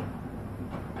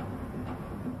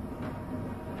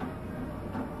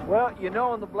 Well, you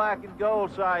know, on the black and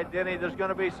gold side, Denny, there's going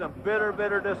to be some bitter,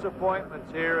 bitter disappointments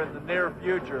here in the near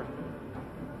future.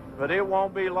 But it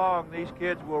won't be long. These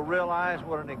kids will realize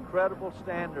what an incredible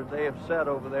standard they have set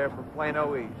over there for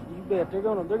Plano East. You bet. They're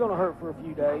gonna hurt for a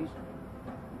few days.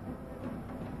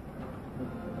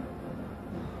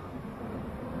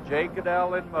 Jay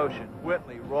Goodell in motion.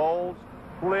 Whitley rolls,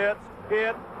 blitz,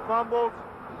 hit, fumbles.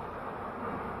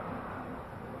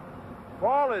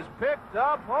 Ball is picked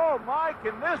up. Oh, my,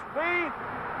 can this be?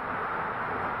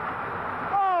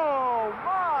 Oh,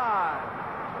 my!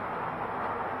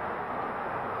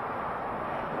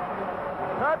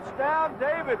 Touchdown,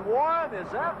 David Warren.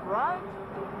 Is that right?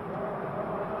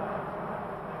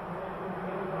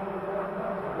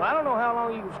 Well, I don't know how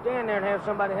long you can stand there and have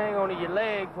somebody hang on to your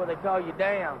leg before they call you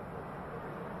down.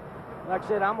 Like I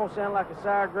said, I'm going to sound like a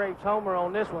sour grapes homer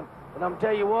on this one, but I'm going to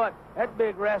tell you what, that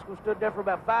big rascal stood there for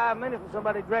about 5 minutes with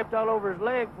somebody draped all over his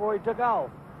leg before he took off.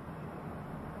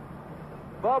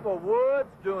 Bubba Woods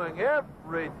doing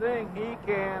everything he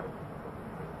can.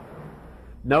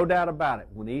 No doubt about it.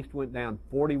 When East went down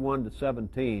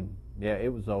 41-17, yeah,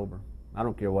 it was over. I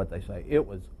don't care what they say. It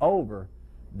was over.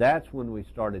 That's when we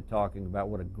started talking about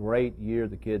what a great year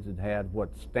the kids had had,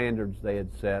 what standards they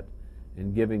had set,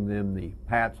 and giving them the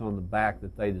pats on the back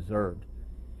that they deserved.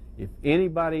 If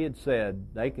anybody had said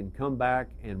they can come back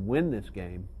and win this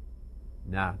game,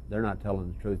 nah, they're not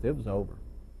telling the truth. It was over.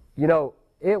 You know,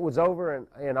 it was over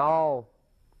in all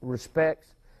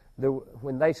respects.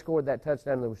 When they scored that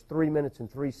touchdown, there was 3 minutes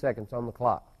and 3 seconds on the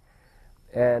clock.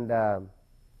 And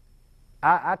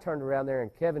I turned around there,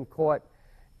 and Kevin Coit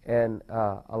and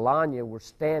Alanya were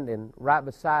standing right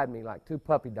beside me like two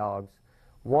puppy dogs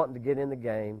wanting to get in the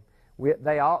game.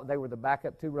 They were the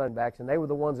backup 2 running backs, and they were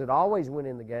the ones that always went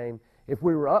in the game if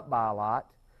we were up by a lot,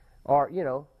 or, you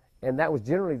know, and that was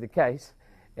generally the case.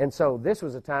 And so this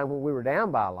was a time when we were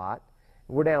down by a lot.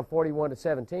 We're down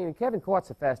 41-17, and Kevin Coit's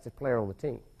the fastest player on the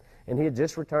team. And he had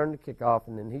just returned the kickoff,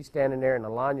 and then he's standing there, and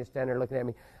Alanya standing there looking at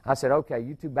me. I said, okay,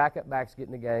 you 2 backup backs get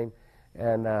in the game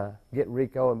and get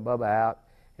Rico and Bubba out.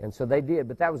 And so they did.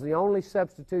 But that was the only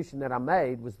substitution that I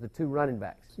made, was the 2 running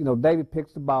backs. You know, David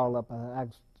picks the ball up. I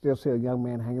still see a young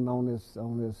man hanging on his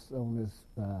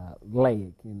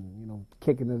leg, and, you know,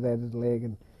 kicking it at his leg,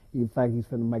 and you think he's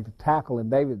going to make the tackle, and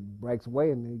David breaks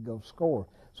away, and he goes score.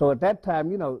 So at that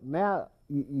time, you know, now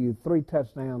you're 3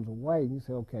 touchdowns away, and you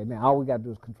say, okay, now all we got to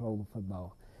do is control the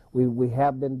football. We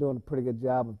have been doing a pretty good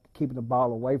job of keeping the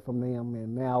ball away from them,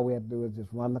 and now all we have to do is just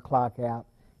run the clock out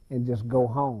and just go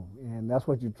home. And that's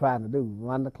what you're trying to do,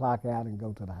 run the clock out and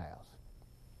go to the house.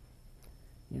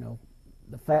 You know,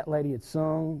 the fat lady had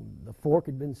sung, the fork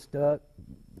had been stuck,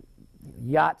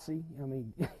 Yahtzee, I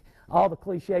mean, all the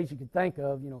cliches you could think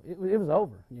of, you know, it was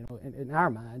over, you know, in our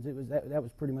minds. It was that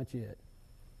was pretty much it.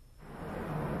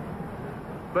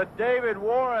 But David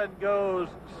Warren goes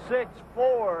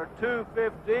 6'4",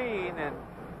 215, and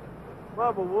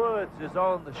Bubba Woods is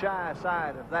on the shy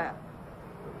side of that.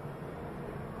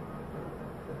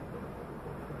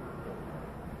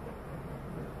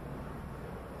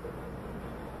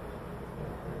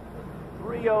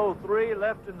 .303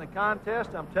 left in the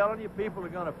contest. I'm telling you, people are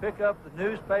going to pick up the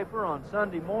newspaper on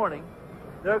Sunday morning.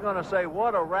 They're going to say,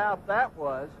 what a route that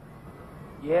was.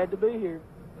 You had to be here.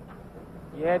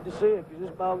 You had to see it, because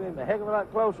this ball game is a heck of a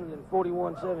lot closer than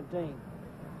 41-17.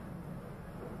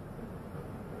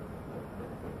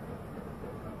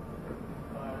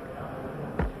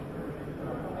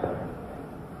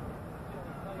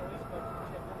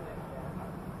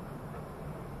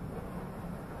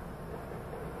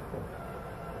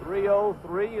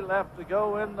 .303 left to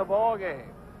go in the ball game.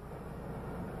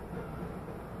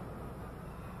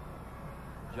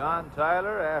 John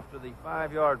Tyler, after the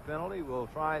 5-yard penalty, will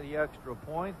try the extra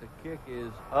point. The kick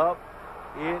is up.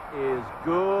 It is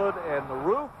good, and the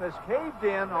roof has caved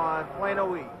in on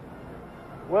Plano East.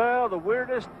 Well, the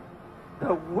weirdest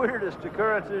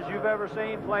occurrences you've ever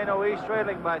seen. Plano East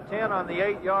trailing by 10 on the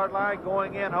 8-yard line,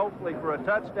 going in hopefully for a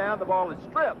touchdown. The ball is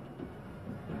stripped.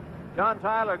 John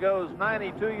Tyler goes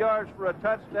 92 yards for a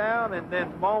touchdown, and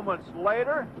then moments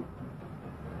later,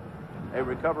 they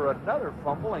recover another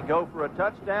fumble and go for a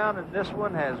touchdown, and this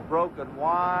one has broken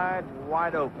wide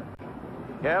open.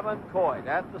 Kevin Coit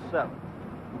at the 7,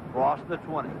 across the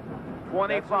 20,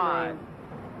 25,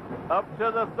 up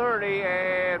to the 30,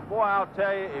 and boy, I'll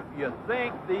tell you, if you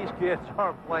think these kids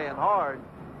aren't playing hard,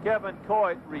 Kevin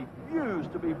Coit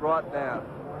refused to be brought down.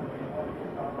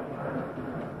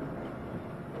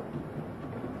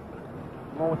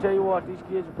 I'm going to tell you what, these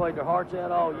kids have played their hearts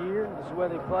out all year. This is where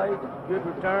they played. Good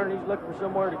return. He's looking for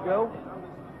somewhere to go.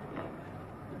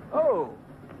 Oh,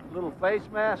 little face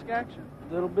mask action.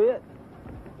 A little bit.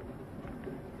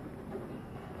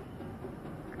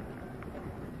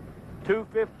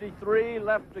 .253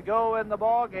 left to go in the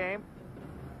ball game.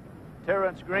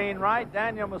 Terrence Green right,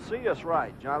 Daniel Macias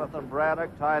right. Jonathan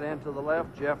Braddock tied in to the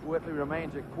left. Jeff Whitley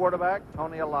remains at quarterback.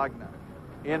 Tony Alagna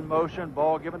in motion.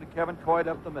 Ball given to Kevin Coit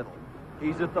up the middle.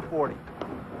 He's at the 40,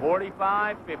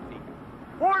 45, 50,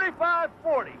 45,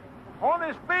 40. On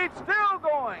his feet, still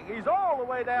going. He's all the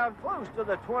way down close to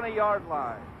the 20-yard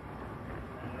line.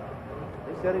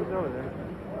 They said he's over there.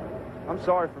 I'm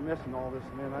sorry for missing all this,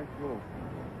 man. I had a little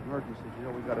emergency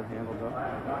deal we got it handled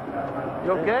up.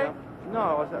 You okay?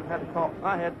 No,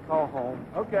 I had to call home.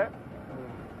 Okay.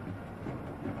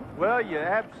 Well, you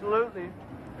absolutely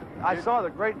I saw the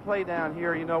great play down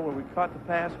here, you know, when we caught the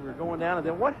pass, we were going down, and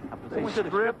then what happened? They Someone should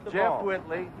have stripped stripped the Jeff ball.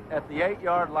 Whitley at the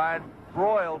 8-yard line.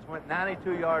 Broyles went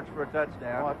 92 yards for a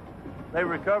touchdown. What? They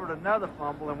recovered another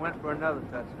fumble and went for another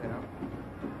touchdown.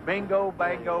 Bingo,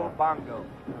 bango, bongo.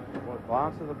 What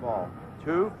bounce of the ball.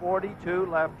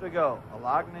 2:42 left to go.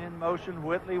 Alagna in motion.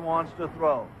 Whitley wants to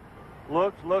throw.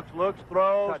 Looks,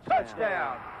 throws.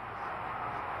 Touchdown.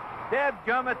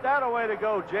 Dadgummit, that a way to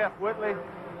go, Jeff Whitley.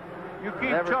 You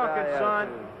keep Never chunking, die son.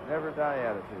 attitude. Never die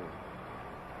attitude.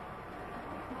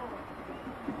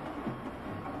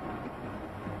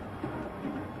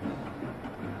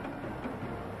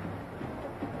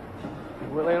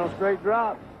 Whitley on a straight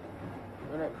drop.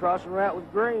 And that crossing route with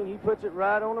Green, he puts it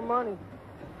right on the money.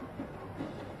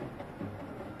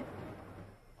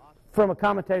 From a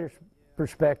commentator's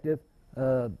perspective,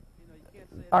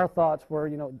 our thoughts were,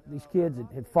 these kids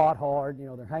had fought hard.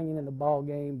 They're hanging in the ball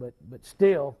game, but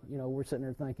still, we're sitting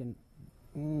there thinking,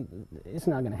 it's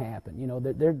not going to happen.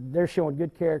 They're showing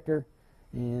good character,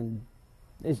 and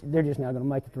they're just not going to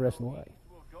make it the rest of the way.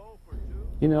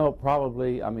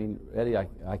 Probably, Eddie,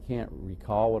 I can't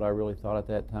recall what I really thought at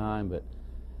that time, but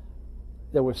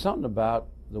there was something about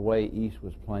the way East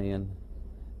was playing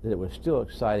that it was still an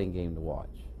exciting game to watch.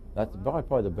 That's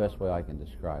probably the best way I can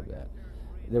describe that.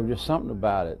 There was just something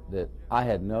about it that I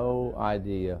had no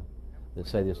idea that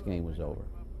say this game was over,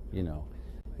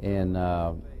 And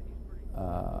I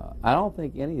don't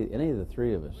think any of the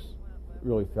three of us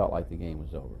really felt like the game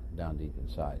was over down deep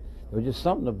inside. There was just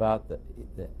something about the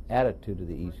attitude of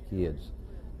the East kids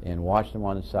and watching them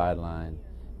on the sideline,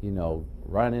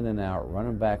 running in and out,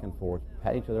 running back and forth,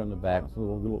 patting each other on the back.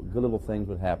 Good little things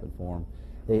would happen for them.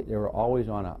 They were always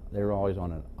on a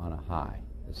high,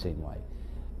 it seemed like.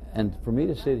 And for me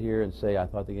to sit here and say I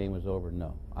thought the game was over,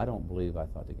 no, I don't believe I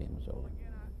thought the game was over.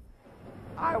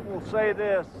 I will say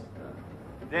this,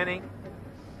 Denny,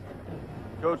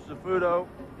 Coach Zafuto.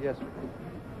 Yes, sir.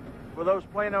 For those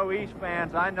Plano East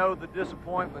fans, I know the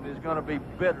disappointment is going to be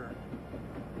bitter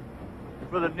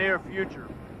for the near future.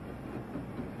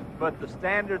 But the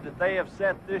standard that they have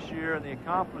set this year and the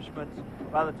accomplishments,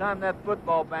 by the time that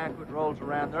football banquet rolls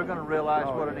around, they're going to realize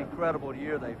what an incredible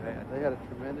year they've had. They had a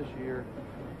tremendous year.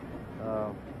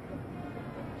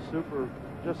 Super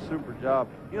job.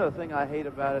 The thing I hate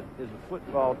about it is a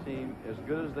football team, as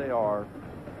good as they are,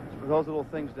 for those little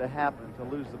things that happen to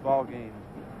lose the ball game,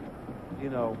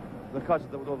 because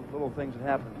of the little things that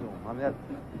happen to them.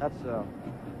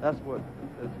 That's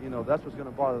what's going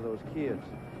to bother those kids.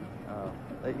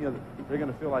 They're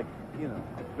going to feel like,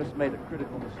 just made a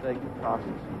critical mistake that cost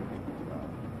us.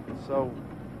 It's so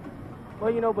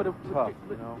tough,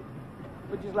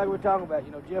 But just like we're talking about,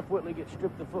 Jeff Whitley gets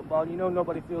stripped of football.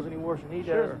 Nobody feels any worse than he does.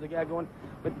 Sure. The guy going,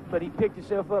 but he picked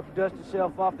himself up, dusted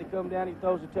himself off. They come down, he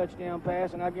throws a touchdown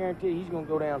pass, and I guarantee he's going to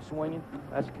go down swinging.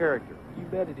 That's character. You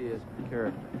bet it is.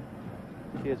 Character.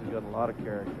 Kids have got a lot of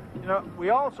character. We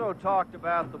also talked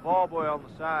about the ball boy on the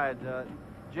side.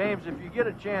 James, if you get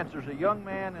a chance, there's a young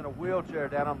man in a wheelchair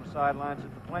down on the sidelines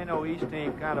that the Plano East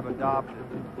team kind of adopted.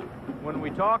 When we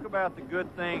talk about the good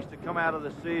things to come out of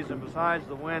the season, besides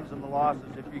the wins and the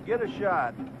losses, if you get a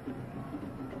shot,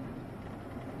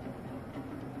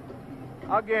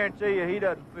 I'll guarantee you he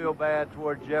doesn't feel bad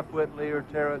toward Jeff Whitley or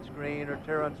Terrence Green or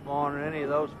Terrence Vaughn or any of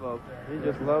those folks. He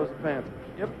just loves the Panthers.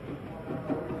 Yep.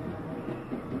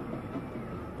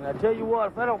 And I tell you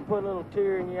what, if I don't put a little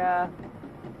tear in your eye,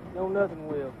 no, nothing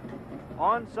will.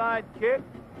 Onside kick.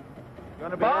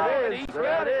 Going to be There it is. East There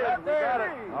got it is. Right We there. got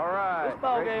it. All right. This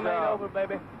ball Great game job. ain't over,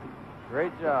 baby.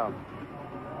 Great job.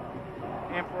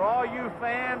 And for all you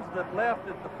fans that left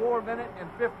at the 4-minute and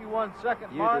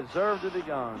 51-second You mark, deserve to be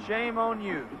gone. shame on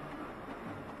you.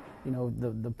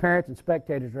 The parents and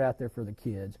spectators are out there for the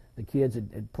kids. The kids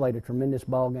had played a tremendous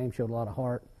ball game, showed a lot of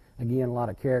heart, again, a lot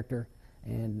of character.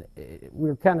 And we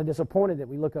were kind of disappointed that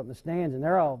we look up in the stands and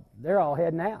they're all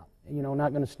heading out.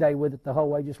 Not going to stay with it the whole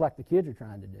way, just like the kids are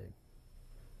trying to do.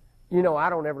 I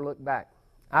don't ever look back.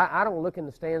 I don't look in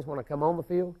the stands when I come on the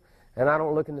field, and I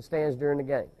don't look in the stands during the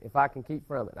game if I can keep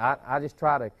from it. I just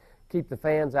try to keep the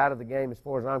fans out of the game as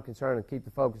far as I'm concerned and keep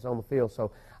the focus on the field.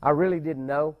 So I really didn't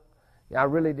know. I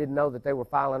really didn't know that they were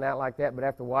filing out like that, but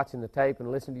after watching the tape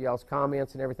and listening to y'all's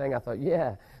comments and everything, I thought,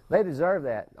 yeah, they deserve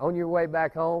that. On your way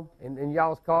back home in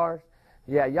y'all's cars,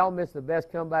 yeah, y'all missed the best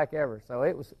comeback ever. So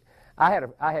it was, I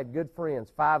had good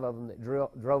friends, 5 of them that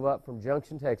drove up from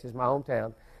Junction, Texas, my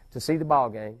hometown, to see the ball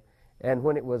game. And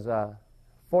when it was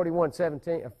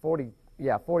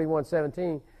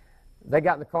 41-17, they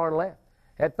got in the car and left.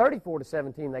 At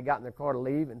 34-17, they got in their car to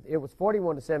leave, and it was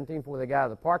 41-17 before they got out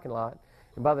of the parking lot.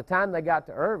 And by the time they got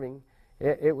to Irving,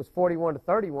 it was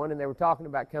 41-31, and they were talking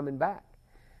about coming back.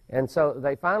 And so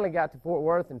they finally got to Fort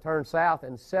Worth and turned south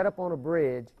and set up on a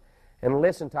bridge and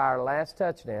listened to our last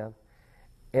touchdown,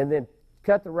 and then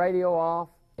cut the radio off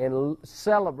and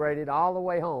celebrated all the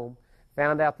way home.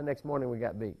 Found out the next morning we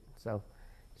got beat. So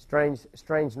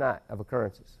strange night of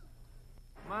occurrences.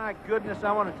 My goodness,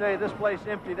 I want to tell you, this place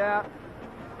emptied out.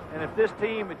 And if this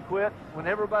team had quit when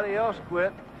everybody else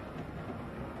quit,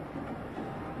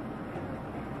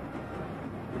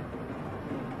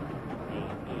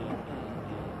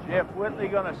 Jeff Whitley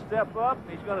going to step up.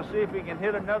 He's going to see if he can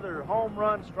hit another home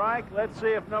run strike. Let's see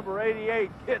if number 88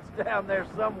 gets down there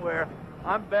somewhere.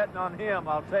 I'm betting on him,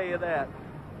 I'll tell you that.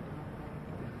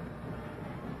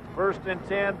 1st and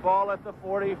 10, ball at the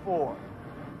 44.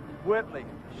 Whitley,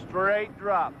 straight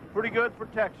drop. Pretty good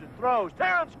protection. Throws.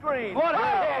 Terrence Green. What a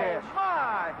catch. catch.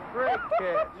 My, great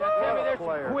catch. Now tell me there's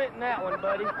player. some quitting that one,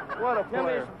 buddy. What a Tell me player.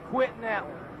 there's some quitting that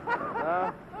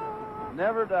one.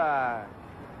 Never die.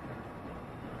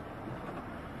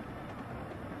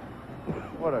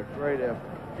 What a great effort.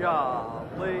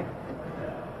 Golly.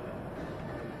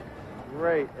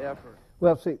 Great effort.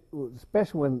 Well, see,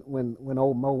 especially when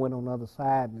old Mo went on the other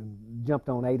side and jumped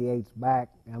on 88's back,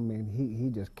 I mean, he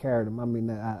just carried him. I mean,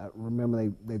 I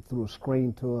remember they threw a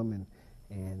screen to him,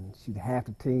 and half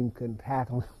the team couldn't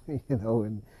tackle him, you know,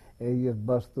 and he just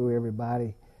bust through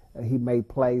everybody. He made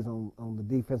plays on the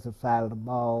defensive side of the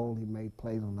ball. He made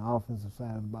plays on the offensive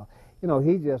side of the ball. You know,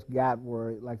 he just got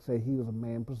where, like I say, he was a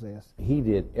man possessed. He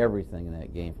did everything in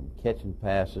that game, from catching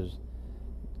passes,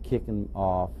 kicking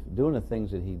off, doing the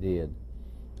things that he did.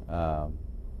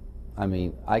 I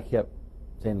mean, I kept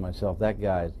saying to myself, that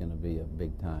guy is going to be a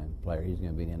big-time player. He's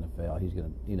going to be in the NFL. He's going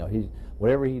to, you know,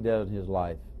 whatever he does in his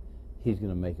life, he's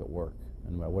going to make it work,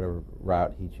 and whatever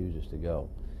route he chooses to go.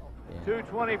 And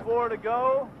 2:24 to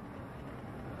go.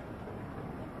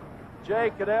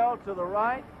 Jay Cadell to the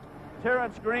right,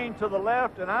 Terrence Green to the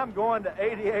left, and I'm going to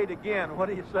 88 again. What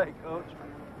do you say, Coach?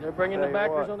 They're bringing the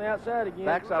backers on the outside again.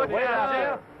 Backside. Look Way at out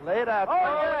that. there. Lay it out. Oh,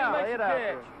 yeah. Lay it out Catch.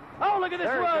 there. Oh, look at this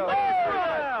There he run. goes.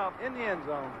 Yeah. In the end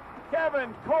zone.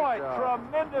 Kevin Coit, Good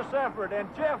job. tremendous effort. And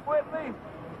Jeff Whitley,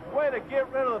 way to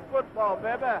get rid of the football,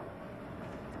 baby.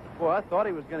 Boy, I thought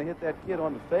he was going to hit that kid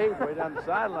on the fade way down the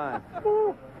sideline.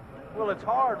 Well, it's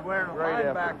hard wearing a Great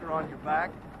linebacker effort. on your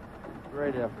back.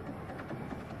 Great effort.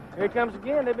 Here he comes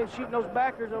again. They've been shooting those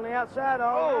backers on the outside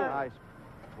all night. Nice.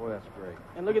 Boy, that's great.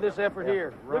 And look at this effort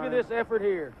here. Look at running. this effort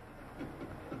here.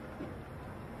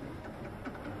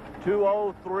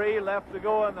 2:03 left to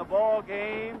go in the ball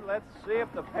game. Let's see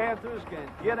if the Panthers can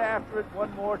get after it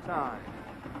one more time.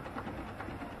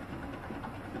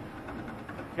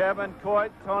 Kevin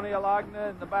Coit, Tony Alagna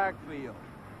in the backfield.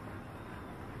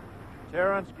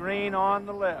 Terrence Green on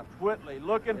the left. Whitley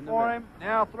looking In the for middle. him.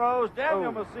 Now throws. Daniel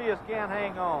Oh. Macias can't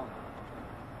hang on.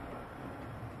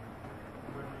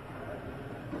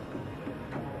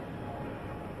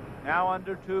 Now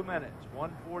under 2 minutes.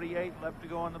 1:48 left to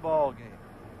go in the ball game.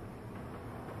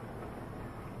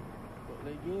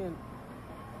 Whitley again.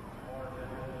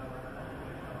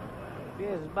 If he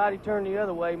has his body turned the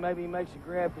other way, maybe he makes a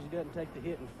grab because he doesn't take the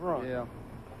hit in front. Yeah.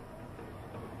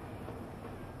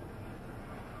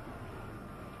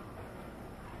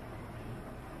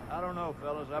 I don't know,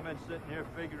 fellas. I've been sitting here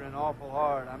figuring awful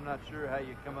hard. I'm not sure how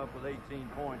you come up with 18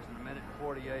 points in a minute and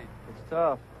 48. It's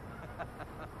tough.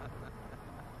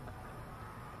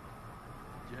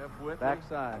 Jeff Whitley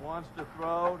Backside. wants to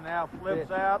throw, now flips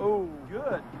Pitch. out. Ooh.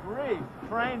 Good grief.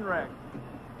 Train wreck.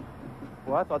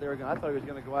 Well, I thought he was going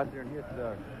to go out there and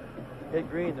hit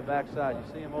Green in the backside. You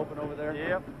see him open over there?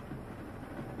 Yep.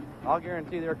 I'll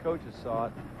guarantee their coaches saw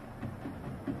it.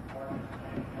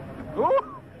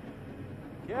 Ooh.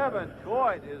 Kevin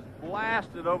Coit is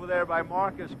blasted over there by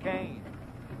Marcus Kane.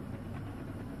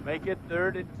 Make it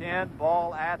 3rd and 10,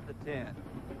 ball at the 10.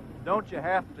 Don't you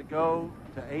have to go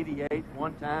to 88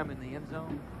 one time in the end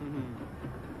zone?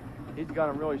 He's got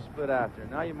him really split out there.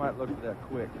 Now you might look for that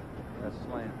quick, that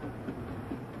slant.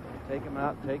 Take him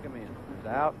out, take him in. He's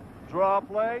out. Draw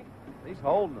play. He's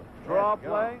holding him. Draw Dadgum.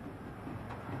 play.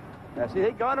 Now, see,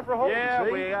 they got him for holding. Yeah,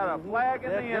 see? we got a flag in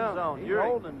the end Dadgum. zone. He's You're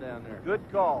holding him down there. Good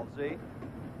call, Z.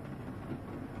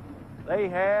 They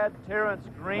had Terrence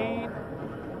Green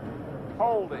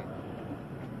holding.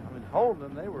 I mean, holding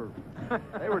him, they were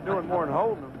doing more than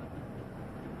holding him.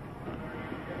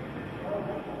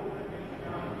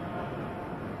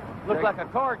 Looked like a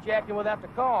carjacking without the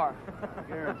car.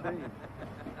 Guarantee.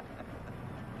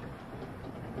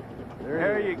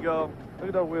 There you go. Look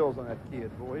at the wheels on that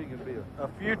kid, boy. He can be A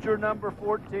future number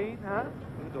 14, huh?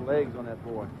 Look at the legs on that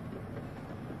boy.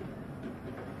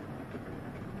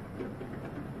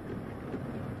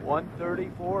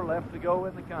 1:34 left to go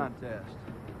in the contest.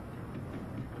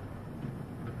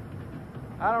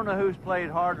 I don't know who's played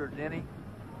harder, Denny,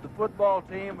 the football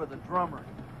team or the drummer.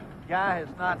 Guy has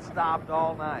not stopped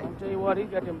all night. I'll tell you what, he's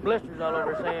got them blisters all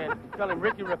over his hand. Call him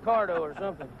Ricky Ricardo or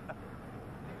something.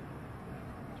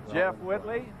 Jeff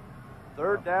Whitley,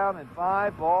 3rd down and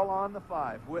 5, ball on the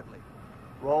 5. Whitley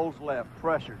rolls left,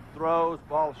 pressured, throws,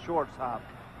 ball shorts hop.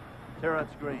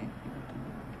 Terrence Green.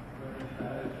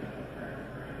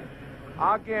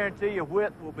 I'll guarantee you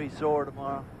Whit will be sore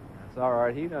tomorrow. It's all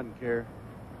right. He doesn't care.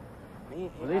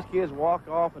 When these kids walk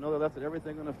off and know they left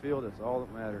everything on the field, it's all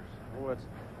that matters. Boy, it's,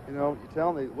 you know, you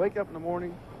tell them they wake up in the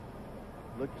morning,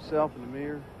 look yourself in the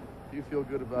mirror. If you feel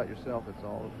good about yourself, that's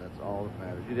all that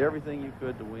matters. You did everything you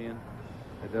could to win.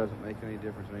 It doesn't make any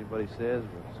difference what anybody says,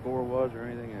 what the score was, or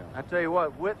anything else. I tell you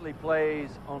what, Whitley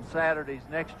plays on Saturdays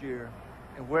next year,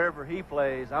 and wherever he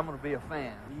plays, I'm going to be a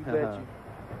fan. You bet you.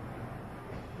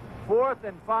 4th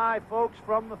and 5, folks,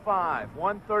 from the 5.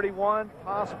 1:31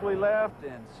 possibly left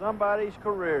in somebody's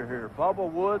career here.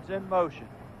 Bubba Woods in motion.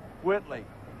 Whitley.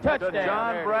 Touchdown. To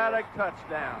John Braddock,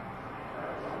 touchdown.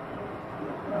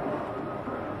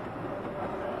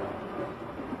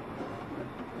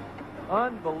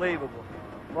 Unbelievable.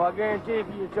 Well, I guarantee if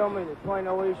you told me that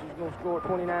Plano East is going to score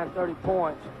 29, 30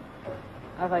 points,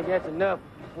 I think that's enough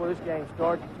before this game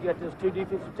starts. You got those 2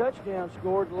 defensive touchdowns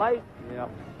scored late. Yeah.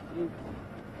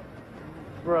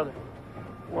 Brother.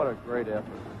 What a great effort.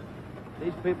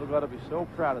 These people got to be so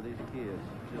proud of these kids.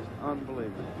 Just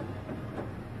unbelievable.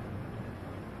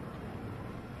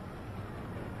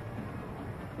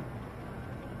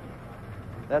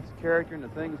 That's character and the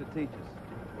things it teaches.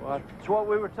 What? It's what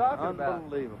we were talking about.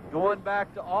 Unbelievable. Going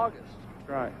back to August. That's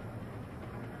right.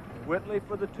 Whitley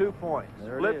for the 2 points.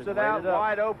 There Flips it out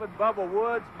wide open. Bubba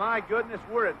Woods. My goodness,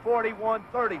 we're at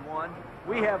 41-31.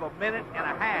 We have a minute and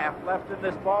a half left in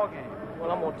this ball game.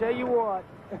 Well, I'm going to tell you what.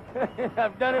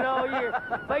 I've done it all year.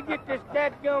 If they get this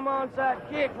dadgum onside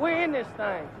kick, we in this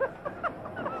thing.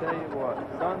 I'll tell you what.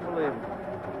 It's unbelievable.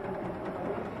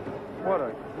 What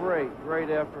a great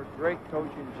effort. Great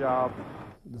coaching job.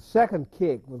 The second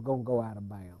kick was going to go out of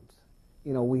bounds.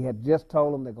 You know, we had just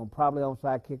told them they're going to probably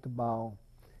onside kick the ball.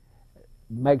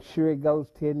 Make sure it goes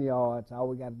 10 yards. All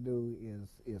we got to do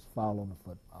is fall on the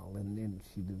football, and then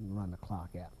she didn't run the clock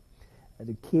out.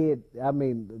 The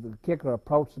kicker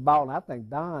approached the ball, and I think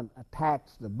Don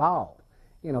attacks the ball.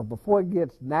 You know, before it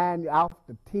gets 9 off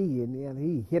the tee, and then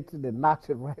he hits it and knocks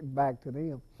it right back to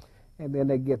them, and then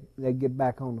they get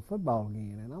back on the football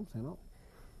again. And I'm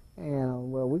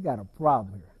saying, well, we got a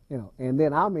problem here. You know, and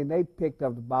then they picked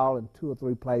up the ball in 2 or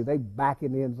 3 plays. They back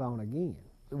in the end zone again.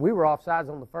 We were offsides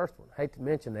on the first one. Hate to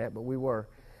mention that, but we were.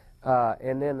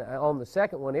 And then on the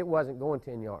second one, it wasn't going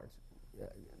 10 yards.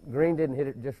 Green didn't hit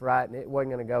it just right, and it wasn't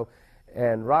going to go.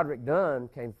 And Roderick Dunn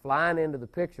came flying into the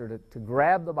picture to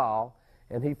grab the ball,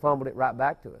 and he fumbled it right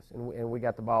back to us, and we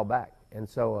got the ball back. And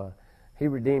so he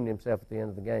redeemed himself at the end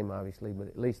of the game, obviously, but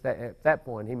at least at that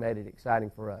point, he made it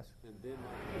exciting for us.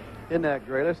 Isn't that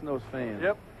great? Listen to those fans.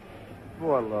 Yep.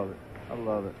 Boy, I love it. I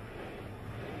love it.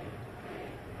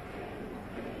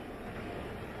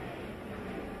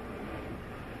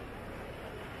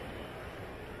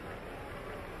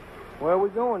 Where are we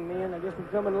going, men? I guess we're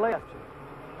coming left.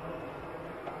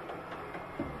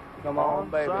 Come on,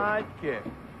 baby. Side kick.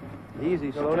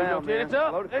 Easy, slow down, man. It's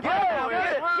up. Slow It's down.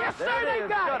 Yes, sir, they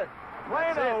got it.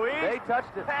 Plano East. They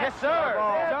touched it. Yes, sir.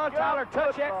 John Tyler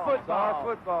touched that football. Our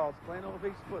footballs. Plano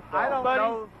East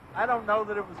football. I don't know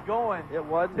that it was going. It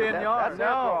wasn't 10 yards. That's their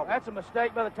problem. That's a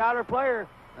mistake by the Tyler player.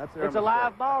 That's their It's a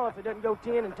live ball if it doesn't go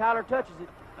 10 and Tyler touches it.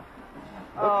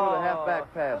 Look for the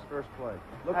halfback pass, first play.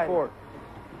 Look for it.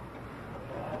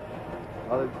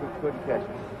 Oh, they couldn't catch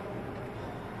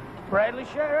it. Bradley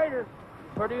Schrader,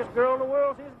 prettiest girl in the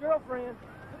world's his girlfriend.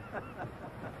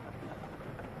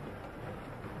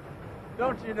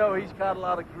 Don't you know he's got a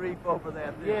lot of grief over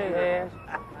that this Yeah, he year?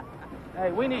 has.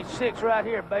 Hey, we need 6 right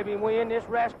here, baby, and we in this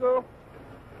rascal.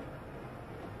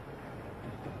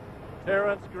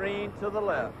 Terrence Green to the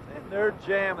left, and they're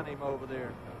jamming him over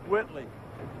there. Whitley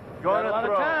going Got a lot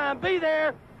to of throw. time. Be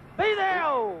there. Be there.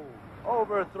 Oh.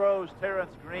 Overthrows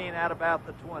Terrence Green at about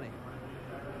the 20.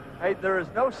 Hey, there is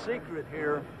no secret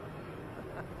here.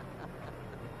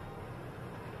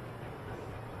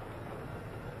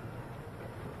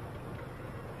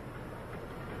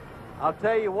 I'll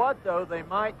tell you what, though, they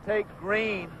might take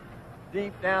Green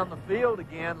deep down the field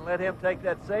again and let him take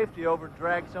that safety over and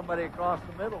drag somebody across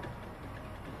the middle.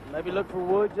 Maybe look for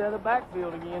Woods out of the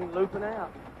backfield again, looping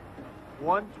out.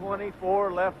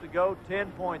 1:24 left to go,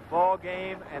 10-point ball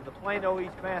game, and the Plano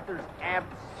East Panthers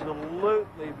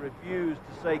absolutely refuse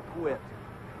to say quit.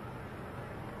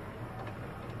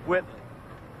 Whitley.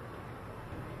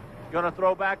 Going to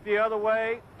throw back the other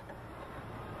way.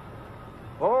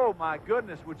 Oh, my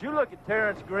goodness. Would you look at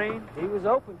Terrence Green? He was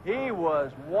open. He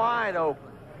was wide open.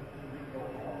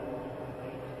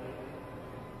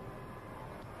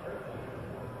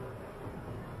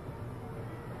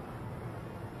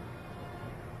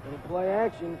 And play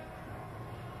action.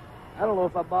 I don't know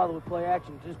if I bother with play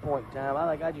action at this point in time.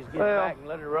 I think I just get back and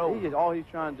let it roll. All he's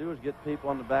trying to do is get people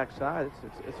on the backside.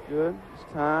 It's good.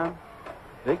 It's time.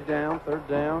 Big down, third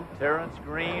down. Terrence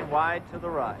Green wide to the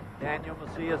right. Daniel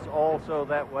Macias also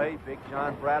that way. Big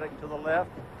John Braddock to the left.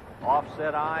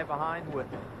 Offset eye behind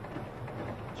Whitley.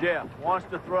 Jeff wants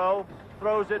to throw.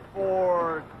 Throws it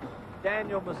for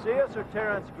Daniel Macias or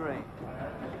Terrence Green.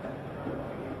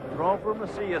 Thrown for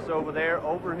Macias over there,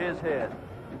 over his head.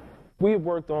 We've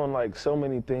worked on like so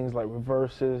many things like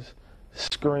reverses,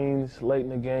 screens late in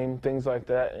the game, things like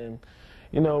that. And,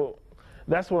 you know,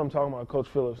 that's what I'm talking about, Coach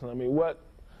Phillips. I mean, what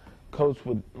coach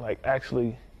would like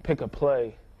actually pick a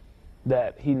play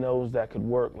that he knows that could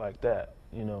work like that,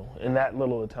 you know, in that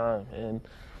little a time? And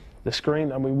the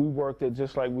screen, I mean, we worked it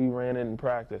just like we ran it in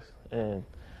practice. And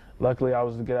luckily I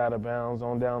was to get out of bounds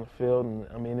on down the field. And,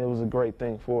 I mean, it was a great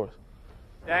thing for us.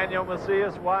 Daniel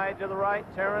Macias wide to the right,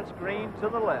 Terrence Green to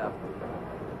the left.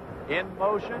 In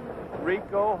motion,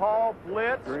 Rico Hall,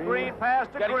 blitz, screen pass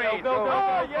to Green. Go,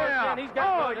 oh, yeah. He's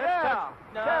got oh, yeah.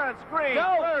 Terrence Green,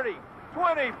 30,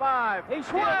 25, He's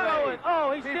still 20, going.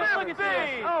 Oh, he's still, 15. look at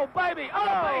this. Oh, baby.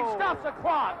 Oh, he stops the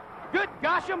clock. Good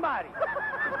gosh almighty.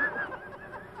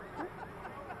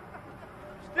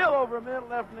 Still over a minute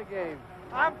left in the game.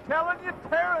 I'm telling you,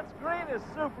 Terrence Green is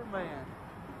Superman.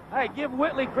 Hey, give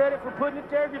Whitley credit for putting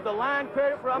it there. Give the line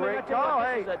credit for, I mean, I tell you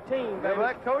what, this is a team, Give baby.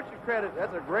 that coach credit.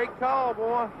 That's a great call,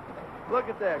 boy. Look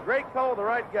at that. Great call, the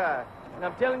right guy. And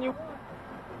I'm telling you,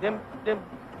 them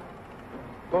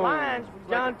Boom. lines from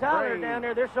John Tyler down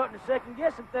there, they're starting to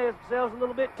second-guess themselves a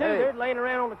little bit, too. Hey. They're laying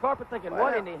around on the carpet thinking,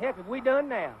 what in the heck have we done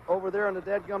now? Over there on the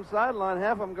dadgum sideline,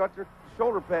 half of them got their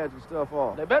shoulder pads and stuff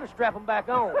off. They better strap them back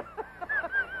on.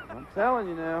 I'm telling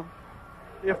you now.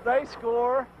 If they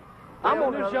score, I'm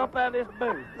going to jump out of this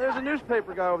booth. There's a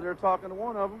newspaper guy over there talking to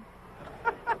one of them.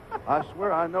 I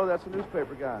swear, I know that's a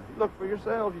newspaper guy. Look for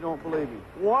yourselves, you don't believe me.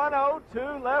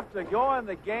 1:02 left to go in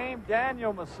the game.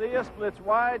 Daniel Macias splits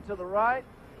wide to the right.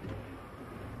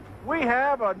 We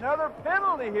have another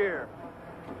penalty here.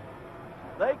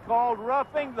 They called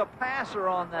roughing the passer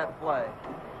on that play.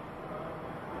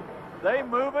 They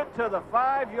move it to the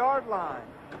 5-yard line.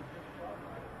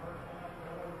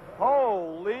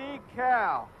 Holy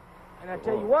cow. And I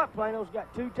tell you what, Plano's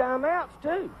got 2 timeouts,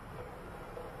 too.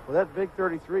 Well, that big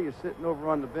 33 is sitting over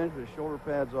on the bench with his shoulder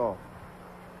pads off.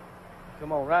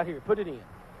 Come on, right here. Put it in.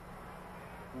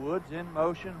 Woods in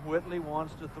motion. Whitley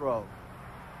wants to throw.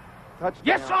 Touchdown.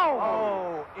 Yes, sir!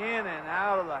 Oh, in and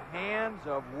out of the hands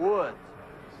of Woods.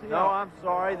 No, I'm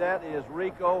sorry. That is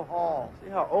Rico Hall. See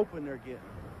how open they're getting.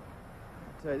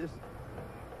 I tell you, this.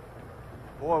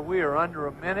 Boy, we are under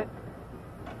a minute.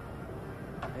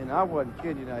 And I wasn't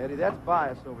kidding you now, Eddie. That's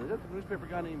Bias over there. Is that the newspaper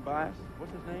guy named Bias?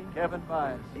 What's his name? Kevin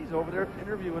Bias. He's over there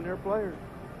interviewing their players.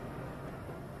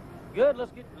 Good. Let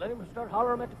him start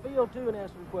hollering them at the field, too, and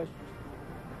ask some questions.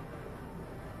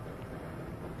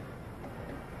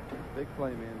 Big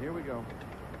play, man. Here we go.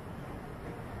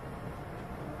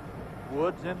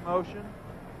 Woods in motion.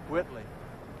 Whitley.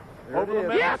 There Over the it is.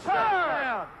 middle. Yes, sir!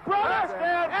 Touchdown.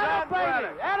 Touchdown, John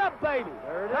Braddock. Atta baby.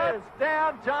 There it is.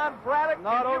 Touchdown, John Braddock.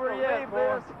 Not Can you over yet, believe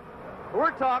this? boys. We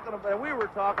were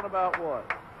talking about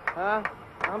what? Huh?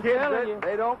 I'm Kids, telling you.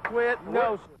 they don't quit.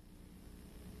 No, sir.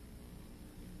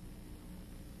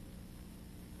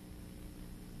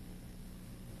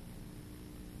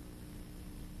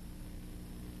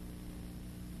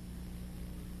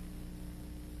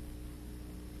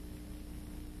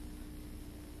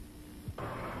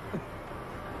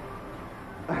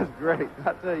 That's great.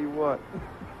 I tell you what.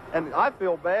 And I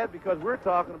feel bad because we're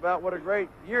talking about what a great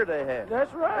year they had.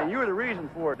 That's right. And you were the reason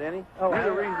for it, Denny. Oh, You're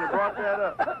the reason that brought that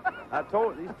up. I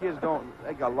told you, these kids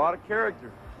they got a lot of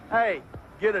character. Hey,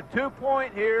 get a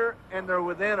 2-point here, and they're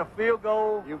within a field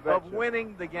goal You betcha. of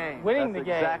winning the game. Winning That's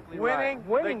the game. exactly right.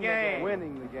 Winning the the game. game.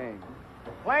 Winning the game.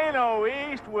 Plano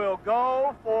East will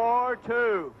go for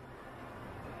 2.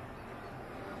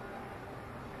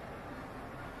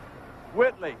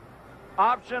 Whitley.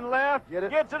 Option left. Get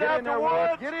it. Gets it Get out in to there,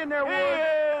 Woods. Woods. Get in there, He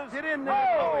Woods. is. Get in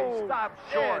there. Oh, he stopped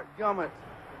short. Gummit.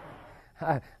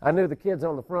 I knew the kids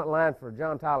on the front line for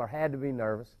John Tyler had to be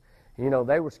nervous. You know,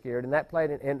 they were scared, and that played,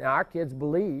 and our kids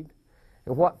believed.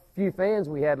 And what few fans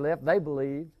we had left, they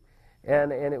believed.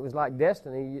 And it was like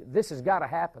destiny. This has got to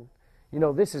happen. You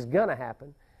know, this is going to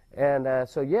happen. And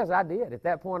so, yes, I did. At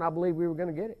that point, I believed we were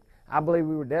going to get it. I believed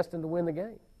we were destined to win the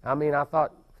game. I mean, I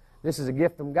thought, this is a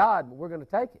gift from God, but we're going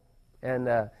to take it.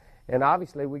 And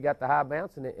obviously, we got the high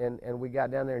bounce, and we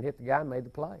got down there and hit the guy and made the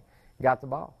play, got the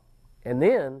ball. And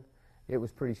then it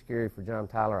was pretty scary for John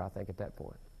Tyler, I think, at that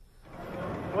point.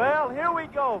 Well, here we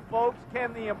go, folks.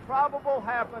 Can the improbable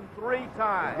happen 3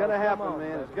 times? It's going to happen,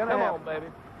 man. It's going to happen. Come on,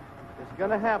 baby. It's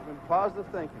going to happen. Positive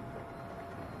thinking.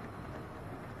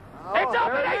 It's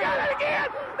open. They got it again.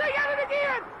 They got it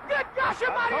again. Good gosh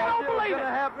almighty, I don't believe it.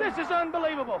 This is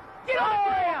unbelievable. Get on the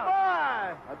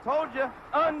ground. I told you.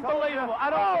 Unbelievable. I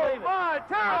don't believe it. My,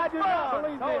 Terrence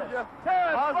Bond. Told you.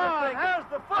 Terrence Bond has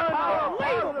the football.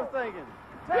 Positive thinking.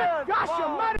 Good gosh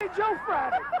almighty, Joe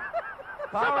Friday.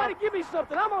 Somebody give me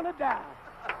something. I'm on a dive.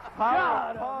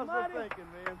 Positive thinking,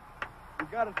 man. You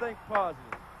got to think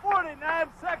positive. 49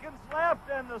 seconds left,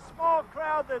 and the small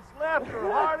crowd that's left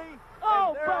are hardy,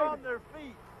 and they're on their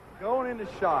feet. Going into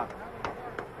shock.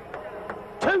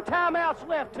 2 timeouts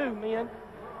left, too, men.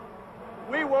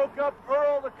 We woke up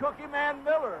Earl the Cookie Man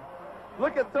Miller.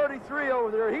 Look at 33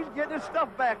 over there. He's getting his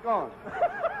stuff back on.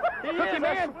 Cookie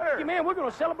Man, we're going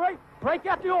to celebrate. Break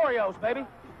out the Oreos, baby.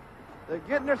 They're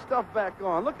getting their stuff back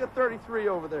on. Look at 33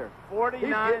 over there. 49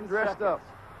 He's getting dressed seconds. up.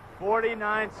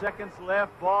 49 seconds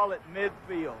left, ball at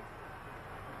midfield.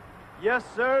 Yes,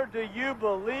 sir, do you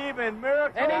believe in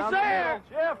miracles? And he's there.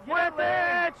 Jeff Whitley.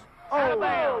 Out of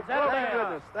bounds. Out of Thank bounds.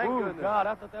 goodness. Thank goodness. God,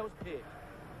 I thought that was picked.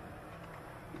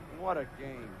 What a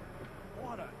game.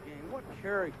 What a game. What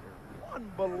character.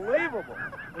 Unbelievable.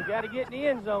 We got to get in the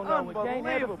end zone, though. We can't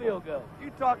have a field goal.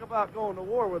 You talk about going to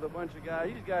war with a bunch of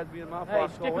guys. These guys be in my foxhole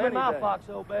stick them in my day.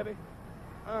 foxhole, baby.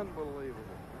 Unbelievable.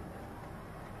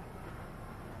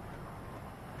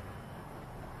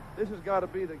 This has got to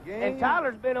be the game. And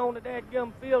Tyler's been on the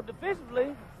dadgum field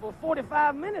defensively for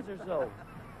 45 minutes or so.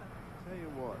 Tell you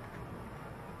what.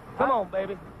 Come on,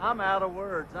 baby. I'm out of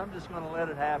words. I'm just going to let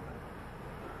it happen.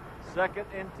 2nd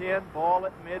and 10, ball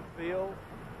at midfield.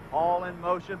 All in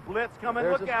motion. Blitz coming.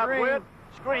 There's Look a out, screen. Blitz.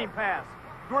 Screen pass.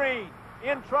 Green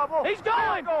in trouble. He's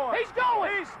going. He's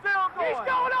going. He's still going. He's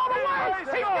going all the way. He's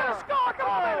going to score. Come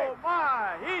on, baby. Oh,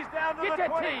 my. He's down to Get the that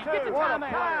 22. tee. Get the What a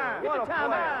timeout. time. Get What the a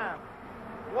timeout.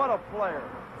 What a player.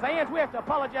 Fans, we have to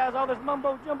apologize all this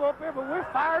mumbo-jumbo up here, but we're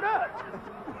fired up.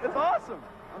 It's awesome.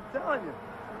 I'm telling you.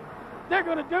 They're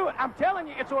going to do it. I'm telling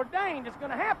you, it's ordained. It's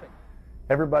going to happen.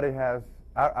 Everybody has.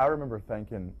 I remember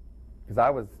thinking, because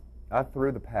I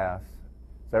threw the pass,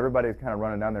 so everybody's kind of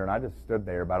running down there, and I just stood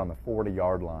there about on the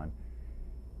 40-yard line.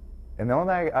 And the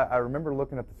only thing I remember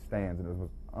looking at the stands, and it was the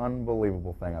most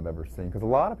unbelievable thing I've ever seen, because a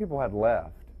lot of people had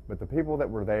left, but the people that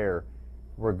were there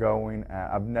were going.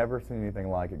 I've never seen anything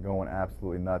like it, going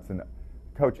absolutely nuts. And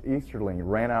Coach Easterling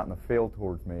ran out in the field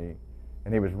towards me,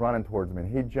 and he was running towards me,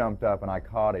 and he jumped up, and I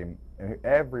caught him, and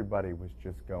everybody was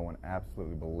just going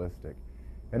absolutely ballistic.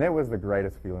 And it was the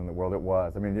greatest feeling in the world. It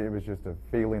was. I mean, it was just a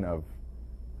feeling of,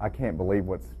 I can't believe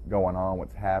what's going on,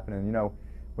 what's happening. You know,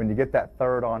 when you get that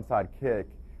third onside kick,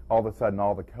 all of a sudden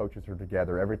all the coaches are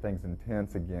together. Everything's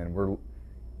intense again.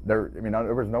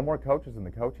 There was no more coaches in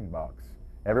the coaching box.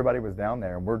 Everybody was down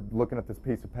there, and we're looking at this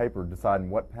piece of paper deciding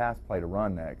what pass play to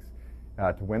run next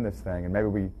to win this thing. And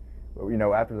maybe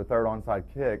after the third onside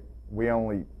kick, we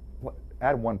only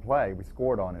had one play. We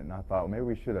scored on it, and I thought, well, maybe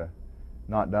we should have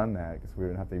not done that because we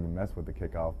didn't have to even mess with the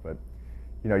kickoff. But,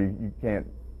 you can't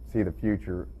see the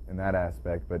future in that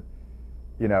aspect. But,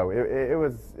 it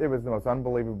was the most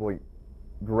unbelievably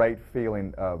great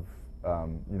feeling of,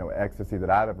 ecstasy that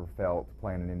I've ever felt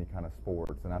playing in any kind of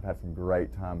sports. And I've had some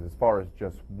great times as far as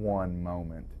just one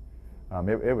moment.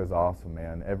 It was awesome,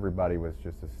 man. Everybody was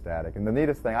just ecstatic. And the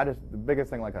neatest thing, the biggest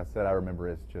thing, like I said, I remember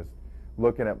is just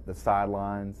looking at the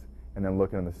sidelines and then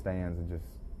looking in the stands and just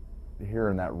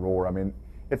hearing that roar. I mean,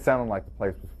 it sounded like the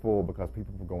place was full because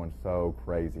people were going so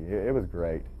crazy. It was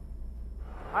great.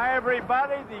 Hi,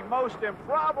 everybody. The most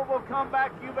improbable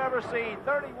comeback you've ever seen.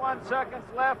 31 seconds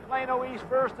left. Plano East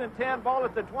 1st and 10. Ball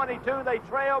at the 22. They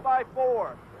trail by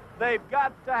 4. They've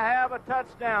got to have a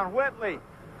touchdown. Whitley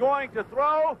going to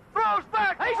throw. Throws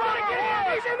back. He's going to get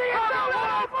in. He's in the end zone.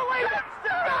 I don't believe it.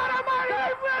 God Almighty,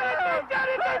 they've done it. They've done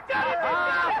it. They've done it.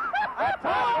 They've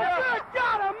done it. Good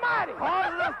God Almighty.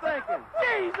 Positive thinking.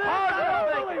 Jesus. I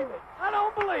don't believe it. I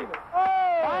don't believe it.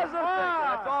 Positive thinking.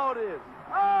 That's all it is.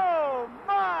 Oh,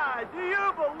 my. Do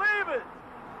you believe it?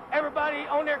 Everybody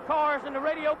on their cars and the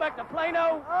radio back to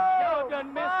Plano, y'all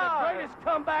done missed the greatest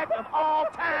comeback of all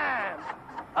time.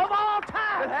 Of all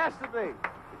time. It has to be.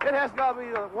 It has got to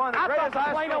be the one of the I thought greatest the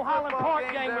high Plano school Highland football Park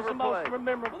games game was ever the most played.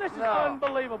 memorable. This is No.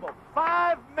 unbelievable.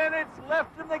 5 minutes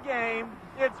left in the game.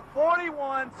 It's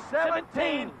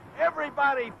 41-17.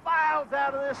 Everybody files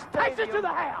out of this stadium. Takes us to the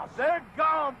house. They're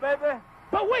gone, baby.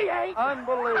 But we ain't.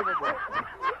 Unbelievable.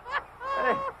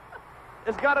 Hey,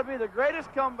 it's got to be the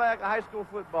greatest comeback of high school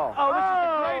football. Oh, this is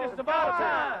the greatest of all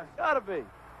time. Got to be.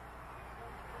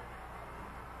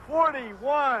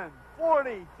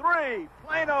 41-43.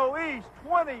 Plano East,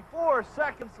 24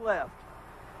 seconds left.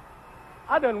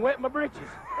 I done wet my britches.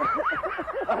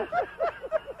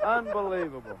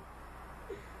 Unbelievable.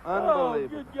 Oh,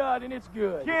 Unbelievable. good God, and it's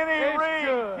good. Kenny It's Reed,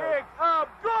 good. kick up,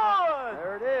 good.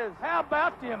 There it is. How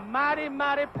about them mighty,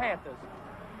 mighty Panthers?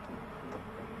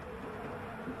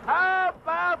 How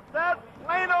about that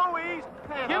Plano East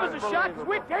Panthers? Give us a shot because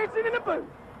we're dancing in the booth.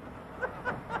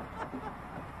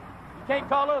 You can't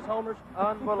call us homers.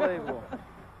 Unbelievable.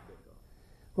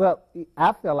 Well,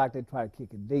 I feel like they try to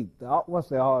kick it deep. What's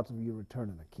the odds of you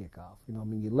returning a kickoff? You know, I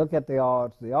mean, you look at the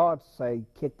odds say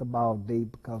kick the ball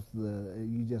deep because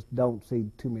you just don't see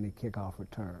too many kickoff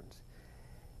returns.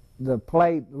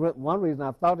 One reason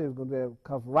I thought it was going to be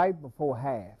because right before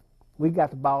half, we got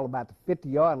the ball about the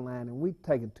 50-yard line, and we'd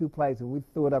taken two plays, and we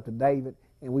threw it up to David,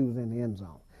 and we was in the end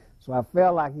zone. So I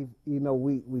felt like,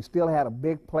 we still had a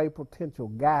big play potential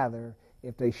guy there.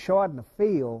 If they shortened the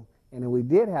field, and if we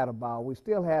did have the ball, we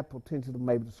still had potential to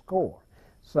maybe score.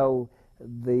 So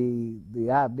the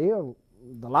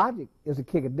logic is to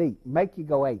kick it deep, make you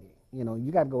go 80. You know,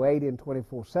 you got to go 80 in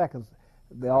 24 seconds.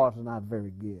 The odds are not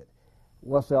very good.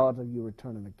 What's the odds of you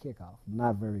returning a kickoff?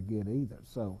 Not very good either.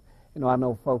 So, I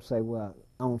know folks say, well,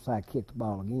 onside kick the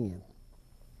ball again.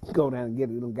 Go down and get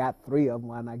it. You got 3 of them.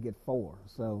 Why not get 4?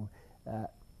 So,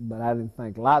 but I didn't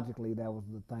think logically that was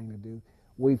the thing to do.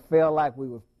 We felt like we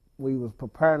was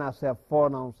preparing ourselves for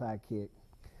an onside kick,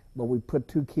 but we put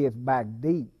 2 kids back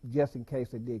deep just in case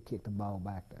they did kick the ball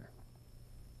back there.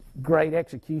 Great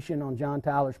execution on John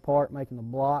Tyler's part, making the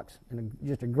blocks, and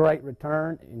just a great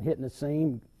return and hitting the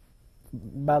seam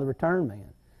by the return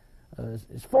man.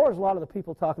 As far as a lot of the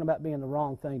people talking about being the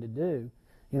wrong thing to do,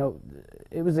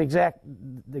 it was the exact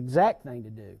thing to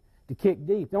do, to kick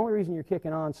deep. The only reason you're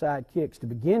kicking onside kicks to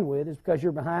begin with is because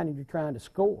you're behind and you're trying to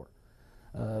score.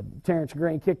 Terrence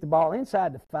Green kicked the ball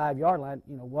inside the 5-yard line.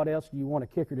 What else do you want a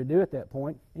kicker to do at that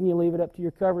point? And you leave it up to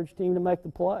your coverage team to make the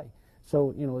play.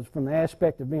 So, it's from the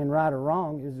aspect of being right or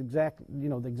wrong is the exact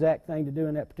thing to do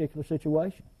in that particular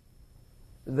situation.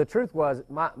 The truth was,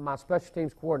 my special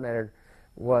teams coordinator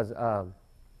was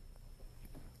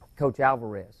Coach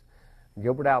Alvarez,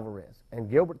 Gilbert Alvarez. And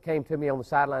Gilbert came to me on the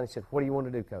sideline and said, "What do you want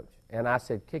to do, Coach?" And I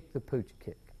said, "Kick the pooch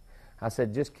kick." I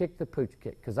said, "Just kick the pooch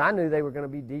kick," because I knew they were going to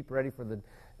be deep, ready for the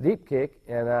deep kick,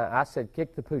 and I said,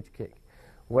 "Kick the pooch kick."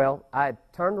 Well, I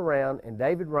turned around, and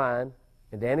David Ryan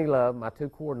and Danny Love, my 2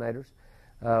 coordinators,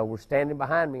 were standing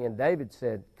behind me, and David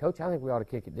said, "Coach, I think we ought to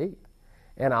kick it deep."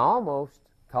 And I almost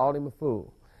called him a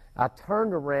fool. I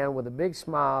turned around with a big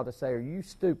smile to say, "Are you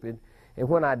stupid?" And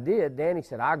when I did, Danny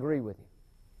said, "I agree with him."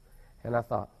 And I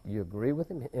thought, "You agree with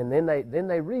him?" And then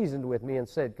they reasoned with me and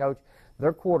said, "Coach,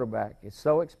 their quarterback is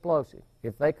so explosive.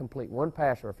 If they complete 1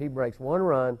 pass or if he breaks 1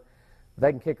 run,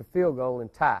 they can kick a field goal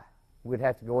and tie. We'd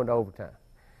have to go into overtime."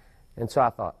 And so I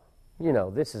thought,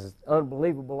 this is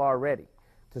unbelievable already.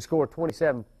 To score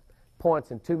 27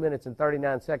 points in 2 minutes and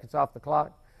 39 seconds off the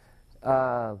clock,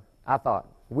 I thought,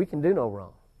 we can do no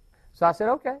wrong. So I said,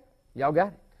 "Okay, y'all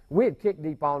got it." We had kicked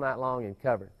deep all night long and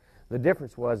covered. The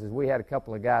difference was we had a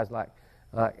couple of guys like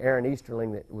Aaron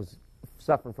Easterling that was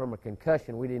suffering from a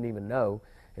concussion we didn't even know,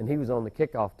 and he was on the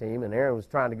kickoff team, and Aaron was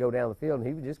trying to go down the field, and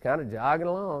he was just kind of jogging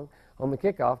along on the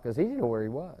kickoff because he didn't know where he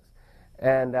was.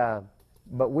 And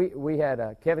but we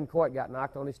had Kevin Coit got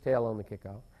knocked on his tail on the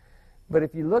kickoff. But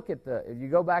if you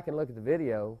go back and look at the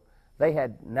video, they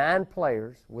had 9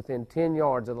 players within 10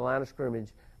 yards of the line of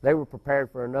scrimmage. They were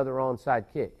prepared for another onside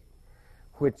kick,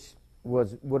 which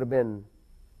would have been,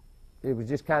 it was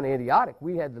just kind of idiotic.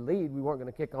 We had the lead. We weren't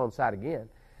going to kick onside again.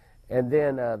 And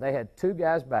then they had 2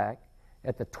 guys back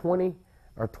at the 20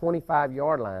 or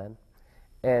 25-yard line,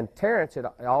 and Terrence had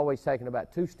always taken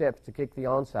about 2 steps to kick the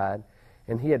onside,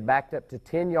 and he had backed up to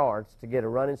 10 yards to get a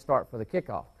running start for the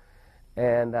kickoff.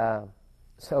 And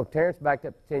so Terrence backed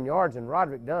up to 10 yards, and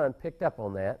Roderick Dunn picked up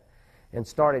on that and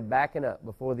started backing up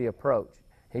before the approach.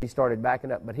 He started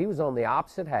backing up, but he was on the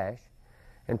opposite hash,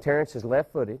 and Terrence is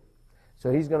left-footed,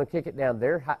 so he's going to kick it down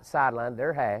their sideline,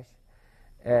 their hash,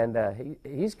 and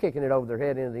he's kicking it over their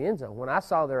head into the end zone. When I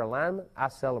saw their alignment, I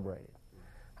celebrated.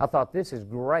 I thought, this is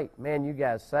great. Man, you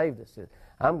guys saved us.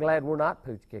 I'm glad we're not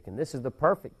pooch kicking. This is the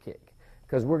perfect kick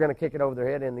because we're going to kick it over their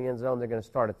head in the end zone. They're going to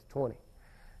start at the 20.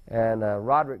 And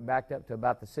Roderick backed up to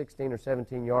about the 16 or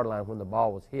 17-yard line when the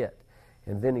ball was hit.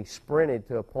 And then he sprinted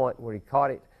to a point where he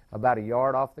caught it about a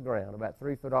yard off the ground, about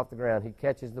 3 foot off the ground. He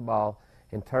catches the ball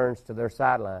and turns to their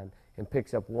sideline and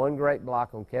picks up one great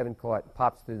block on Kevin Coit and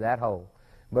pops through that hole.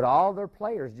 But all their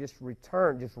players just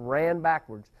ran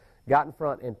backwards, got in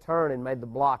front and turned and made the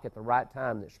block at the right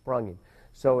time that sprung him.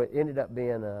 So it ended up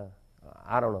being,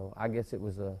 I don't know, I guess it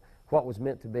was what was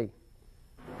meant to be.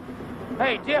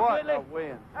 Hey, Jeff What Whitley. a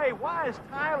win. Hey, why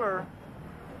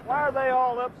are they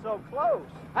all up so close?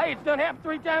 Hey, it's done happened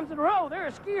 3 times in a row.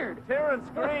 They're scared. Terrence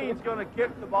Green's going to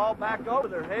kick the ball back over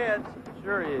their heads.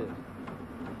 Sure he is.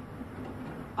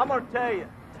 I'm going to tell you,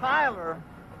 Tyler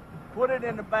put it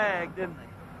in the bag, didn't they?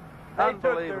 They took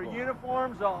their Unbelievable.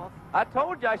 uniforms off. I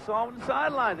told you I saw him on the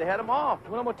sideline. They had him off.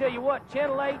 Well, I'm going to tell you what,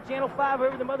 Channel 8, Channel 5,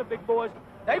 whoever them other big boys,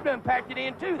 they've done packed it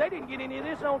in, too. They didn't get any of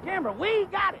this on camera. We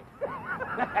got it.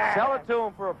 Sell it to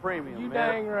him for a premium, You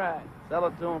man. dang right. Sell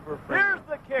it to him for a premium. Here's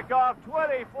the kickoff,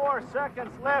 24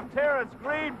 seconds left. Terrence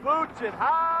Green boots it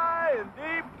high and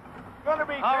deep. Going to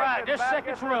be All right, taken just back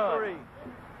seconds at the run. 3.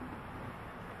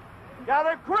 Got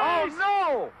a crease. Oh,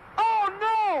 no! Oh,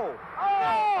 no!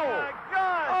 Oh, No! my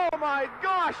God! Oh, my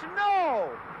gosh, no!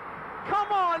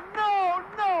 Come on, no,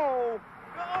 no!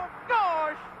 Oh,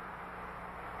 gosh!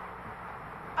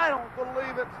 I don't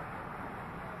believe it.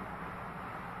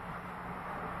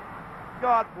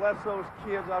 God bless those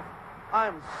kids.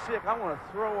 I'm sick. I want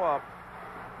to throw up.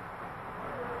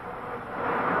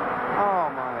 Oh,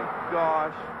 my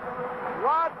gosh.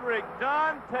 Roderick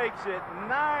Dunn takes it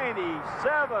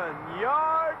 97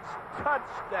 yards,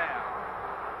 touchdown.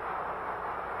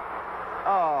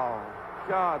 Oh,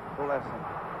 God bless him.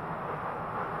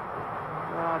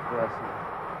 God bless him.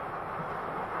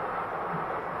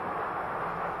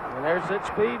 And there's that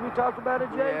speed we talked about at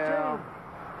JT. Yeah.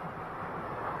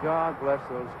 God bless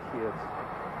those kids.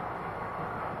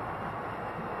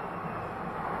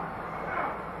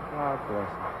 God bless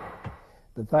them.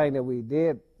 The thing that we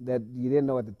did that you didn't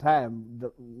know at the time,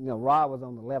 Rod was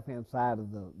on the left-hand side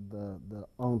of the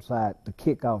onside, the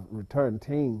kickoff return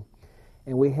team,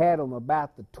 and we had him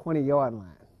about the 20-yard line.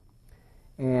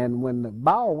 And when the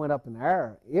ball went up in the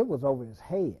air, it was over his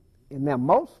head. And now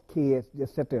most kids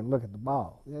just sit there and look at the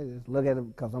ball. They just look at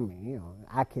it because,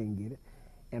 I can't get it.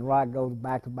 And Rod goes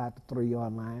back to about the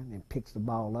 3-yard line and picks the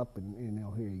ball up, and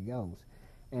here he goes.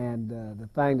 And the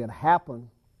thing that happened,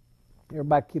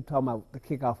 everybody keep talking about the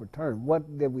kickoff return.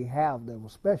 What did we have that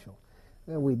was special?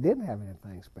 Well, we didn't have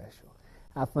anything special.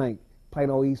 I think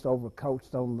Plano East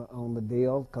overcoached on the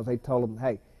deal because they told them,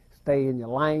 hey, stay in your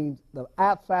lanes. The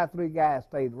outside 3 guys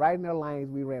stayed right in their lanes.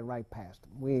 We ran right past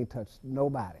them. We ain't touched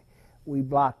nobody. We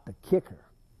blocked the kicker.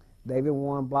 David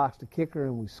Warren blocks the kicker,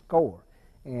 and we score.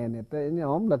 And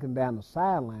I'm looking down the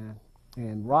sideline,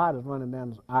 and Rod is running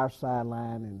down our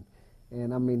sideline,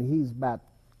 and he's about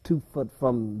 2 foot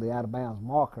from the out of bounds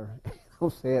marker. I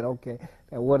said, okay,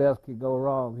 now what else could go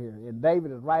wrong here? And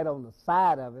David is right on the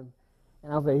side of him,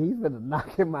 and I said, he's going to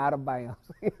knock him out of bounds.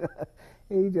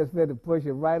 He just going to push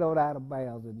him right on out of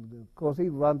bounds. And of course, he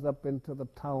runs up into the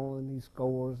tunnel and he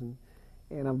scores, and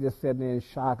I'm just sitting there in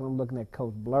shock, and I'm looking at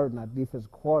Coach Blurton, our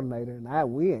defensive coordinator,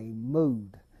 and we ain't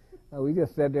moved. We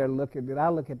just sat there looking. I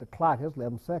look at the clock. There's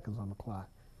 11 seconds on the clock.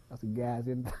 I said, guys,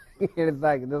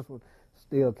 anything, this one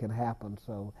still can happen.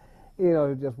 So,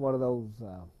 it's just one of those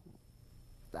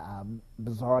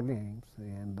bizarre games,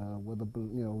 and with a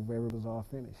very bizarre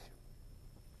finish.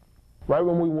 Right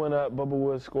when we went up, Bubba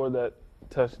Woods scored that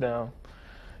touchdown.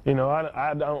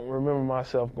 I don't remember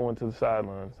myself going to the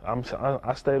sidelines.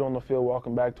 I stayed on the field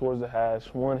walking back towards the hash,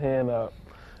 one hand up,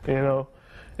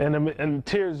 and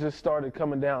tears just started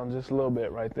coming down just a little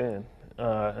bit right then.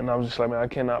 And I was just like, man, I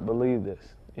cannot believe this.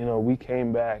 We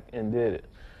came back and did it.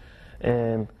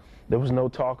 And there was no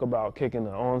talk about kicking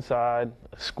the onside,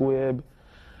 a squib,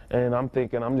 and I'm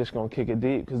thinking I'm just going to kick it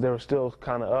deep because they were still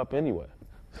kind of up anyway.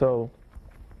 So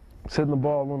sitting the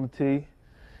ball on the tee,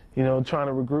 trying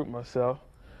to regroup myself,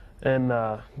 and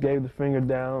gave the finger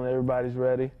down, everybody's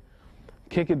ready.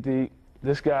 Kick it deep.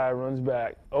 This guy runs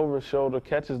back over his shoulder,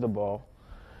 catches the ball,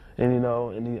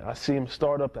 and I see him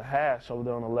start up the hash over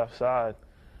there on the left side,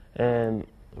 and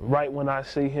right when I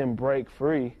see him break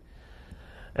free,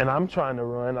 and I'm trying to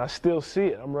run, I still see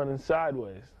it. I'm running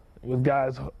sideways with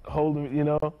guys holding,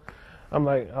 I'm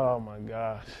like, oh my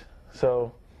gosh.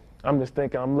 So I'm just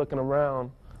thinking, I'm looking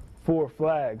around for a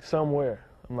flag somewhere.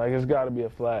 I'm like, there's got to be a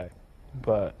flag,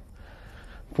 but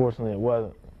fortunately it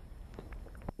wasn't.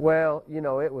 Well,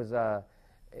 it was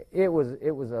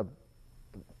a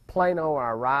Plano,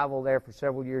 our rival there for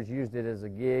several years, used it as a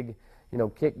gig,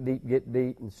 kick deep, get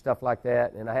beat, and stuff like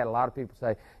that. And I had a lot of people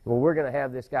say, well, we're going to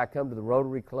have this guy come to the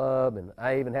Rotary Club. And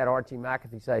I even had Archie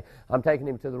McAfee say, I'm taking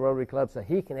him to the Rotary Club so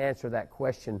he can answer that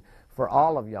question for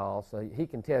all of y'all, so he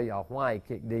can tell y'all why he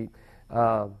kicked deep.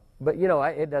 But, you know,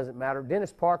 it doesn't matter.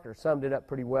 Dennis Parker summed it up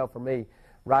pretty well for me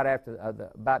right after,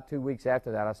 about 2 weeks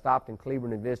after that. I stopped in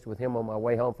Cleveland and visited with him on my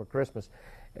way home for Christmas.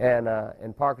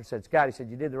 And Parker said, Scott, he said,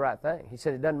 you did the right thing. He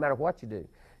said, it doesn't matter what you do.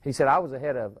 He said, I was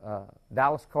ahead of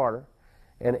Dallas Carter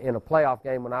in a playoff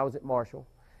game when I was at Marshall.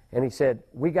 And he said,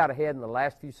 we got ahead in the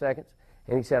last few seconds.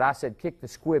 And he said, I said, kick the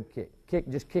squib kick.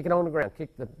 Just kick it on the ground.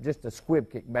 Just a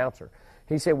squib kick bouncer.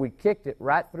 He said, we kicked it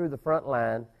right through the front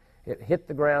line. It hit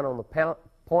the ground on the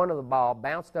point of the ball,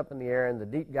 bounced up in the air, and the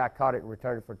deep guy caught it and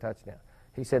returned it for a touchdown.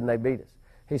 He said, and they beat us.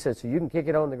 He said, so you can kick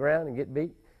it on the ground and get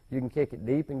beat. You can kick it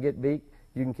deep and get beat.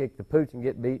 You can kick the pooch and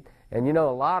get beat. And you know,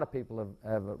 a lot of people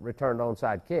have returned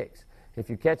onside kicks. If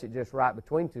you catch it just right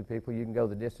between two people, you can go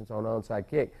the distance on an onside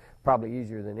kick, probably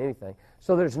easier than anything.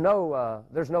 So there's no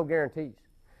guarantees.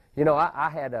 You know, I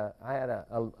had a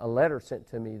letter sent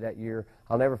to me that year.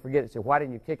 I'll never forget it. It said, why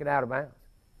didn't you kick it out of bounds?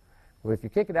 Well, if you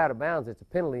kick it out of bounds, it's a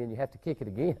penalty and you have to kick it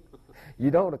again. You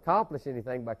don't accomplish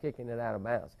anything by kicking it out of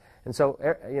bounds. And so,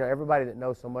 you know, everybody that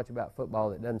knows so much about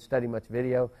football that doesn't study much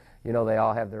video, you know, they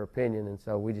all have their opinion, and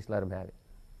so we just let them have it.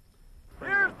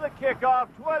 Here's the kickoff,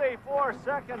 24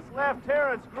 seconds left.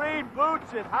 Terrence Green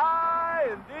boots it high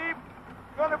and deep.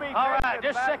 Going to be all right,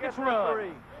 just seconds run.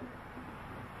 3.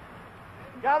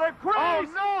 Got a crease. Oh,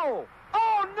 no.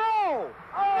 Oh, no.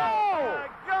 Oh, my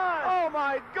gosh. Oh,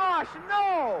 my gosh,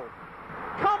 no.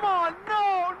 Come on, no.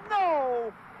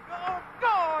 Oh,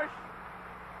 gosh.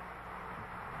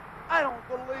 I don't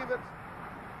believe it.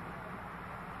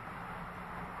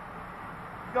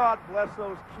 God bless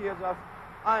those kids.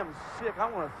 I am sick.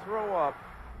 I want to throw up.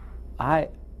 I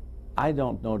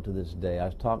don't know to this day. I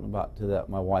was talking to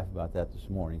my wife about that this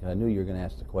morning because I knew you were going to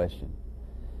ask the question.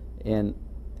 And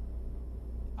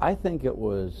I think it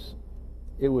was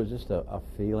just a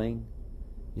feeling,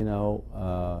 you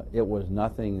know. It was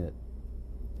nothing that,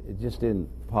 it just didn't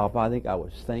pop. I think I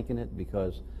was thinking it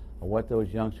because of what those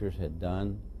youngsters had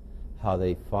done, how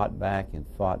they fought back, and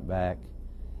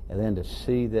then to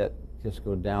see that just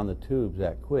go down the tubes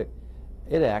that quick,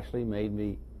 it actually made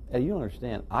me, and you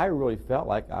understand, I really felt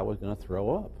like I was going to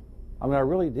throw up. I mean, I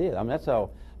really did. I mean, that's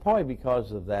how, probably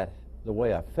because of that, the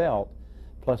way I felt,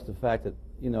 plus the fact that,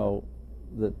 you know,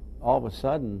 that all of a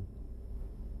sudden,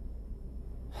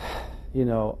 you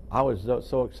know, I was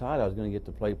so excited I was going to get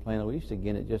to play Plano East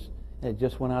again. It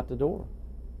just went out the door.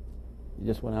 It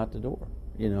just went out the door,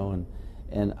 you know,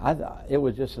 and it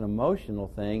was just an emotional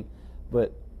thing,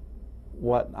 but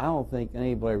what I don't think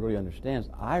anybody really understands,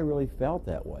 I really felt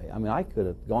that way. I mean, I could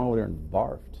have gone over there and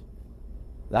barfed.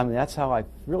 I mean, that's how I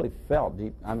really felt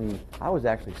deep. I mean, I was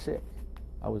actually sick.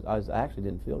 I actually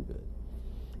didn't feel good.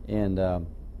 And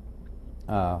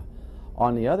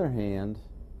on the other hand,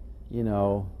 you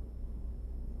know,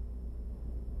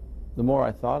 the more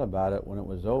I thought about it when it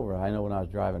was over, I know when I was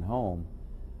driving home,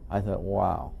 I thought,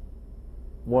 wow,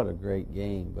 what a great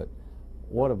game. But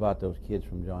what about those kids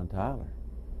from John Tyler?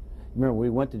 Remember, we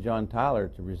went to John Tyler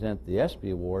to present the ESPY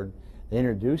Award. They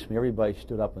introduced me. Everybody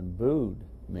stood up and booed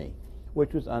me,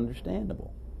 which was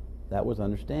understandable. That was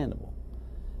understandable.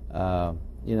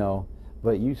 You know,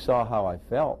 but you saw how I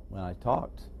felt when I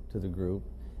talked to the group,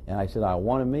 and I said, I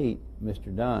want to meet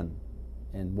Mr. Dunn.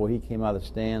 And boy, he came out of the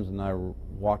stands, and I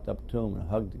walked up to him and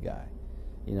hugged the guy.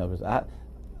 You know, because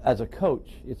as a coach,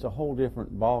 it's a whole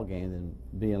different ball game than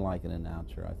being like an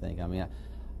announcer, I think. I mean,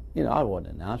 you know, I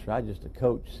wasn't an announcer. I was just a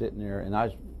coach sitting there, and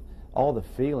all the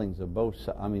feelings of both.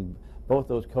 I mean, both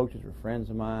those coaches were friends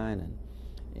of mine,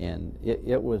 and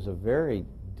it was a very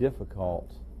difficult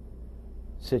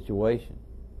situation,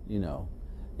 you know,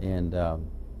 and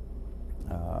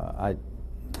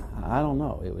I don't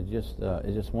know. It was just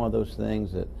it's just one of those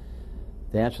things that,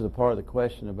 to answer the part of the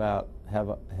question about has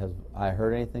I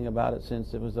heard anything about it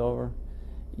since it was over,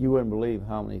 you wouldn't believe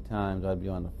how many times I'd be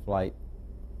on the flight,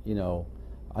 you know.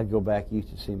 I'd go back east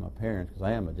to see my parents because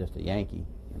I am just a Yankee.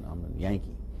 You know, I'm a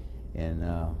Yankee, and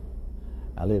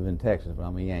I live in Texas, but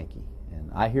I'm a Yankee, and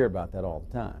I hear about that all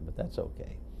the time. But that's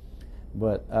okay.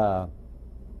 But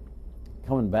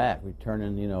coming back,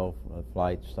 returning, you know,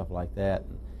 flights, stuff like that,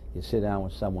 and you sit down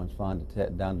with someone flying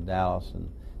down to Dallas,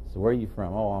 and say, "Where are you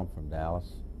from?" "Oh, I'm from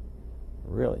Dallas."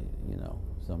 Really, you know,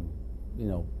 some, you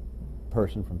know,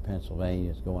 person from Pennsylvania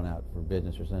is going out for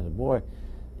business or something. Boy,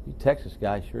 you Texas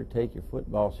guys sure take your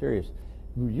football serious.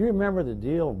 Do you remember the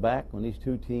deal back when these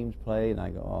two teams played? And I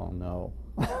go, oh no,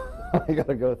 I got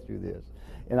to go through this.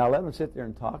 And I let them sit there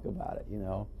and talk about it, you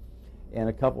know. And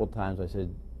a couple of times I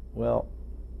said, well,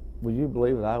 would you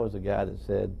believe that I was the guy that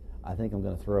said, I think I'm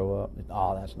going to throw up?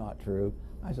 Oh, that's not true.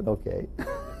 I said, okay.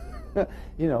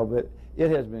 You know, but it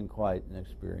has been quite an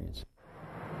experience.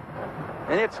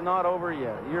 And it's not over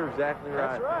yet. You're exactly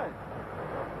right. That's right.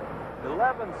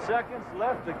 11 seconds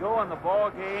left to go in the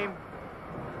ball game.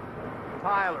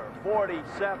 Tyler,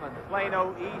 47.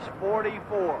 Plano East,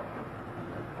 44.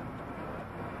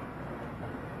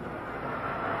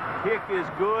 Kick is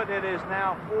good. It is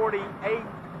now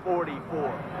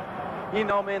 48-44. You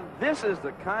know, man, this is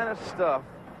the kind of stuff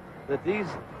that these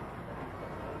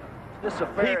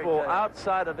people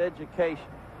outside of education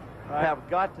have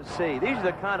got to see. These are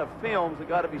the kind of films that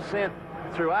got to be sent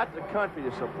throughout the country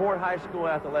to support high school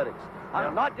athletics.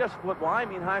 Not just football, I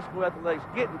mean high school athletics,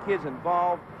 getting kids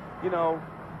involved, you know,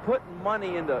 putting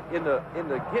money into getting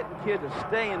kids to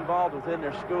stay involved within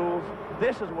their schools.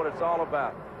 This is what it's all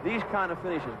about. These kind of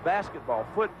finishes, basketball,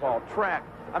 football, track.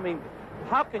 I mean,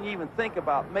 how can you even think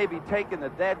about maybe taking the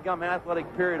dadgum athletic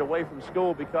period away from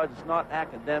school because it's not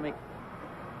academic?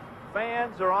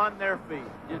 Fans are on their feet.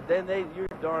 You're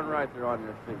darn right they're on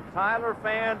their feet. Tyler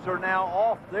fans are now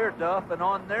off their duff and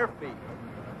on their feet.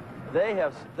 They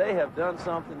have done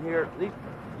something here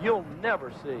you'll never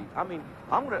see. I mean,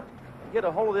 I'm going to get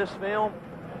a hold of this film.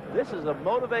 This is a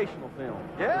motivational film.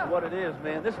 Yeah. Is what it is,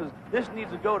 man. This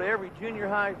needs to go to every junior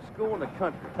high school in the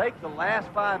country. Take the last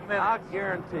 5 minutes. I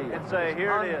guarantee you. And say,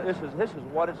 here it is. This is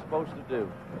what it's supposed to do.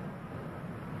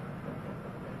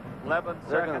 11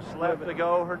 seconds left to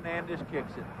go. Hernandez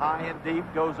kicks it. High and deep,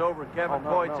 goes over Kevin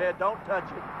Coyte's head. Don't touch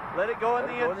it. Let it go in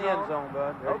the end zone.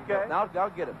 Bud. Okay. Now I'll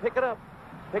get it. Pick it up.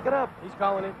 Pick it up. He's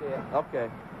calling it there.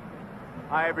 Okay.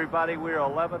 Hi, everybody. We're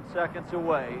 11 seconds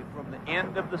away from the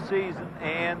end of the season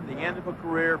and the end of a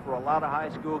career for a lot of high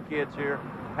school kids here.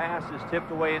 Pass is tipped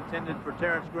away, intended for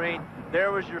Terrence Green.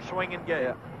 There was your swinging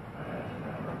game.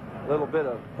 A little bit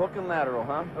of hook and lateral,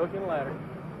 huh? Hook and ladder.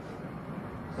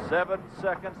 7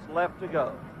 seconds left to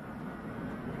go.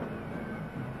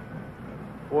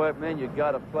 Boy, man, you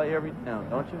got to play every down,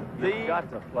 don't you? You got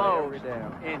to play every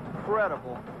down.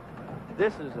 Incredible.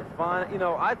 This is a fun. You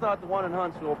know, I thought the one in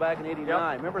Huntsville back in '89.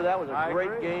 Yep. Remember that was a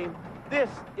great game. This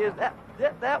is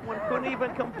that one couldn't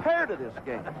even compare to this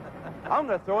game. I'm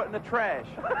going to throw it in the trash.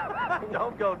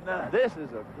 Don't go nuts. This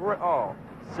is a great.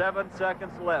 7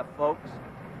 seconds left, folks.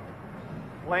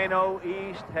 Plano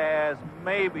East has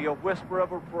maybe a whisper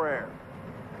of a prayer.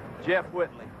 Jeff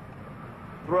Whitley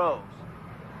throws.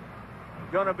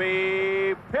 Going to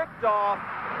be picked off.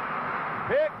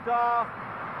 Picked off.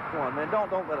 Come on, man.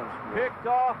 Don't let him screw. Picked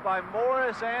off by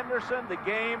Morris Anderson. The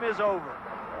game is over.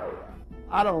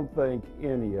 I don't think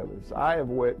any of us. I have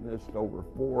witnessed over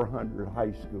 400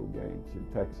 high school games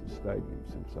at Texas Stadium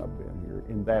since I've been here,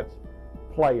 and that's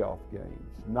playoff games,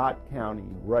 not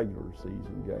counting regular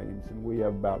season games, and we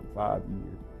have about 5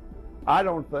 years. I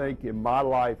don't think in my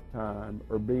lifetime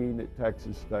or being at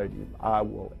Texas Stadium I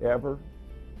will ever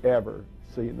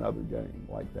see another game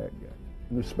like that game,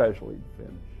 and especially the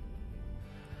finish.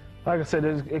 Like I said,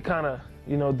 it kind of,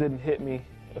 didn't hit me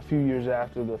a few years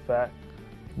after the fact,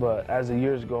 but as the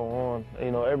years go on,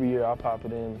 every year I'll pop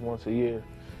it in once a year,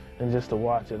 and just to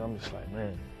watch it, I'm just like,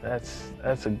 man, that's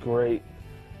a great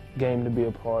game to be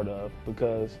a part of,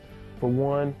 because for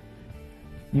one,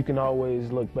 you can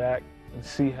always look back and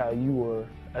see how you were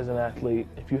as an athlete.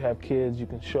 If you have kids, you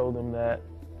can show them that.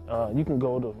 You can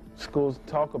go to schools and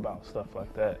talk about stuff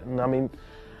like that. And I mean,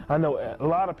 I know a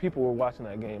lot of people were watching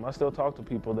that game. I still talk to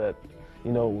people that,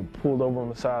 pulled over on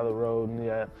the side of the road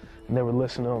and they were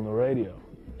listening on the radio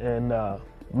and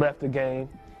left the game,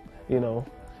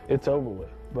 it's over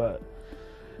with. But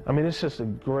I mean, it's just a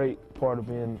great part of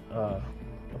being a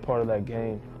part of that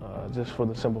game, just for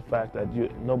the simple fact that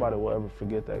nobody will ever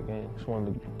forget that game. It's one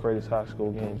of the greatest high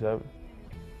school games ever.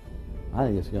 I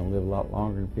think it's going to live a lot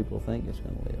longer than people think it's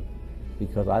going to live,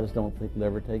 because I just don't think it'll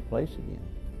ever take place again.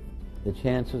 The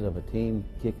chances of a team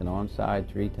kicking onside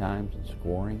 3 times and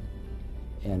scoring,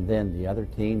 and then the other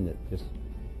team that just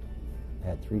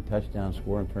had 3 touchdowns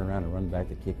score and turn around and run back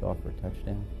the kickoff for a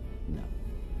touchdown, no.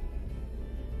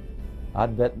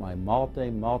 I'd bet my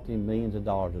multi-millions of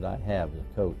dollars that I have as a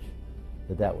coach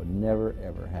that would never,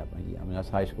 ever happen again. I mean, us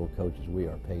high school coaches, we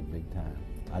are paid big time.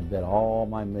 I'd bet all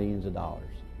my millions of dollars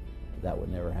that would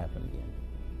never happen again.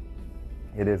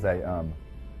 It is a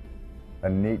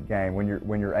neat game. When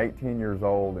you're 18 years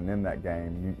old and in that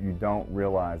game, you don't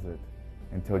realize it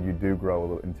until you do grow a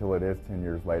little, until it is 10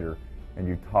 years later, and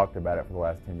you've talked about it for the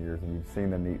last 10 years, and you've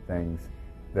seen the neat things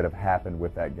that have happened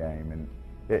with that game. And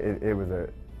it was a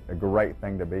great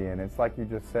thing to be in. It's like you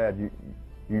just said,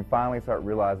 you finally start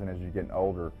realizing as you're getting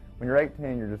older. When you're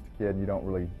 18, you're just a kid,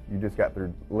 and you just got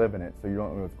through living it, so you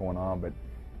don't know what's going on, but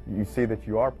you see that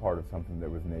you are part of something that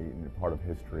was neat and part of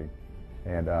history,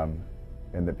 and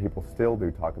that people still do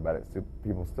talk about it.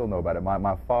 People still know about it.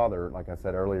 My father, like I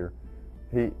said earlier,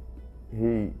 he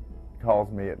he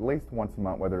calls me at least once a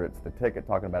month, whether it's the ticket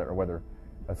talking about it or whether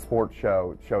a sports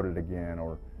show showed it again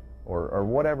or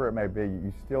whatever it may be.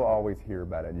 You still always hear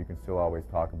about it. You can still always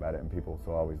talk about it, and people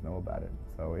still always know about it.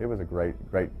 So it was a great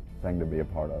thing to be a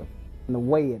part of. And the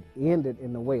way it ended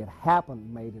and the way it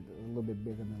happened made it a little bit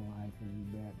bigger than life.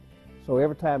 And that. So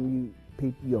every time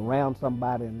you're around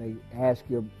somebody and they ask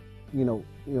you,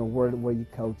 where you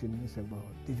coaching, they say, well,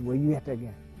 were you at that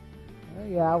game?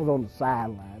 Yeah, I was on the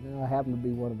sideline. I happened to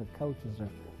be one of the coaches there.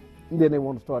 And then they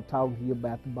want to start talking to you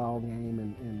about the ball game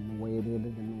and the way it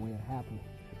ended and the way it happened.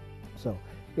 So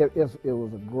it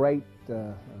was a great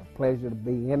pleasure to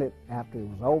be in it after it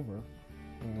was over,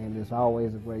 and it's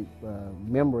always a great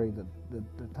memory to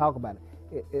talk about it.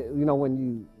 When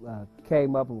you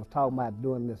came up and was talking about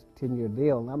doing this 10-year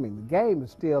deal, I mean, the game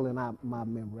is still in my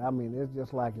memory. I mean, it's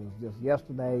just like it was just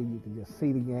yesterday. You can just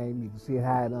see the game. You can see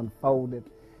how it unfolded.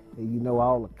 You know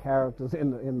all the characters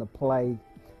in the play,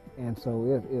 and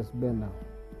so it's been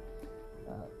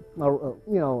a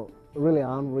really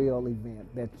unreal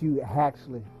event that you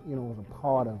actually was a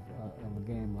part of a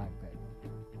game like that.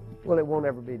 Well, it won't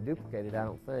ever be duplicated, I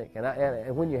don't think.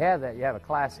 And when you have that, you have a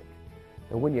classic.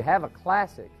 And when you have a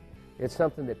classic, it's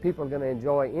something that people are going to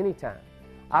enjoy anytime.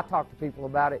 I talk to people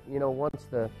about it. Once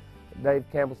the Dave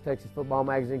Campbell's Texas Football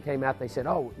Magazine came out, they said,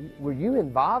 "Oh, were you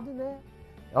involved in that?"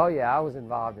 Oh, yeah, I was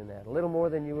involved in that. A little more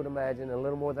than you would imagine, a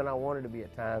little more than I wanted to be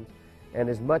at times, and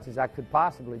as much as I could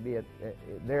possibly be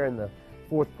there in the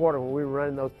fourth quarter when we were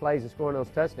running those plays and scoring those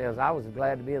touchdowns. I was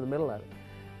glad to be in the middle of it.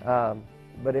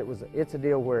 But it's a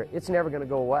deal where it's never going to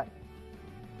go away.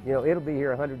 It'll be here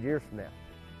 100 years from now.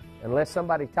 Unless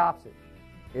somebody tops it,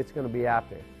 it's going to be out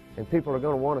there. And people are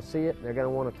going to want to see it, and they're going to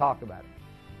want to talk about it.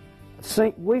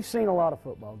 We've seen a lot of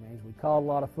football games. We called a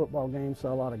lot of football games,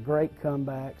 saw a lot of great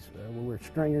comebacks. We were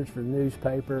stringers for the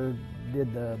newspaper,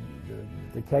 did the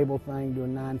cable thing,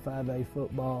 doing 9-5A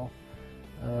football.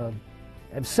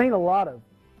 I've seen a lot of,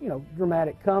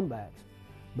 dramatic comebacks,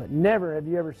 but never have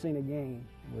you ever seen a game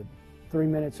with 3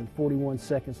 minutes and 41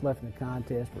 seconds left in the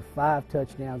contest where 5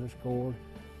 touchdowns are scored.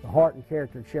 The heart and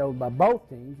character showed by both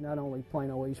teams, not only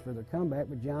Plano East for their comeback,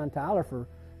 but John Tyler for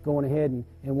going ahead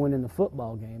and winning the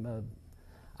football game.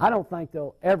 I don't think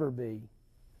there'll ever be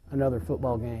another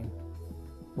football game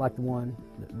like the one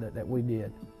that we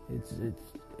did.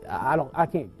 I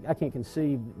can't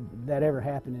conceive that ever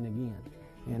happening again.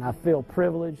 And I feel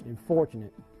privileged and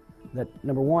fortunate that,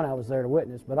 number one, I was there to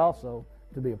witness, but also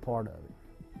to be a part of it.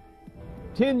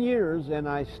 10 years, and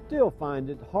I still find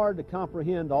it hard to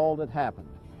comprehend all that happened.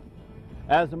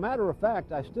 As a matter of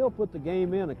fact, I still put the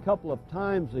game in a couple of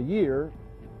times a year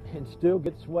and still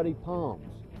get sweaty palms,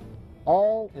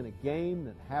 all in a game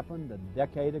that happened a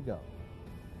decade ago.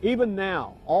 Even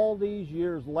now, all these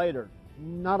years later,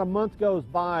 not a month goes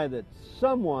by that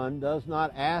someone does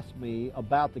not ask me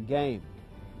about the game.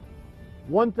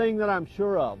 One thing that I'm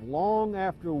sure of, long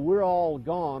after we're all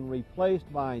gone,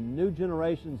 replaced by new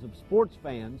generations of sports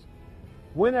fans,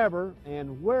 whenever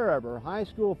and wherever high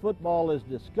school football is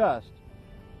discussed,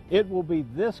 it will be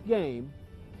this game,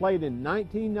 played in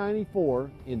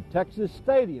 1994 in Texas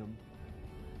Stadium,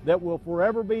 that will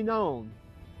forever be known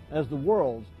as the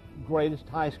world's greatest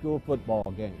high school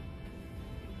football game.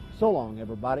 So long,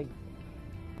 everybody.